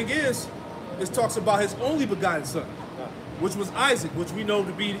 But the thing is, it talks about his only begotten son, which was Isaac, which we know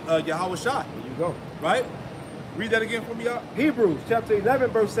to be Yahweh Shai. There you go. Right? Read that again for me, y'all. Hebrews chapter 11,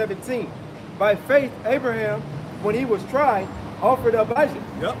 verse 17. By faith, Abraham, when he was tried, offered up Isaac.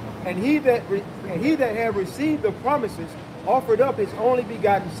 Yep. And he that had received the promises offered up his only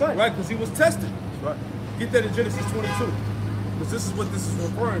begotten son. Right, because he was tested. Right. Get that in Genesis 22. Because this is what this is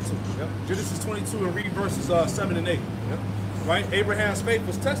referring to. Yep. Genesis 22 and read verses 7 and 8. Yep. Right? Abraham's faith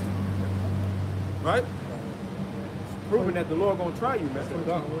was tested. Right? It's proving that the Lord gonna try you, man.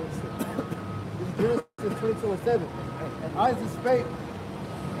 Genesis 22 and 7. And Isaac spake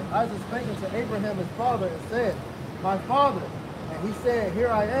unto Abraham his father and said, my father. And he said, here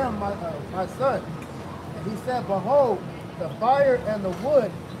I am, my son. And he said, behold, the fire and the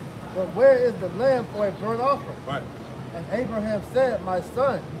wood, but where is the lamb for a burnt offering? Right. And Abraham said, my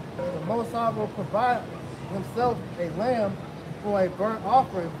son, the Most High will provide himself a lamb for a burnt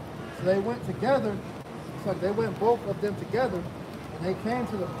offering. So they went together, so they went both of them together, and they came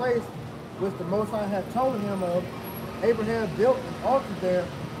to the place which the Most High had told him of. Abraham built an altar there,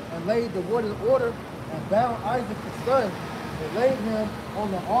 and laid the wood in order, and bound Isaac his son, and laid him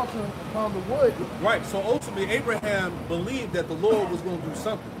on the altar upon the wood. Right, so ultimately Abraham believed that the Lord was going to do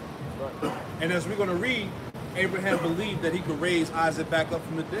something. Right. And as we're going to read, Abraham believed that he could raise Isaac back up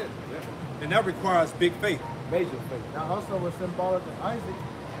from the dead. Yeah. And that requires big faith. Major faith. Now also was symbolic of Isaac,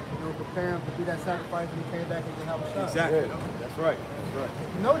 preparing to be that sacrifice when he came back into Yahweh. Exactly. Yeah, that's right. That's right.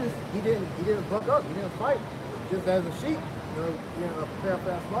 You notice he didn't buck up, he didn't fight. Just as a sheep, prepare for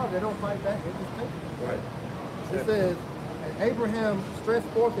that slaughter, they don't fight back, they just take it. Right. It says, and Abraham stretched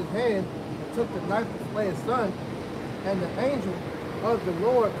forth his hand and took the knife to slay his son, and the angel of the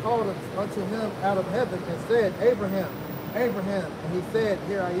Lord called unto him out of heaven and said, Abraham, Abraham. And he said,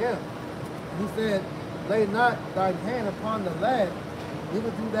 here I am. And he said, lay not thine hand upon the lad, neither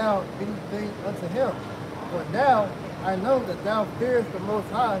do thou anything unto him. For now I know that thou fearest the Most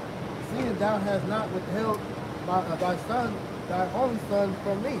High, seeing thou hast not withheld thy son, thy only son,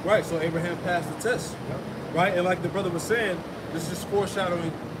 from me. Right, so Abraham passed the test. Yep. Right, and like the brother was saying, this is just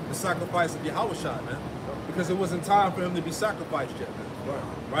foreshadowing the sacrifice of Yahweh Shai, man. Because it wasn't time for him to be sacrificed yet, man.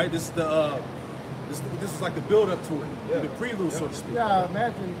 Right. This is the this is like the build up to it, the prelude, so to speak. Yeah,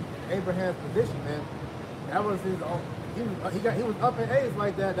 imagine Abraham's position, man. That was his own. He was up in age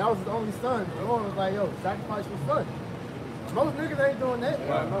like that. That was his only son. The Lord was like, yo, sacrifice your son. Most niggas ain't doing that.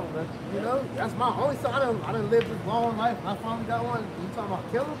 Yeah, I know, man. You know, that's my only son. I done lived this long life. I finally got one. You talking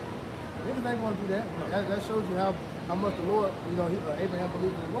about kill him? Niggas ain't gonna do that. That shows you how much the Lord, Abraham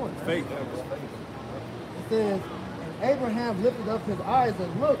believed in the Lord. Faith. It says, and Abraham lifted up his eyes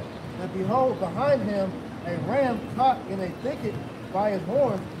and looked, and behold, behind him a ram caught in a thicket by his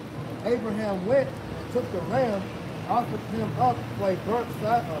horns. Abraham went and took the ram, offered him up for a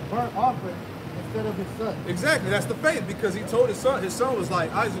burnt offering instead of his son. Exactly, that's the faith, because he told his son was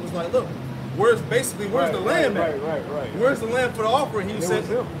like, Isaac was like, look, where's the lamb at? Right. Where's the lamb for the offering? He said,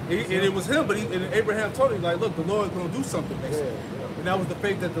 it was him, but Abraham told him, like, look, the Lord's going to do something, basically. And that was the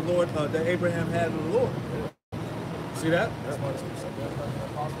faith that the Lord, that Abraham had in the Lord. See that?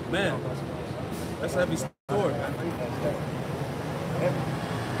 Man, that's a heavy story, man.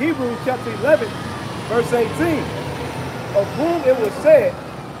 Hebrews chapter 11, verse 18. Of whom it was said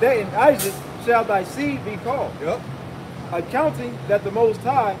that in Isaac shall thy seed be called. Yep. Accounting that the Most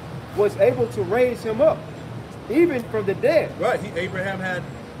High was able to raise him up, even from the dead. Right. Abraham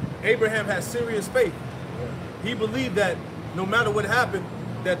had serious faith. He believed that no matter what happened,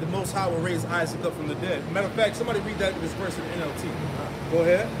 that the Most High will raise Isaac up from the dead. Matter of fact, somebody read that this verse in NLT. Go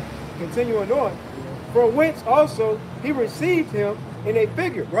ahead. Continuing on. From whence also he received him in a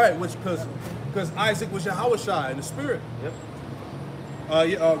figure. Right, which because Isaac was Yahushua in the spirit. Yep.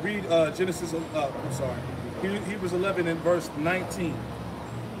 Read Genesis. I'm sorry. Hebrews 11 and verse 19.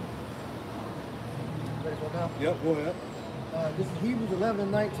 Ready for now? Yep. Go ahead. This is Hebrews 11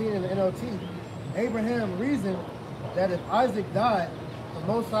 and 19 in the NLT. Abraham reasoned that if Isaac died, the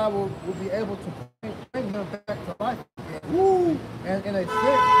Most High will be able to bring him back to life again. Woo! And in a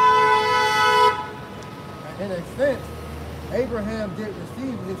sense, Abraham did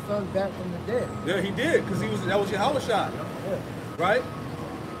receive his son back from the dead. Yeah, he did, because that was Yahushua. Yeah. Right?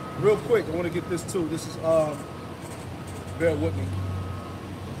 Real quick, I want to get this too. This is bear with me.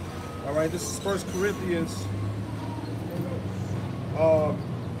 All right, this is 1 Corinthians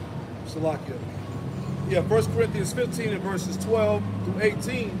Salakia. Yeah, 1 Corinthians 15 and verses 12 through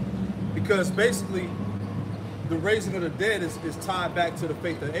 18, because basically the raising of the dead is tied back to the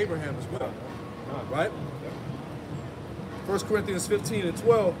faith of Abraham as well. Right? 1 Corinthians 15 and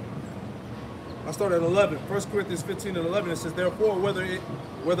 12. I start at 11. 1 Corinthians 15 and 11, it says, therefore,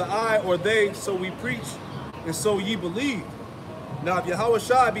 whether I or they, so we preach, and so ye believe. Now, if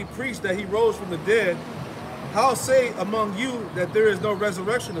Yahushua be preached that he rose from the dead, how say among you that there is no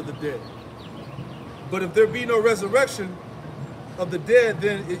resurrection of the dead? But if there be no resurrection of the dead,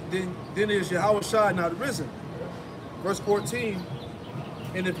 then is Yahushua not risen. Verse 14,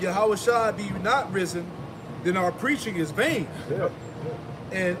 and if Yahushua be not risen, then our preaching is vain. Yeah.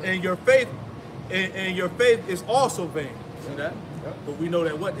 And your faith is also vain. See that? Yep. But we know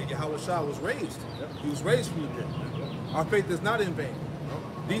that that Yahushua was raised. Yep. He was raised from the dead. Yep. Our faith is not in vain. Nope.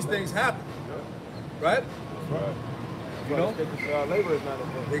 These things happen. Yep. Right? That's right. You know? Our labor is not in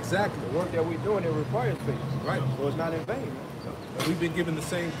vain. Exactly. The work that we're doing, it requires faith. Right. So it's not in vain. Yep. And we've been given the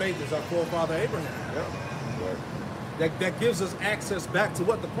same faith as our forefather Abraham. Yep. Right. That gives us access back to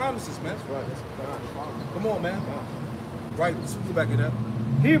what the promises, man. That's right. That's right. Come on, man. Yeah. Right. Let's go back in that.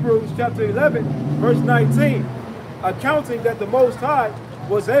 Hebrews chapter 11, verse 19. Accounting that the Most High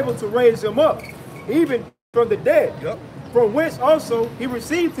was able to raise him up, even from the dead. Yep. From whence also he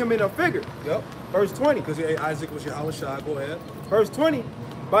received him in a figure. Yep. Verse 20. Because Isaac was Yahushua. Go ahead. Verse 20.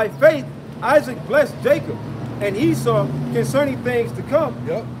 By faith Isaac blessed Jacob and Esau concerning things to come.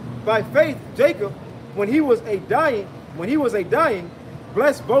 Yep. By faith Jacob, when he was a dying,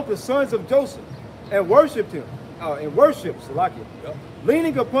 blessed both the sons of Joseph and worshipped him. Salakia. Yep.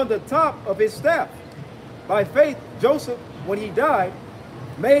 Leaning upon the top of his staff. By faith, Joseph, when he died,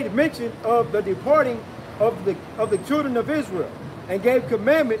 made mention of the departing of the children of Israel, and gave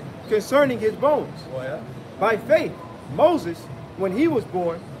commandment concerning his bones. Oh, yeah? By faith, Moses, when he was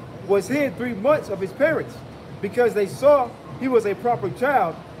born, was hid 3 months of his parents, because they saw he was a proper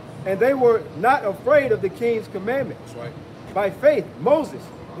child, and they were not afraid of the king's commandment. That's right. By faith, Moses,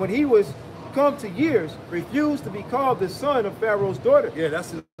 when he was come to years, refused to be called the son of Pharaoh's daughter. Yeah,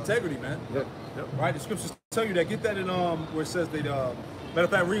 that's integrity, man. Yep. Yep. Right? The scriptures tell you that. Get that in where it says that. Matter of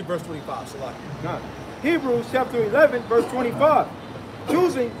fact, read verse 25. Salakia. Hebrews chapter 11, verse 25.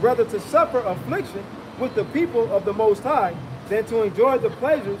 Choosing rather to suffer affliction with the people of the Most High than to enjoy the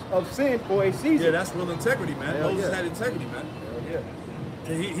pleasures of sin for a season. Yeah, that's real integrity, man. Hell Moses yeah. had integrity, man. Yeah.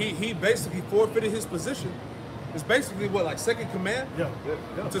 He basically forfeited his position. It's basically what, like second command? Yeah.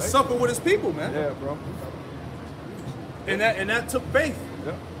 To suffer with his people, man. Yeah, bro. And that took faith.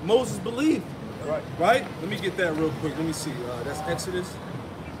 Yeah. Moses believed. Right. Right? Let me get that real quick. Let me see. That's Exodus.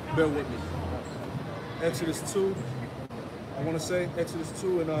 Bear with me. Exodus 2. I want to say Exodus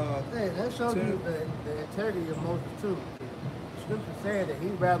 2 and Hey, that shows 10. you the integrity of Moses too. The scripture said that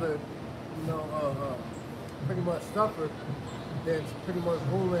he'd rather, pretty much suffer than pretty much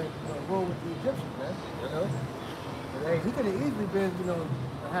rule with the Egyptians, man. You know? But, hey, he could have easily been,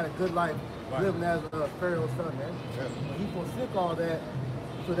 had a good life living as a Pharaoh's son, man. Yeah. But he forsook all that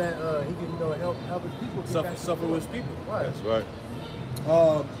so that he can, help his people. Suffer with his people. Right. That's right.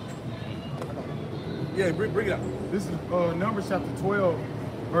 Yeah, bring it out. This is Numbers chapter 12,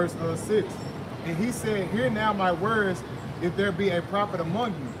 verse 6. And he said, hear now my words, if there be a prophet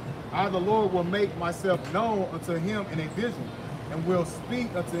among you, I the Lord will make myself known unto him in a vision. and will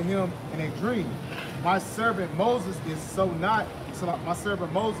speak unto him in a dream. My servant Moses is my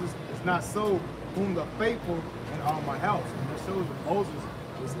servant Moses is not so, whom the faithful in all my house. And it shows that Moses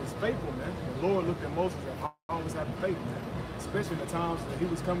is faithful, man. The Lord looked at Moses and always having faith, man. Especially in the times that he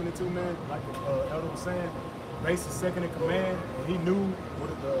was coming into, man, like the elder was saying, based his second in command, and he knew what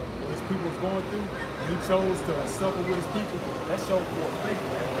his people was going through, and he chose to suffer with his people. That showed for faith,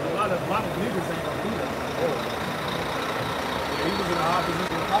 man. And a lot of niggas ain't gonna do that. He was in a high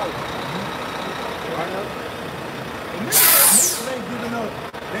position of power. Right? And niggas ain't giving up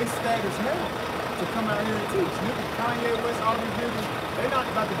their status now to come out here and teach. Niggas, Kanye West, all these niggas, they not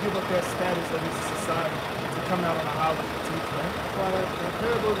about to give up their status of this society to come out on the highway and teach, man. That's why that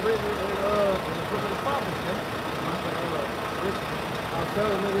parable is written in the book of the prophets, man. I'll tell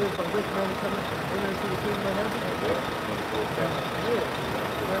them it is for a rich man to come into the kingdom of heaven.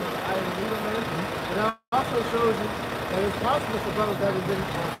 And it also shows you that it's possible for brothers that have been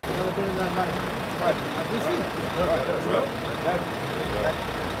in that life. Right. We see it.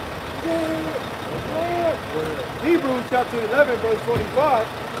 Hebrews chapter 11, verse 45,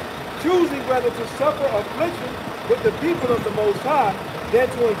 choosing whether to suffer affliction with the people of the Most High than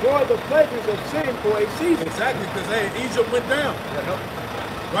to enjoy the pleasures of sin for a season. Exactly, because hey, Egypt went down.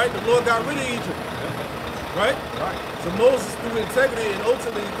 Right? The Lord got rid of Egypt. Right? So Moses, through integrity and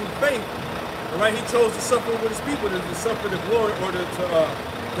ultimately through faith, right, he chose to suffer with his people, to suffer the glory, or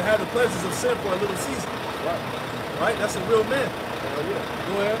to have the pleasures of sin for a little season. Right? That's a real man.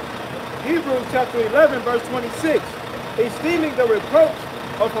 Go ahead. Hebrews chapter 11, verse 26, esteeming the reproach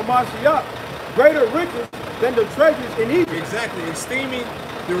of Hamashiach greater riches than the treasures in Egypt. Exactly, esteeming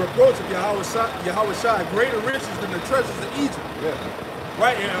the reproach of Yahweh Shai greater riches than the treasures in Egypt.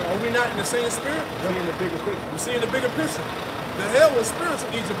 Right? And are we not in the same spirit? Seeing the bigger picture. We're seeing the bigger picture. The hell with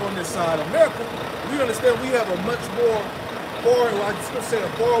spiritual Egypt on this side. America, we understand we have a much more foreign, I was going to say, a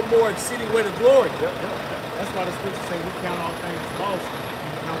far more exceeding way to glory. That's why the scriptures say we count all things lost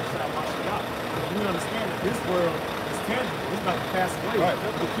and we count Mashiach. We understand that this world is tangible. It's about to pass away.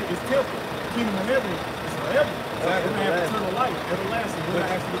 It's temporal. The kingdom of heaven is forever. We're going to have eternal life, everlasting. We're going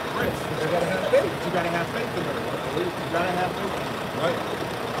to actually get the rest. You got to have faith. You got to have faith in it. You got to have faith in it. Right.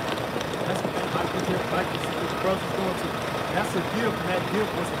 That's what like the brother's going to. That's a gift, and that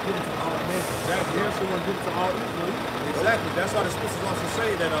gift was given to all men. That gift was given to all Israel. Exactly. That's why the scriptures also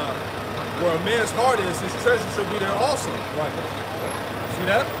say that where a man's heart is, his treasure should be there also. Right. See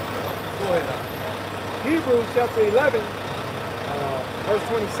that? Go ahead now. Hebrews chapter 11, verse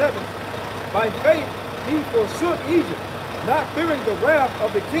 27. By faith he forsook Egypt, not fearing the wrath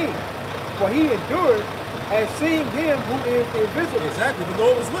of the king, for he endured as seeing him who is invisible. Exactly. The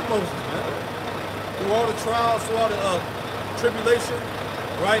Lord was with Moses, man. Through all the trials, through all the tribulation,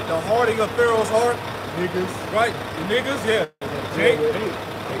 right? The hardening of Pharaoh's heart. Niggas. Right? The niggas, yeah. Jake.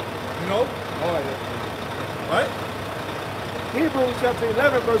 You know? All right. Right? Hebrews chapter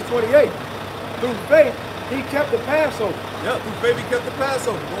 11, verse 28. Through faith, he kept the Passover. Yeah, through faith he kept the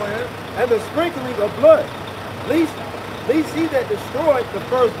Passover. Go ahead. And the sprinkling of blood. Least he that destroyed the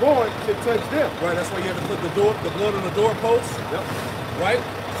firstborn should touch them. Right, that's why you have to put the blood on the doorpost. Yep. Right?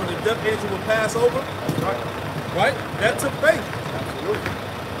 So the death angel will pass over. Right. Right? That took faith. Absolutely.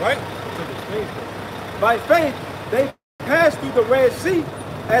 Right? By faith, they passed through the Red Sea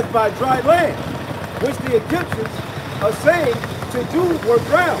as by dry land, which the Egyptians, saying to do, were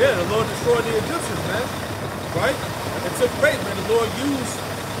drowned. Yeah, the Lord destroyed the Egyptians, man. Right? It took faith, man. The Lord used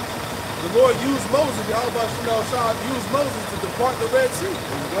Moses, Yahweh used Moses to depart the Red Sea.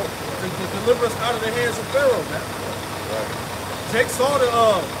 To deliver us out of the hands of Pharaoh, man. Right. Jake saw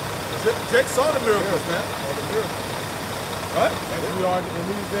the miracles, man. Right? As we are in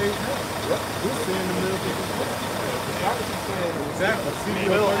these days now. Yep. We're seeing the miracles as well. Exactly.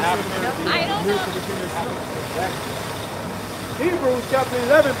 I don't know. Hebrews chapter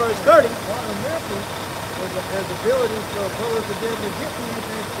 11, verse 30. One of the miracles has abilities for brothers to be able to get through these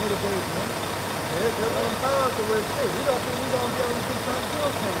things for the days, man. There's some times to where it's safe. We don't think we're going to be able to do something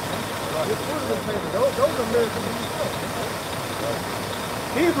else, man. It's food in paper. Those are miracles in themselves.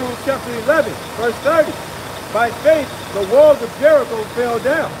 Hebrews chapter 11, verse 30. By faith, the walls of Jericho fell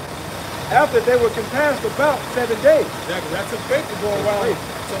down after they were compassed about 7 days. Exactly. That took faith to go around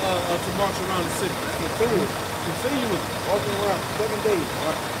to march around the city. Continuous walking around 7 days.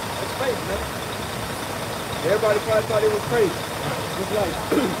 That's faith, man. Everybody probably thought it was crazy.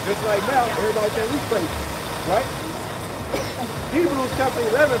 Just like now, everybody think we crazy. Right? Hebrews chapter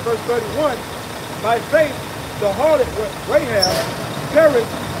 11, verse 31. By faith, the harlot Rahab perished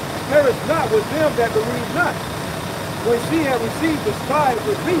not with them that believed not, when she had received the spies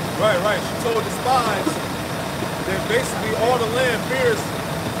with peace. Right. She told the spies then basically all the land bears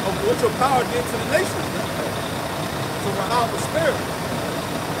of what your power did to the nations. So without the spirit,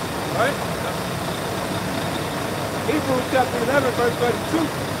 right? Hebrews chapter 11, verse 32.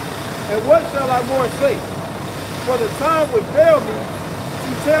 And what shall I more say? For the time would fail me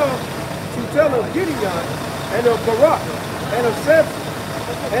to tell of Gideon, and of Barak, and of Samson,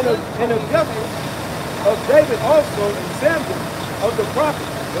 and of Jephthah, of David also, and Samuel, of the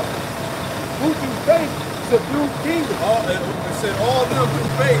prophets, who through faith subdued kingdoms. It said all them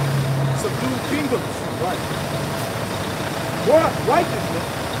through faith subdued kingdoms. Right. Brought righteousness,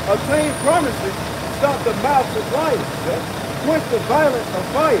 obtained promises, stopped the mouths of lions, quenched the violence of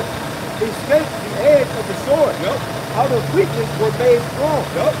fire, escaped the edge of the sword. Out of weakness were made strong.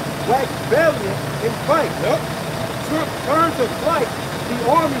 Waxed valiant in fight. Turned to flight the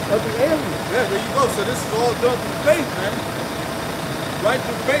armies of the aliens. Yeah, there you go. So this is all done through faith, man. Right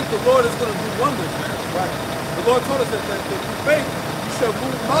through faith, the Lord is going to do wonders, man. Right. The Lord told us that through faith, you shall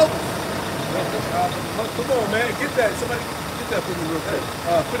move mountains. Come on, man. Get that. Somebody get that for me real quick.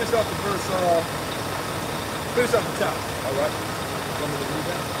 Finish off the verse. Finish off the top. All right. Want me to read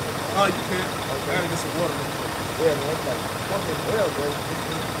that? You can. I gotta get some water. Yeah, man. It's like something well, bro.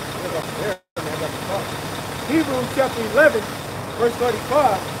 Hebrews chapter 11, verse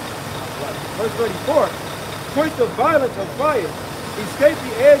 35, verse 34. Quench the violence of fire, escape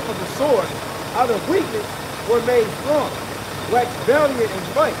the edge of the sword. Out of weakness were made strong. Waxed valiant in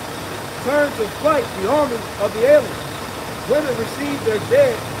fight. Turned to flight the armies of the aliens. Women received their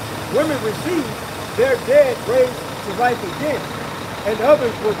dead raised to life again, and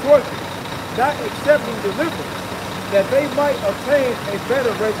others were tortured, not accepting deliverance, that they might obtain a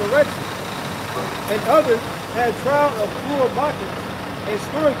better resurrection. And others had trial of cruel mockings and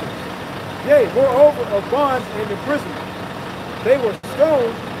scourgings, yea, moreover of bonds and imprisonment. They were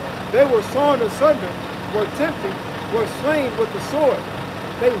stoned, they were sawn asunder, were tempted, were slain with the sword.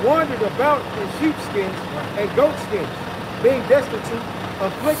 They wandered about in sheepskins and goatskins, being destitute,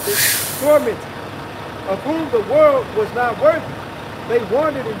 afflicted, tormented, of whom the world was not worthy. They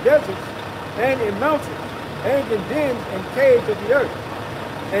wandered in deserts and in mountains, and in dens and caves of the earth.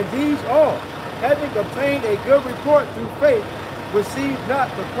 And these all, having obtained a good report through faith, received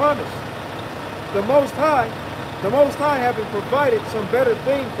not the promise. The Most High having provided some better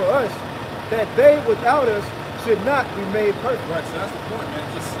thing for us, that they without us should not be made perfect. Right, so that's the point, man.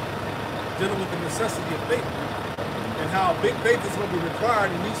 Just dealing with the necessity of faith, and how big faith is going to be required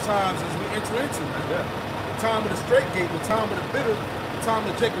in these times as we enter into, man. Yeah. The time of the straight gate, the time of the bitter, the time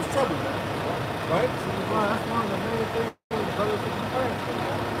of Jacob's trouble, man. Right? That's one of the main things brothers should be praying for.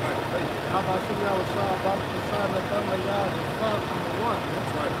 How about you know about the son of the y'all the son from the one?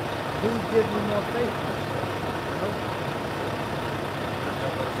 That's right. Who's giving you more faith?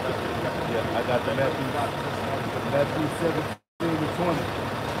 Yeah, I got the Matthew 17 to 20.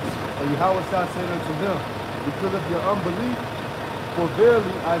 And Yahweh shall say unto them, because of your unbelief, for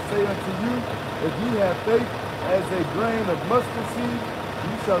verily I say unto you, if ye have faith as a grain of mustard seed,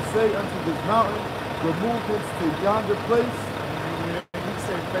 you shall say unto this mountain, remove hence to yonder place. He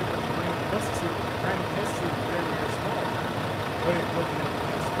said faith as a grain of mustard seed. Grain of mustard seed is very, very small. But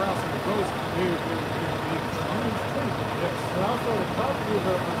it sprouts and it grows very, very, very big. Yes. And also the property of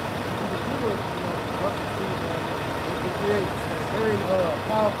the mustard seed, it creates very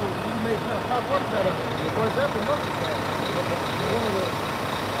powerful, you make hot water out of it. For example, mustard seed.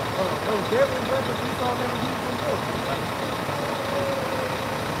 One of those deadly weapons we saw never used in war.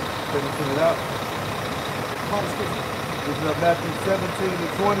 Finishing it out. This is Matthew 17 to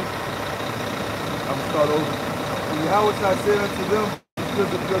 20. I'm going to start over. And Yahweh shall say unto them, because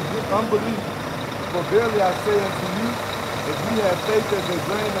of your unbelief, for verily I say unto you, if ye have faith as a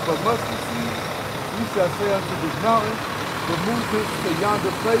grain of a mustard seed, ye shall say unto this mountain, remove this to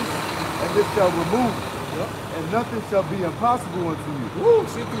yonder place, and this shall remove. And nothing shall be impossible unto you. Woo!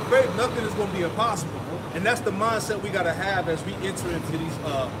 See, through faith, nothing is going to be impossible. And that's the mindset we got to have as we enter into these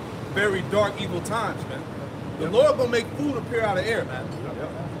very dark, evil times, man. The Lord going to make food appear out of air, man.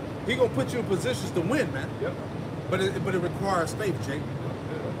 He going to put you in positions to win, man. But it requires faith, Jake.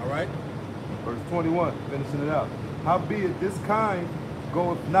 All right? Verse 21, finishing it out. Howbeit this kind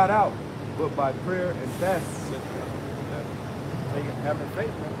goeth not out, but by prayer and fasting. Having faith,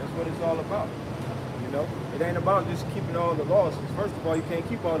 man. That's what it's all about. You know, it ain't about just keeping all the laws. First of all, you can't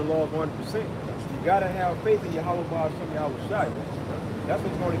keep all the laws 100%. You gotta have faith in Yahweh Ba'ashem Yahweh Shai. That's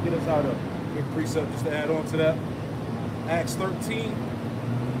what's going to get us out of it. Quick precept just to add on to that. Acts 13,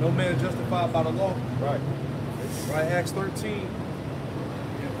 no man is justified by the law. Right. Right, Acts 13,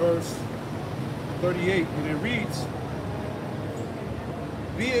 in verse 38, and it reads,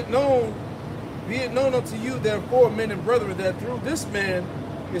 be it known Be it known unto you, therefore, men and brethren, that through this man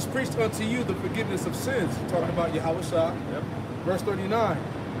is preached unto you the forgiveness of sins. Talking about Yahushua. Yep. Verse 39.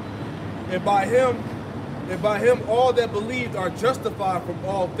 And by him all that believed are justified from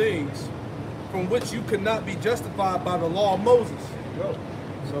all things, from which you could not be justified by the law of Moses. Go.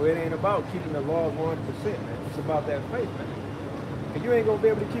 So it ain't about keeping the law 100%, man. It's about that faith, man. And you ain't gonna be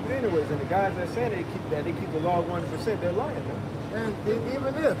able to keep it anyways. And the guys that say they keep the law 100%, they're lying, man. And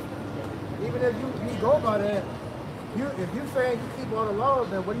even if you go by that, if you saying you keep all the laws,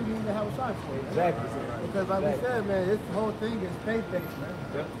 then what do you mean to have a shot for? Exactly. Because like we said, man, this whole thing is faith-based, man.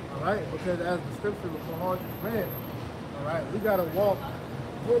 Yep. All right? Because as the scripture was so hard to read, all right, we got to walk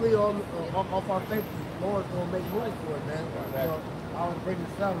fully off our faith. The Lord's going to make moves for it, man. Exactly. I was breaking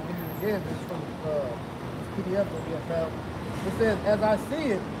this down again. This is from this PDF that we have found. It says, as I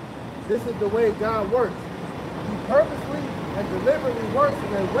see it, this is the way God works. He purposely and deliberately works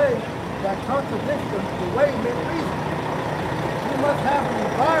in a way that contradicts the way men reason. You must have an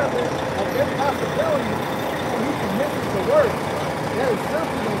environment of impossibility when he commits to work. That is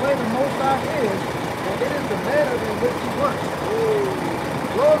simply the way the Most High is, and it is the manner in which he works.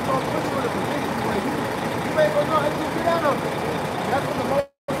 The Lord's going to put you in a position where you ain't going to know how to get out of it. That's when the Most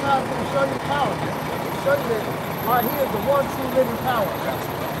High is going to show you power. Show you that why he is the one true living power.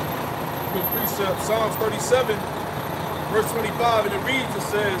 Good precept, Psalms 37, verse 25, and it reads, it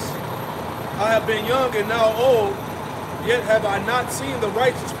says, I have been young and now old, yet have I not seen the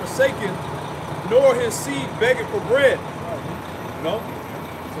righteous forsaken, nor his seed begging for bread. No?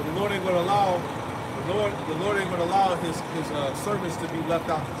 So the Lord ain't going to allow the Lord ain't going to allow his servants to be left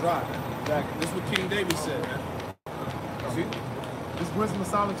out to dry. Exactly. This is what King David said, man. See? This is Wisdom of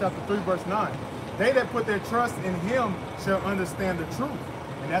Solomon chapter 3, verse 9. They that put their trust in him shall understand the truth.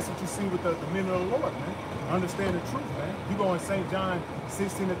 And that's what you see with the men of the Lord, man. Understand the truth, man. You go in St. John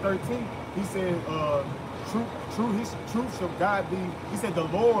 16 and 13, he said, truth shall guide thee. He said, the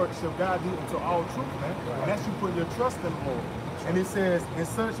Lord shall guide thee into all truth, man. And that's you put your trust in the Lord. And it says, and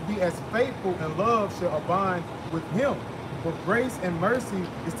such be as faithful and love shall abide with him. For grace and mercy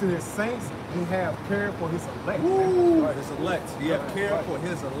is to his saints who have cared for his elect. Right, his elect. He have cared for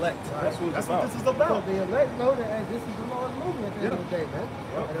his elect. That's what this is about. So the elect know that this is the Lord's movie at the end of the day, man.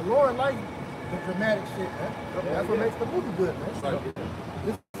 And the Lord likes the dramatic shit, man. That's what makes the movie good, man.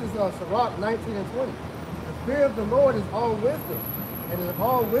 This is Sirach 19 and 20. The fear of the Lord is all wisdom, and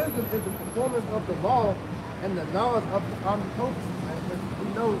all wisdom is the performance of the law and the knowledge of the omnipotency. We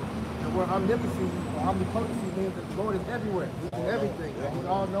know the word omnipotency or omnipotency means that the Lord is everywhere. He's in everything. He's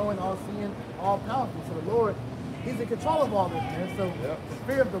all knowing, all seeing, all powerful. So the Lord, he's in control of all this, man. So the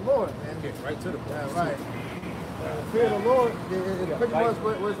fear of the Lord, man. Get right to the point. Yeah, right. The fear of the Lord is pretty much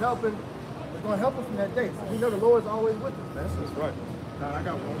what's helping. It's going to help us in that day. So we know the Lord is always with us, man. That's right. Now I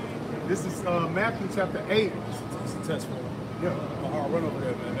got one. This is Matthew chapter 8. It's a test for him. Yeah. I'll run over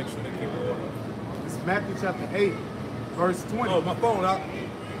there, man. Make sure they keep it order. This is Matthew chapter 8, verse 20. Oh, my phone out.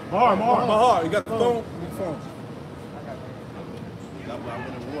 Mahar. You got the phone? Your phone.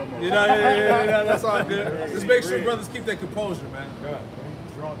 Yeah, that's all good. Just make sure brothers keep their composure, man.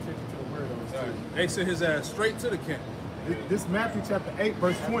 Draw attention to the word. They sent his ass straight to the camp. This Matthew chapter 8,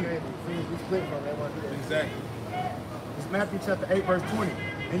 verse 20. Exactly. It's Matthew chapter 8, verse 20.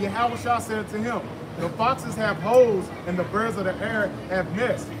 And Yahushua said to him, the foxes have holes and the birds of the air have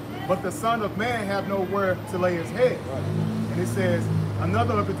nests, but the Son of Man have nowhere to lay his head. Right. And it says,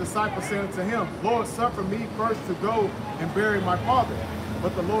 another of his disciples said unto him, Lord, suffer me first to go and bury my father.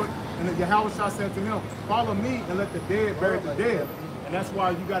 But the Lord, and Yahushua said to him, follow me and let the dead bury the dead. And that's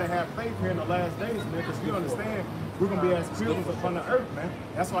why you got to have faith here in the last days, man, because you understand we're going to be as pilgrims upon the earth, man.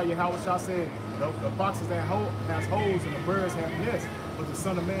 That's why Yahushua said, the foxes that has holes and the birds have nests, but the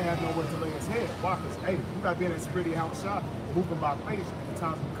Son of Man has nowhere to lay his head. Why? Because, hey, you got to be in that spirit of Yahushua, moving by faith in the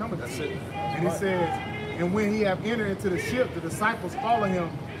times we're coming to. That's it. And it says, and when he had entered into the ship, the disciples followed him,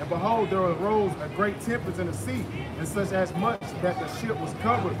 and behold, there arose a great tempest in the sea, and such as much that the ship was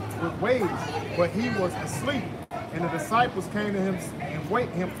covered with waves, but he was asleep. And the disciples came to him and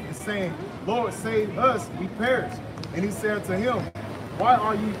waked him, and saying, Lord, save us, we perish. And he said to him, why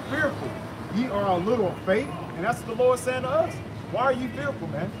are ye fearful? Ye are a little faith. And that's what the Lord saying to us. Why are you fearful,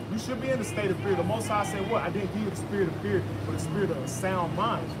 man? You should be in the state of fear. The Most High said what? I didn't give you the spirit of fear, but the spirit of a sound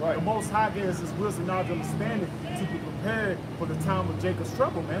mind. Right. The Most High gave us his wisdom, knowledge, and understanding to be prepared for the time of Jacob's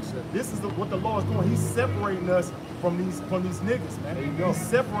trouble, man. This is what the Lord's doing. He's separating us from these niggas, man. He's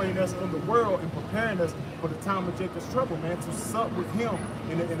separating us from the world and preparing us for the time of Jacob's trouble, man, to sup with him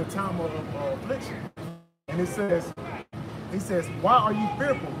in the time of affliction. And he says, why are you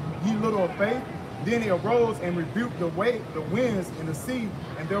fearful, ye little of faith? Then he arose and rebuked the winds and the sea,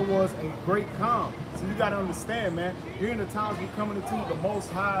 and there was a great calm. So you got to understand, man, during the times we're coming into, the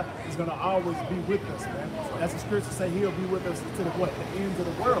Most High is going to always be with us, man. As the scripture say, he'll be with us to the what? The ends of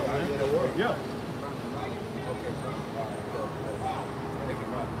the world, man. Yeah.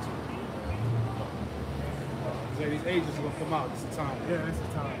 So these ages are gonna come out. It's the time. Yeah, it's the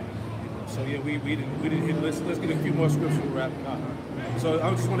time. So yeah, we didn't hit. Let's get a few more scriptures wrapping up. So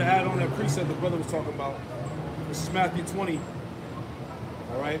I just want to add on that precept the brother was talking about. This is Matthew 20.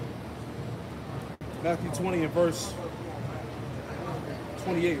 All right. Matthew 20 and verse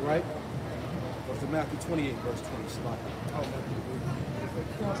 28, right? Or is it Matthew 28, verse 20?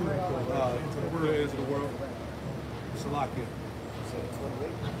 Where is the world? Salakia.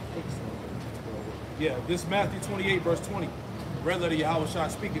 Yeah, this Matthew 28, verse 20. Red letter Yahushua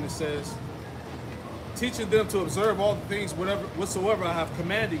speaking, it says, teaching them to observe all the things whatsoever I have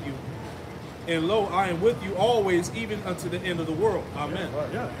commanded you. And lo, I am with you always, even unto the end of the world. Amen.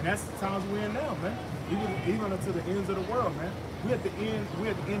 Yeah, and that's the times we're in now, man. Even unto the ends of the world, man. We're at the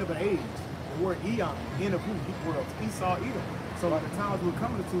end of an age. The word eon, end of who? World. Esau, Edom. So by the times we're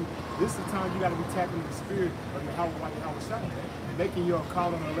coming to, this is the time you got to be tapping the spirit of Yahushua, man. Making your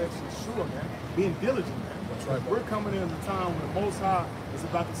call and election sure, man. Being diligent, man. That's right. We're coming in a time when the Most High is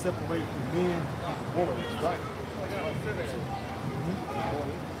about to separate the men and the warriors. Right.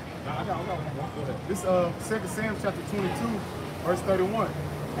 This 2 Samuel chapter 22, verse 31.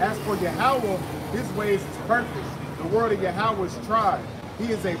 As for Yahweh, his ways is perfect. The word of Yahweh is tried.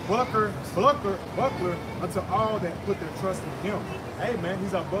 He is a buckler unto all that put their trust in him. Hey, man,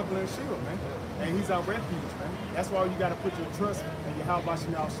 he's our buckler and shield, man. And he's our refuge, man. That's why you got to put your trust in Yahweh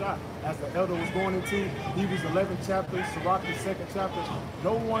Shah. As the elder was going into Hebrews 11th chapter, Sirach the 2nd chapter,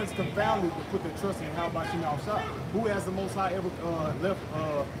 no one's confounded to put their trust in Yahweh Shah. Who has the Most High ever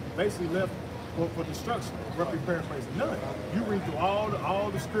basically left for destruction? Roughly paraphrasing, none. You read through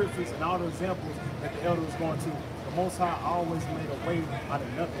all the scriptures and all the examples that the elder was going to. The Most High always made a way out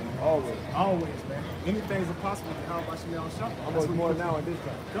of nothing. Always, man. Anything's impossible to Yahweh Shah. How much more now in this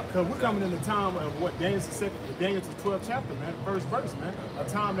time? Because we're coming in the time of what Daniel's 12th chapter, man, first verse, man. A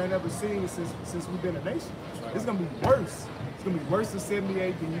time they never seen since we've been a nation. It's gonna be worse. It's gonna be worse than 70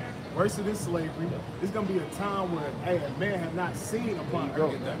 AD, worse than slavery. It's gonna be a time where, hey, a man have not seen upon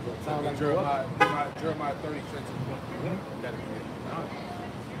earth. Jeremiah 30,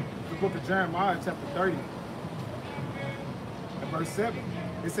 The book of Jeremiah, chapter 30, and verse 7.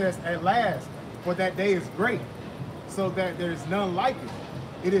 It says, at last, for that day is great, so that there is none like it.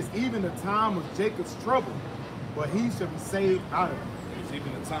 It is even the time of Jacob's trouble, but he shall be saved out of it. It is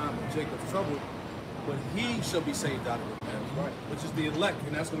even the time of Jacob's trouble, but he shall be saved out of it, man. Right. Which is the elect,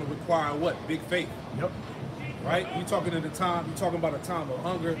 and that's going to require what? Big faith. Yep. Right? You're talking about a time of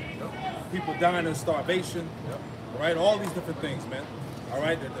hunger, people dying of starvation, right? All these different things, man. All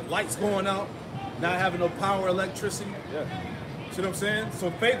right, the lights going out, not having no power, electricity. Yeah. See what I'm saying? So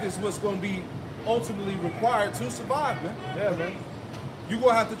faith is what's going to be ultimately required to survive, man. Yeah, man. You're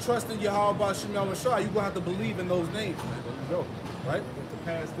going to have to trust in Yahweh Shem Shah. You're going to have to believe in those names, man. There you go. Right? To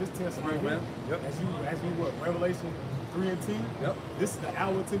pass this test, right, man. Yep. As you what? Revelation 3 and 10. Yep. This is the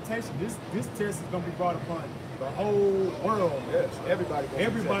hour of temptation. This test is going to be brought upon the whole world. Yes.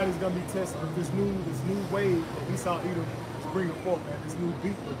 Everybody's going to be tested with this new wave that Esau Edom is bringing forth, man. This new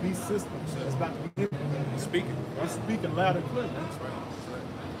beast system that's about to be speaking. I'm speaking loud and clear, man. That's right.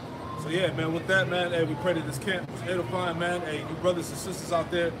 So yeah, man, with that, man, hey, we pray that this camp was edifying, man. Hey, you brothers and sisters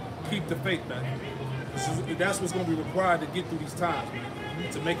out there, keep the faith, man. That's what's going to be required to get through these times, man,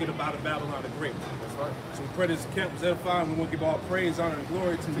 to make it about a Babylon the Great. That's right. So we pray this camp was edifying. We want to give all praise, honor, and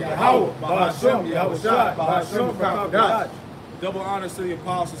glory to Yahweh, Yahweh. Double honors to the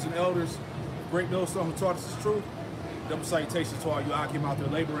apostles and elders, great millstone who taught us the truth. Double salutations to all you Akim out there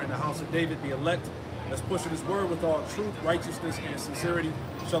laboring in the house of David, the elect. Let's push his word with all truth, righteousness, and sincerity.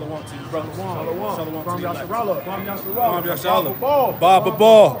 Shalom to you, brothers. Shalom to you, elect. Kwam Yasharallah. Baba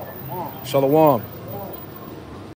Ball. Shalom.